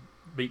going to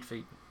beat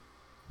feet?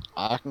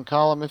 I can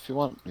call him if you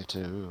want me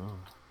to.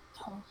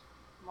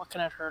 What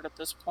can it hurt at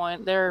this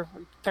point? They're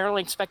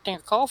apparently expecting a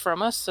call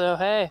from us, so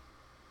hey.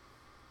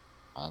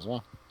 Might as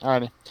well.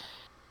 Alrighty.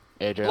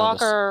 Adrian, I'll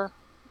just-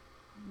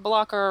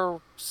 Block our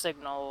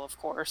signal, of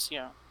course, you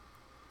know.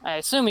 I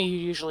assume you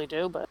usually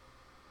do, but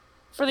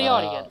for the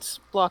audience,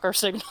 block our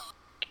signal.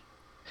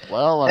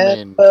 Well, I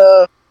And,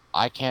 mean,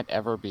 I can't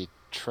ever be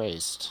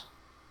traced.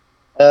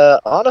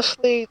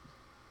 honestly,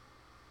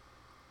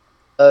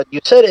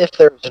 you said if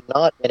there's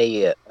not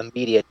any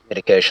immediate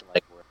communication,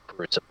 like with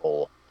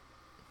Crucible,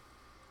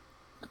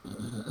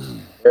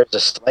 there's a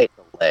slight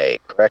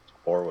delay, correct?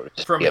 Or would it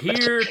just From be a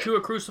here message? to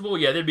a Crucible,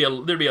 yeah, there'd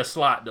be a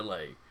slight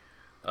delay.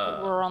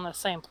 We're on the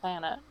same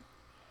planet.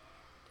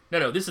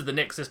 No, this is the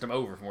next system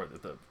over from where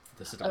the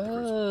system with the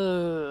Crucible.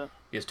 Oh.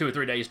 It's 2 or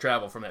 3 days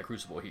travel from that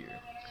Crucible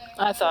here.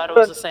 I thought it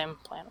was the same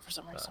planet for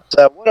some reason.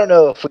 So I want to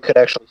know if we could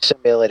actually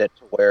simulate it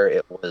to where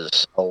it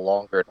was a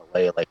longer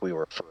delay, like we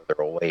were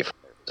further away from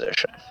their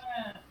position.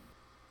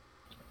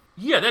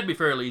 Yeah, that'd be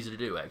fairly easy to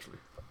do, actually.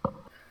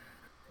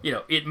 You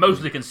know, it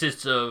mostly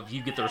consists of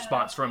you get the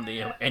response from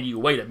them, and you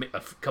wait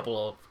a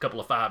couple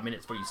of 5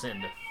 minutes before you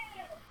send it.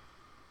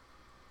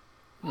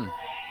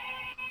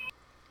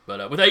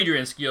 But with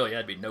Adrian's skill, yeah,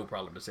 it'd be no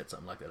problem to set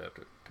something like that up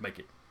to make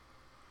it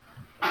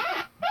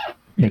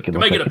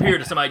appear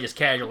to somebody just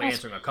casually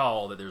answering a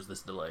call that there's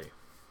this delay.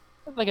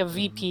 Like a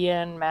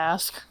VPN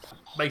mask.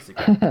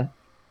 Basically.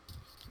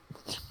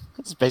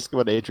 It's basically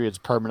what Adrian's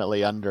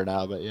permanently under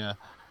now, but yeah.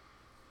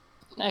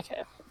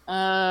 Okay.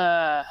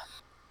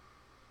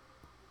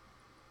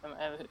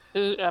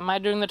 Who am I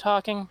doing the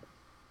talking?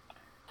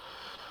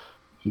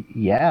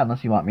 Yeah,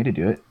 unless you want me to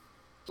do it.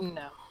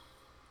 No.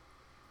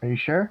 Are you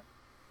sure?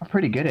 I'm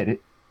pretty good at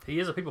it. He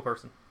is a people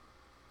person.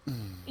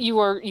 You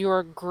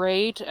are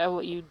great at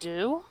what you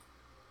do,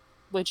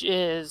 which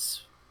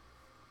is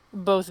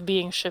both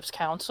being ship's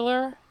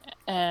counselor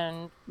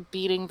and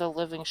beating the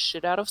living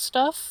shit out of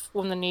stuff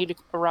when the need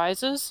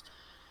arises.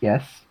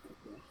 Yes.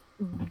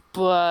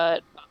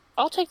 But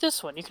I'll take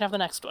this one. You can have the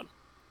next one.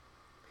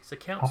 He's a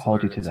I'll counselor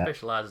hold you that to that.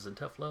 specializes in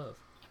tough love.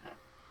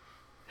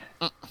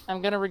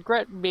 I'm gonna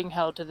regret being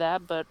held to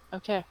that, but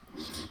okay.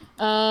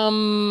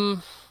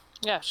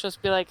 Yeah,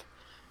 just be like,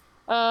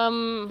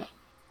 hello,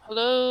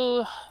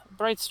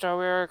 Brightstar,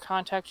 we're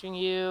contacting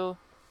you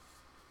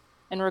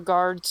in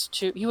regards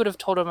to... You would have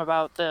told him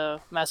about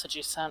the message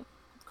he sent,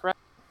 correct?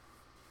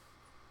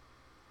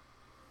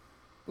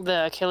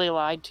 The Achille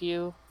lied to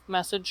you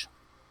message?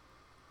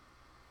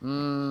 He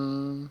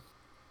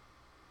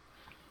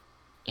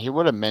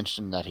would have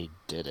mentioned that he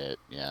did it,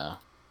 yeah.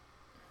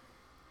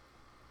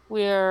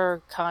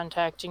 We're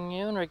contacting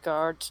you in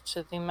regards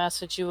to the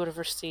message you would have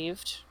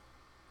received.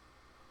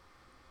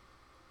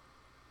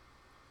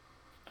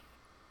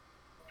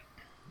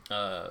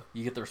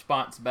 You get the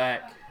response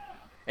back,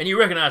 and you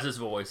recognize his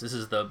voice. This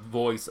is the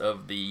voice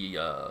of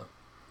the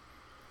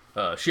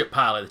ship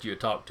pilot that you had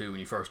talked to when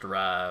you first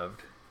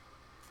arrived.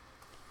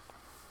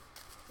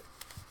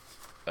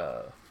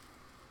 Did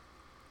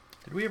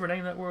we ever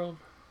name that world?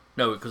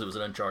 No, because it was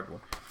an uncharted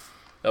one.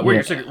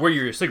 Where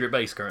your secret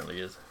base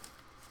currently is.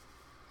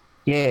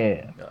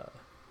 Yeah.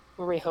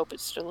 Where we hope it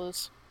still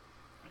is.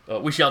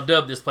 We shall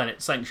dub this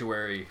planet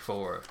Sanctuary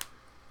for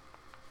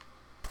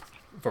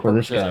this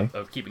purposes guy.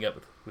 of keeping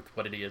up with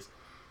what it is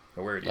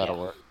or where it is. That'll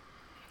work.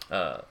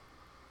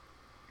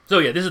 So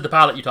yeah, this is the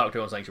pilot you talked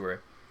to on Sanctuary.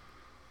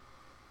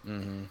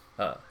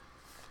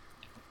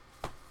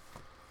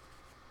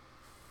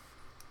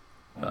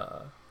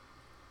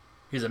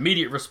 His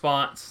immediate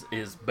response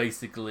is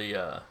basically,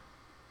 well,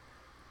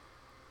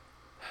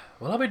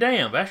 I'll be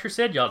damned. Vasher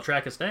said y'all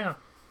track us down.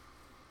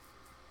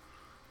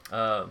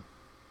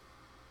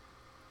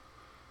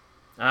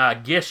 I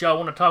guess y'all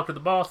want to talk to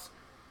the boss?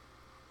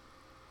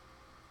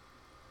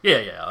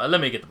 Yeah,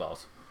 let me get the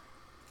boss.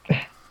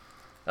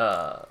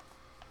 A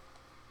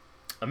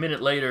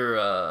minute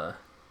later,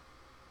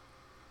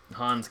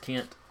 Hans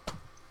Kent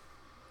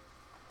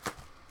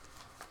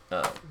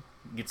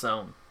gets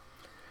on.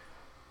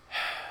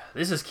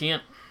 This is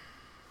Kent.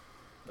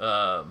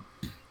 What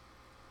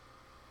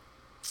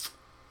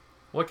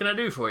can I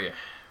do for you?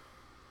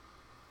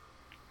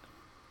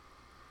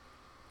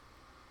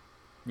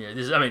 Yeah,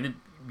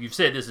 you've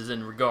said this is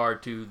in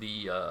regard to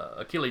the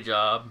Achille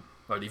job,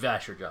 or the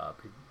Vasher job.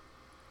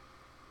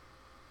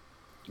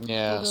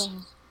 Yes.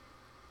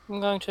 I'm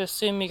going to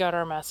assume you got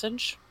our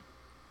message,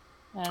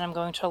 and I'm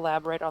going to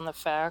elaborate on the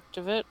fact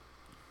of it.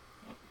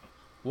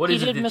 What He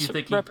is it did that you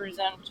think he...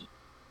 misrepresent.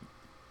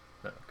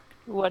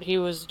 what he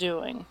was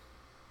doing.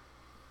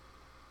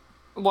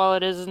 While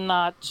it is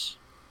not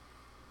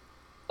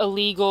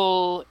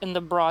illegal in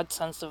the broad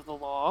sense of the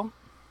law,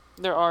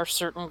 there are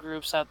certain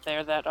groups out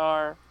there that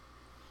are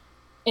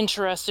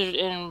interested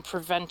in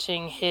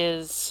preventing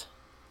his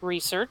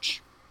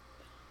research.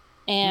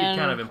 You And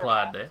kind of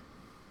implied that.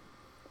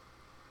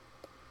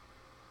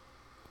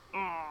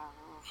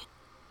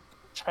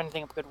 Trying to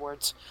think of good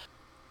words.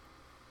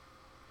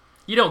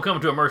 You don't come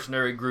to a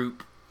mercenary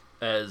group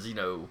as,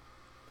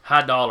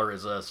 high dollar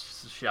as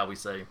us, shall we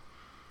say.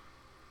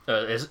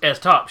 As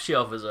top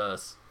shelf as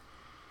us.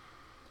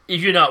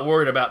 If you're not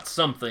worried about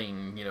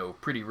something,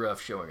 pretty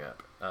rough showing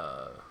up.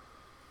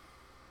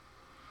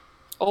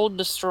 Old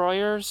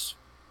destroyers,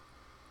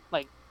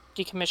 like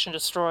decommissioned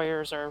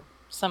destroyers, are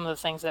some of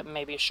the things that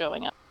may be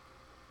showing up.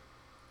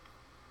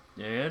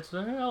 Yeah,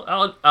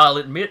 I'll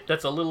admit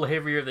that's a little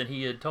heavier than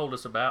he had told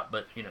us about,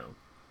 but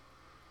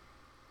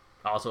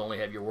I also only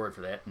have your word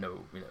for that. No,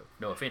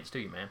 no offense to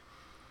you, man.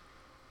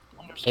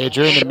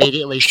 Adrian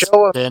immediately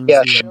Show him, spins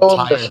yeah, the show him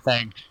entire the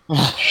thing.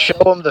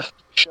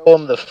 show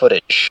him the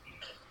footage.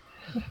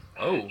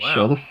 Oh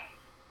wow!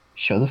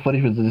 Show the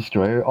footage where the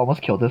destroyer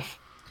almost killed us.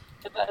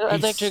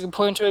 I'd like to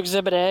point to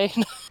Exhibit A.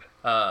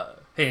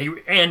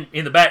 And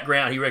in the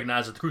background, he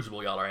recognizes the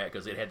crucible y'all are at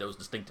because it had those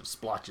distinctive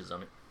splotches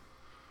on it.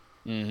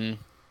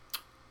 Mm-hmm.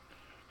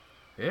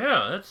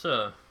 Yeah,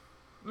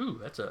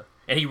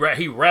 and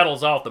he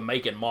rattles off the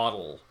make and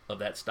model of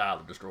that style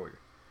of destroyer.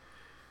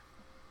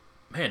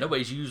 Man,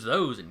 nobody's used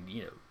those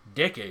in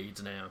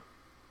decades now.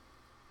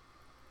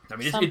 I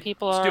mean, Some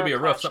people it'd still are be a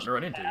rough attached something to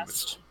run to into. the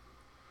past.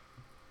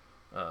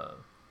 But,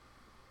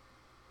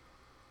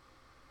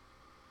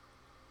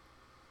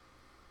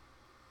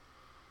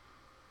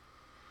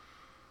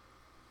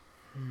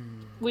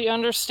 We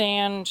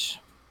understand.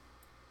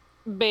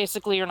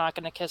 Basically, you're not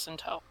going to kiss and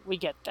tell. We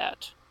get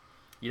that.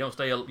 you don't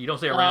stay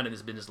around in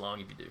this business long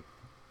if you do.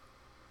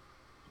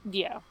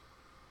 Yeah.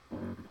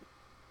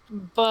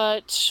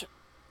 But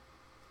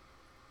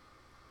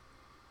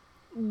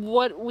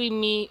what we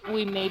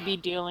may be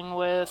dealing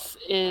with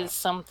is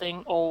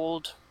something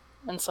old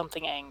and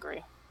something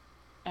angry.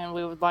 And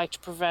we would like to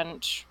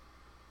prevent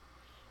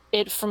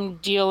it from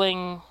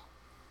dealing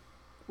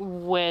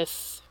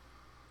with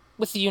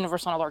the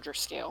universe on a larger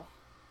scale.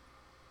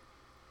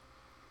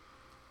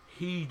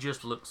 He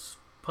just looks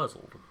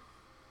puzzled.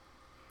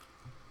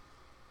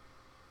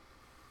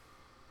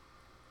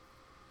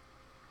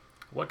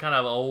 What kind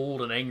of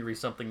old and angry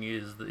something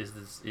is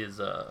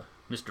Mr.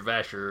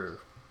 Vasher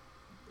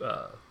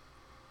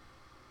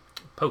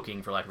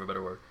poking, for lack of a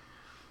better word?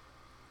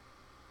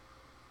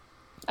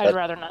 I'd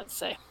rather not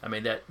say. I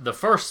mean, that the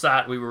first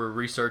site we were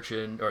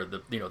researching, or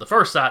the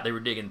first site they were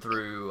digging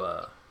through,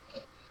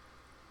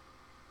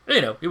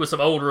 it was some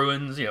old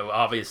ruins.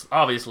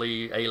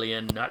 Obviously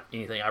alien, not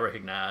anything I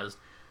recognized.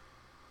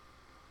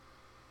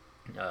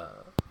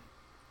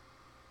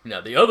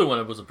 The other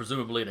one was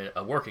presumably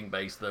a working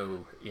base,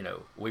 though.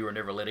 We were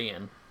never let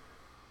in.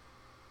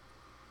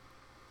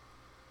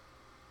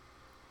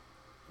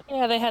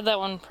 Yeah, they had that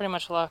one pretty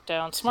much locked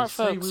down. Smart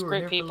folks, we were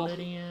great never people. Let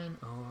in,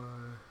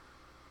 or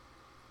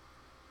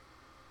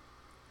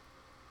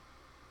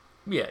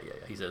yeah.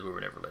 He says we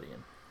were never let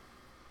in.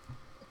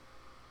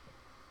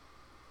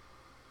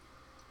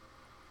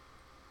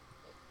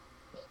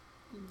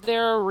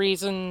 There are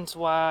reasons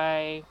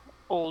why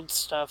old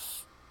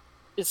stuff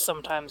is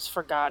sometimes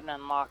forgotten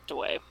and locked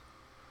away.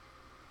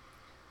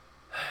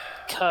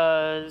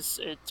 Because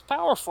it's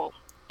powerful.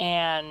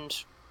 And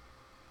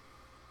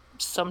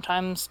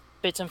sometimes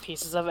bits and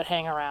pieces of it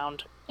hang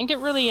around and get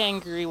really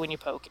angry when you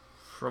poke it.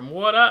 From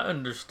what I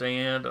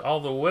understand, all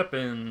the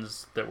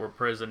weapons that were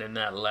present in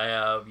that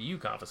lab, you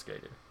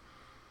confiscated.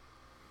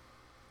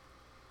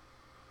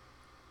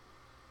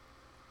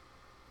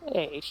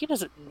 Wait, he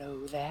doesn't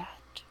know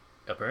that.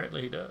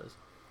 Apparently he does.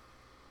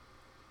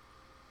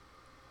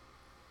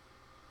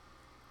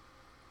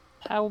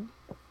 How?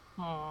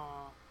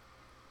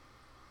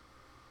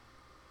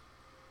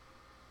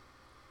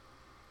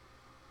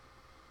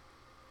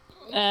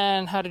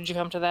 And how did you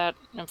come to that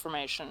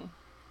information?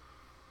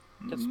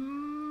 That's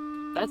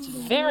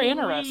very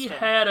interesting. We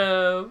had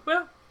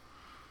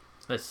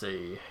let's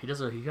see. He's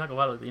not a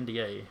lot of the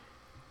NDA.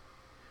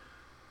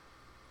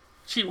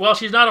 While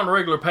she's not on a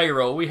regular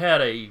payroll, we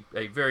had a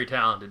very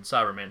talented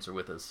cybermancer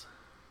with us.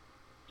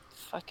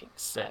 Fucking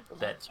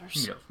that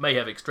cybermancers. May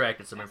have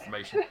extracted some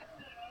information.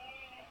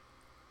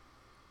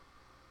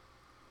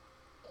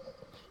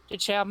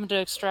 Did she happen to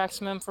extract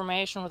some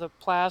information with a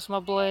plasma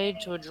blade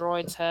to a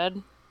droid's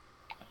head?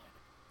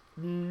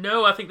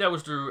 No, I think that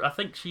was Drew. I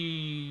think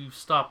she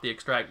stopped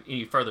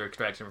any further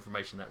extraction of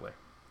information that way.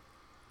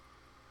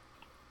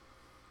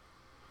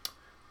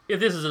 If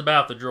this is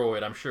about the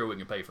droid, I'm sure we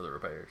can pay for the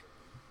repairs.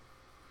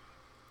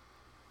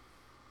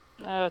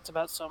 Oh, it's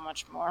about so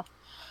much more.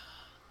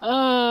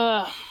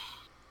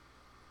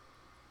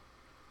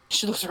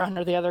 She looks around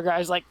to the other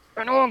guys like,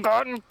 anyone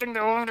got anything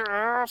they wanted to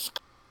ask?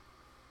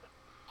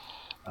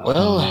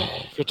 Well,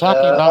 if you're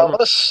talking about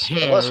unless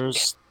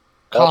repairs,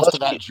 Cost let's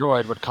of that be-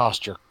 droid would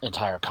cost your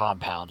entire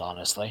compound,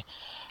 honestly.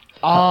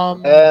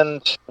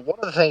 And one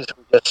of the things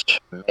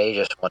we may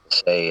just want to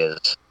say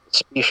is the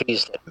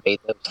species that made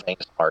those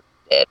things are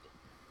dead.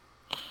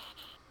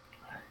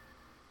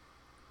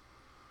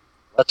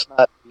 Let's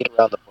not beat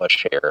around the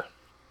bush here.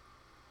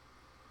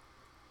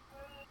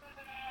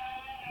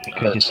 I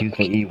could just use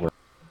the E word.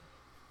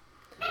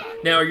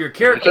 Now, are your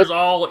characters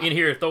all in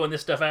here throwing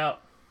this stuff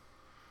out?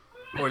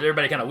 Or is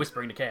everybody kind of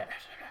whispering to Cat?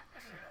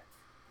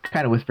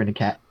 Kind of whispering to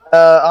Cat.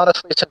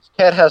 Honestly, since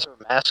Cat has her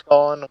mask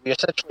on, we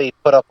essentially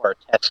put up our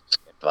test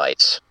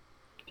advice.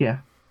 Yeah.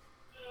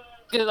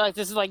 Like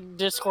this is like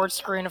Discord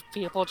screen of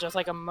people just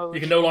like emoji. You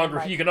can no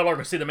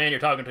longer see the man you're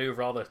talking to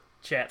for all the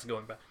chats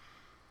going by.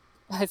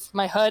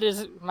 My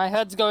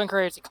HUD's going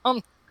crazy.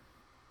 Come.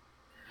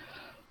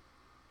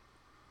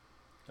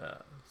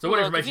 So what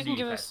Look, information if do you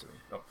you can pass give to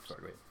me? Oh,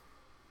 sorry, go ahead.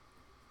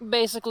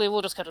 Basically,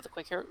 we'll just cut to the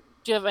quick here.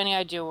 Do you have any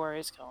idea where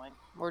he's going?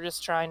 We're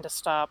just trying to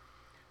stop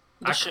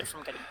the shit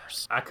from getting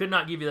worse. I could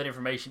not give you that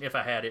information if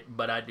I had it,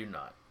 but I do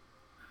not.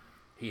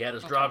 He had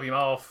us drop him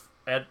off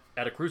at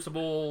a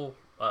crucible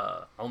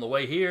on the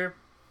way here.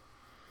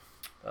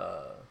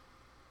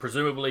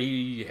 Presumably,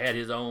 he had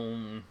his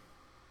own,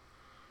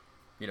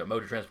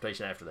 mode of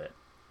transportation after that.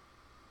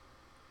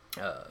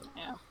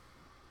 Yeah.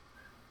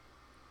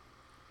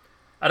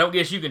 I don't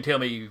guess you can tell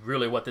me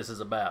really what this is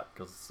about,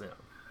 because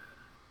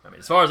I mean,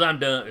 as far as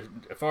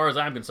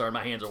I'm concerned,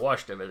 my hands are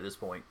washed of it at this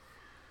point.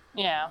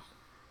 Yeah.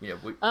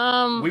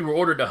 We were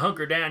ordered to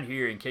hunker down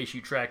here in case you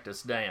tracked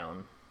us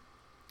down.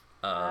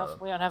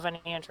 We don't have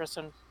any interest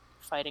in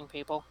fighting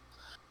people.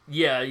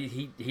 Yeah,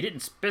 he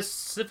didn't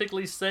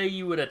specifically say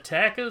you would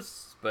attack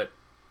us, but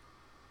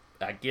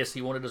I guess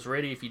he wanted us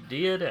ready if you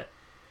did.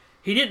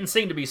 He didn't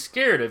seem to be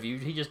scared of you.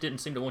 He just didn't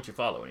seem to want you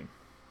following him.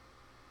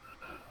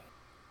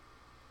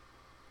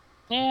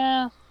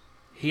 Yeah.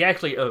 He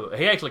actually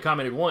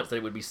commented once that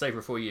it would be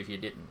safer for you if you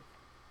didn't.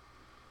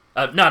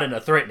 Not in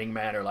a threatening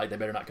manner, like they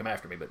better not come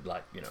after me, but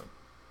like,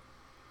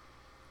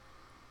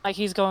 Like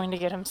he's going to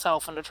get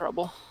himself into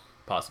trouble.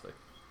 Possibly.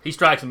 He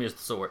strikes me as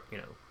the sort,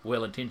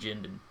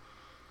 well-intentioned and,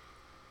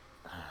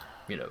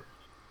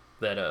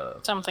 that,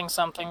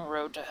 Something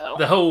road to hell.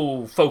 the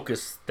whole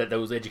focus that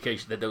those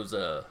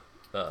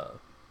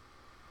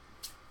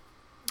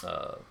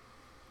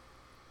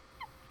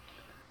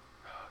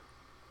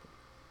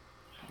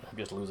I'm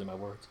just losing my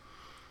words.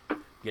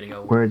 Getting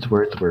old. Words.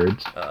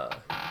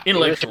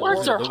 Intellectuals.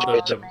 Words are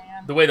hard,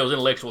 man. The way those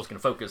intellectuals can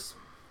focus.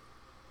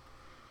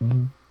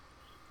 Mm-hmm.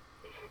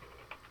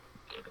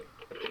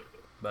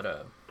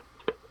 But,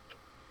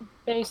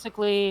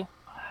 Basically,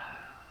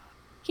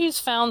 he's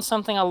found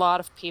something a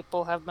lot of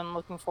people have been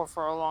looking for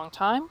a long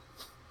time.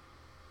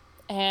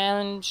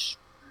 And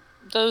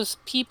those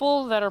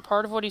people that are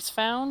part of what he's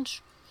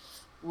found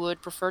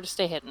would prefer to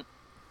stay hidden.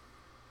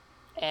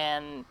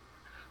 And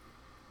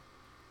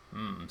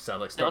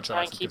sounds like they'll starting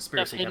try and some keep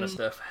conspiracy stuff kind of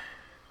hidden. stuff.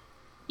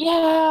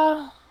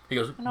 Yeah. He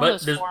goes, I know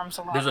but those forums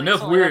a lot there's enough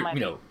recently, weird, that might be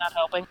not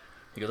helping.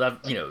 He goes,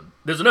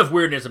 there's enough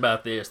weirdness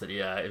about this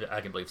that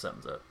I can believe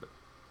something's up.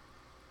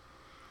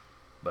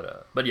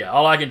 But yeah,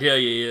 all I can tell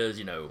you is,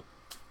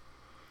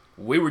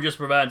 we were just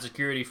providing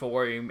security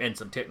for him and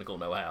some technical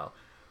know-how,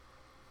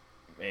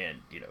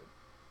 and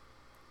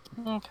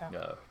Okay.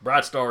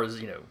 Bright Star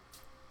is,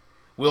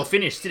 we'll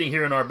finish sitting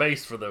here in our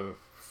base for the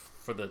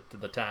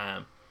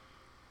time,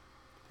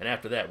 and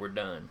after that we're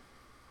done.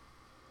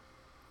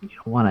 You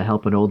don't want to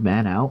help an old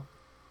man out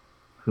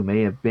who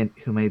may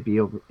be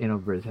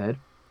over his head.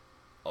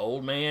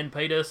 Old man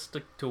paid us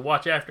to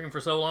watch after him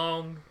for so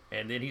long,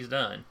 and then he's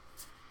done.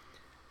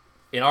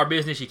 In our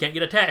business, you can't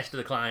get attached to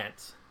the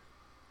clients.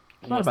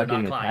 It's not about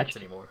getting clients attached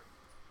anymore.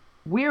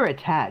 We're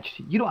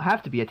attached. You don't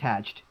have to be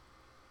attached.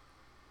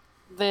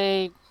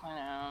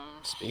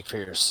 Speak for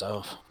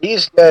yourself.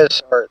 These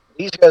guys are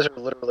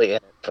literally in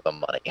it for the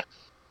money.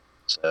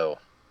 So.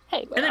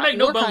 Hey, and they make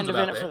no we're bones kind of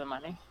about in it that. for the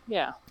money.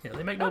 Yeah. Yeah,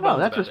 they make no bones No,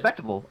 that's about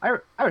respectable. I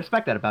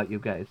respect that about you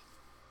guys.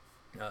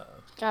 that.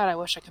 God, I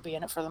wish I could be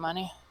in it for the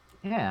money.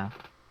 Yeah.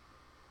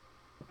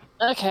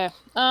 Okay.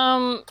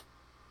 Can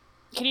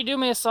you do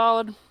me a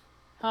solid,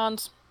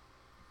 Hans?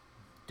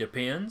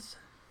 Depends.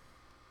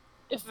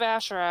 If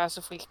Vasher asks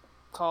if we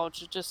called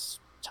you, just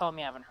tell him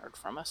you haven't heard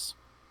from us.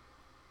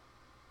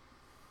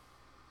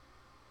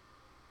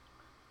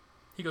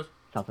 He goes,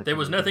 Like there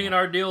was nothing in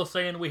our deal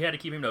saying we had to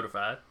keep him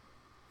notified.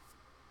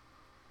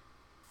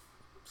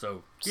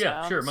 So,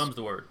 yeah, sure, mum's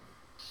the word.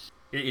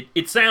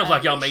 It sounds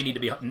like y'all may need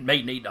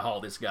to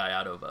haul this guy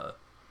out of out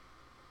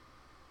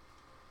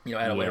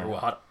of whatever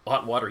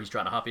hot water he's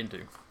trying to hop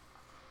into.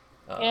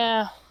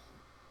 Yeah.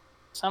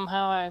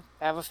 Somehow I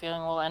have a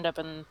feeling we'll end up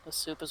in the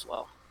soup as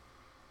well.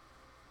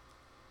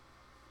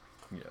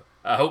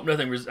 I hope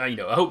nothing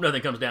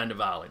comes down to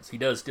violence. He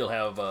does still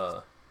have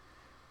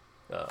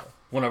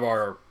one of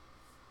our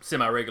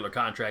semi-regular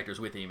contractors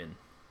with him, and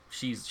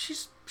she'd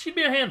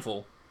be a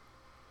handful.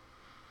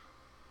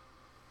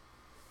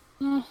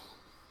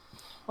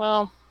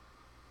 Well,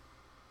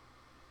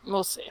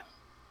 we'll see.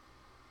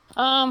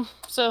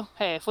 So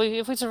hey, if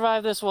we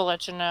survive this, we'll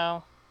let you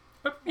know.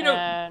 But,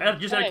 And,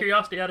 just out of hey.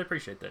 curiosity, I'd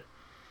appreciate that.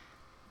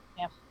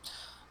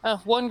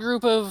 One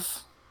group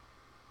of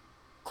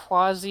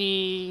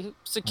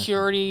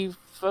quasi-security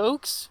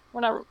folks.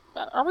 We're not.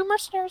 Are we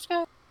mercenaries,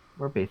 guys?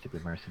 We're basically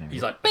mercenaries.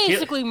 He's like,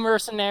 Basically,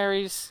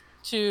 mercenaries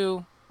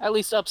to at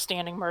least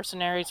upstanding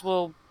mercenaries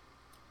will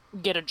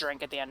get a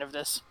drink at the end of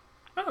this.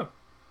 oh,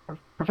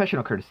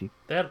 Professional courtesy.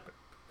 that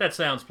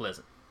sounds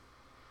pleasant.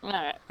 All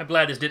right. I'm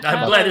glad this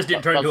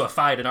didn't turn into a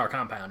fight in our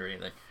compound or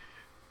anything.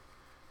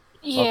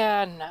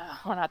 Yeah, no,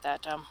 we're not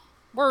that dumb.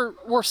 We're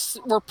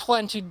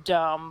plenty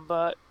dumb,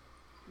 but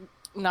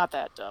not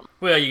that dumb.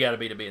 Well, you got to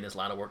be in this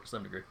line of work to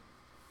some degree.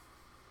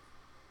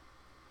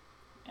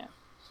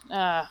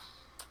 Have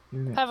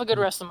a good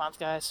rest of the month,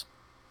 guys.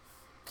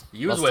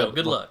 You as well.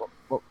 Good luck.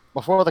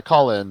 Before the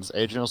call ends,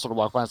 Adrian will sort of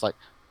walk by and is like,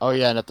 "Oh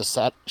yeah, and if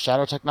the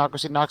shadow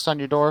technocracy knocks on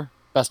your door,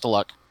 best of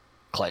luck."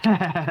 Click.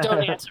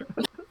 Don't answer.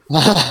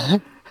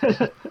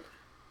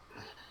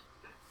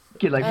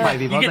 Get like 5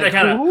 emails. You get that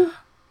kind of,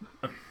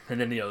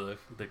 and then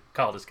the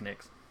call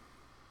disconnects.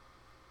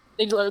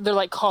 They're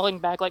like calling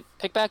back, like,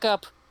 pick back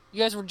up.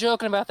 You guys were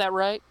joking about that,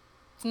 right?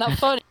 It's not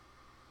funny.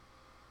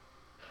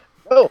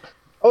 Oh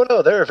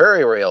no, they're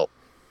very real.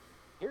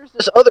 Here's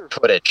this other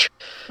footage.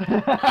 That's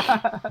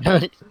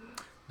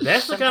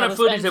the kind of this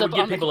footage ends that would up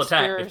get on the people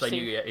attacked if they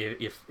conspiracy.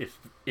 knew if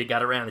it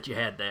got around that you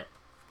had that.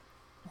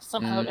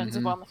 Somehow it ends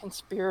up on the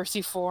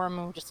conspiracy forum,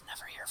 and we just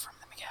never hear from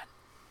them again.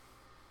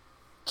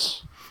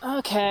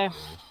 Okay,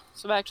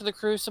 so back to the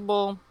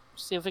Crucible.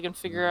 See if we can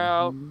figure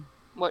out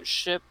what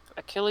ship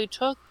Achille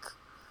took,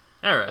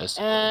 All right.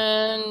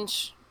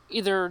 and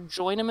either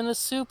join him in the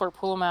soup or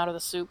pull him out of the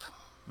soup.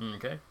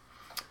 Okay.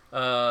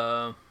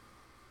 All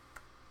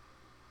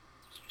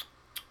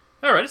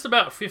right, it's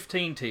about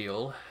 15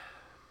 till,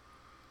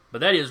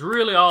 but that is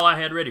really all I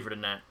had ready for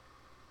tonight.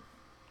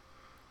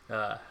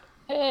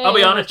 Hey, I'll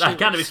be honest, I cheers.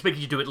 kind of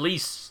expected you to at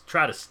least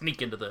try to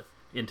sneak into the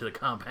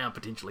compound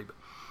potentially, but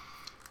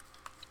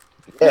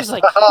He's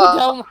like,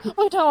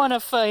 we don't want to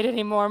fight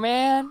anymore,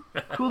 man.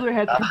 Cooler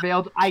heads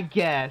prevailed, I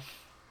guess.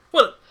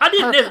 well, I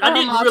didn't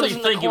Hermont's really in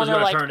the think it was corner, going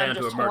to like, turn I'm down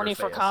to a just murder horny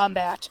fest. for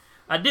combat.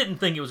 I didn't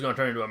think it was going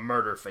to turn into a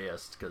murder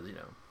fest because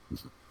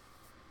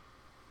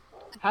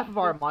Half of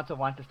our Monta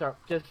want to start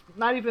just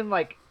not even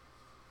like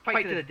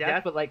fight to the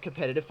death, but like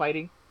competitive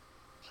fighting.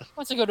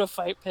 Wants to go to a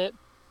fight pit.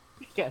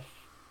 Yes.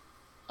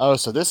 Oh,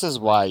 so this is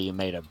why you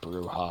made a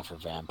brouhaha for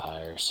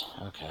vampires.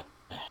 Okay.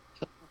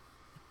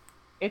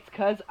 It's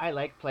because I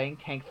like playing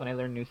tanks when I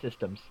learn new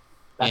systems.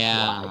 That's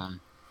why.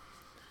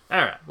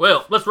 All right.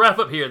 Well, let's wrap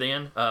up here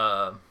then.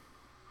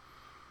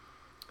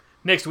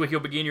 Next week you'll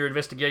begin your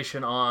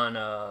investigation on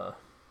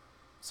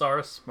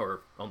Saurus, or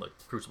on the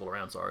Crucible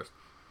around Saurus.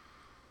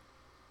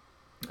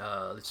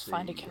 Let's see.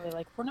 Find Achille,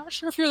 like, we're not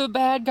sure if you're the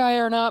bad guy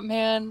or not,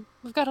 man.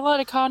 We've got a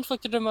lot of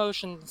conflicted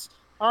emotions.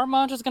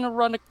 Armando's gonna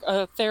run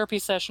a therapy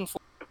session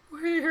for.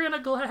 We're in a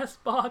glass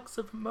box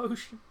of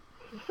emotion.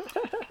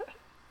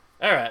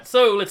 All right,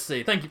 so let's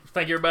see. Thank you,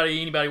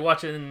 everybody. Anybody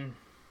watching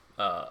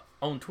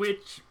on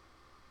Twitch?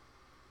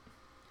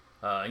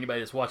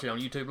 Anybody that's watching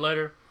on YouTube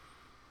later,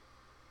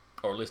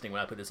 or listening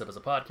when I put this up as a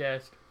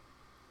podcast?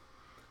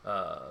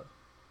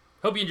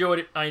 Hope you enjoyed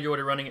it. I enjoyed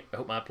it running it. I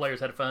hope my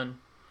players had fun.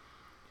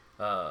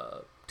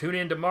 Tune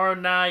in tomorrow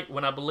night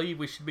when I believe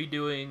we should be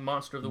doing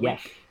Monster of the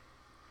Week.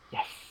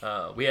 Yes.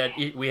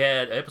 We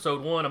had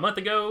episode 1 a month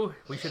ago.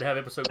 We should have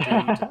episode 2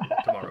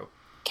 tomorrow.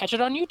 Catch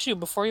it on YouTube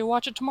before you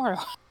watch it tomorrow.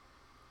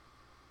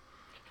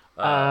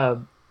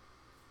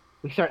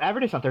 We start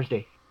advertising on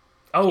Thursday.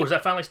 Oh, is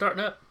that finally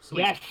starting up? Sweet.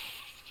 Yes.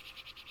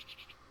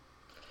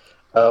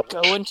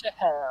 Going to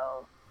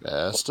hell.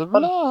 Best of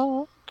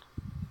luck.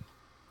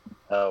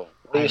 What are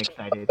I'm you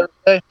excited. on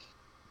Thursday?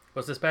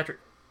 What's this, Patrick?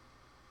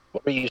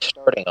 What are you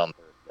starting on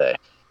Thursday?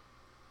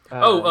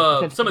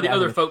 Some of the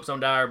other folks on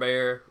Dire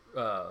Bear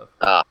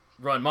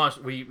run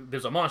Monster.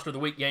 There's a Monster of the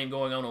Week game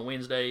going on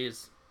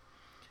Wednesdays,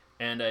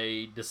 and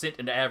a Descent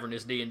into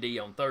Avernus D&D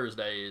on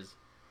Thursdays.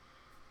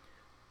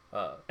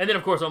 And then,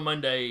 of course, on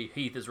Monday,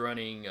 Heath is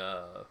running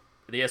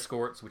the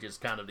Escorts, which is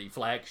kind of the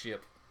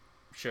flagship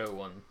show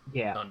on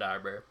Dire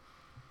Bear.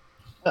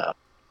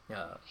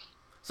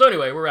 So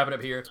anyway, we're wrapping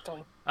up here.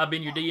 I've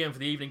been your DM for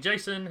the evening,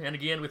 Jason, and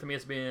again with me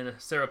has been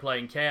Sarah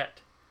playing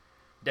Cat,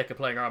 Decca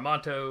playing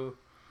Armanto,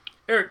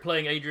 Eric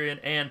playing Adrian,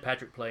 and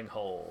Patrick playing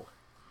Hull.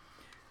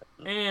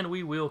 And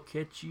we will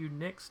catch you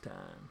next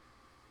time.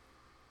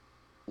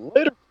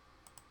 Later.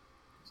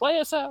 Play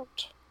us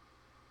out.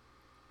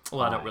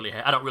 Well, I don't really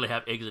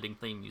have exiting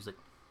theme music.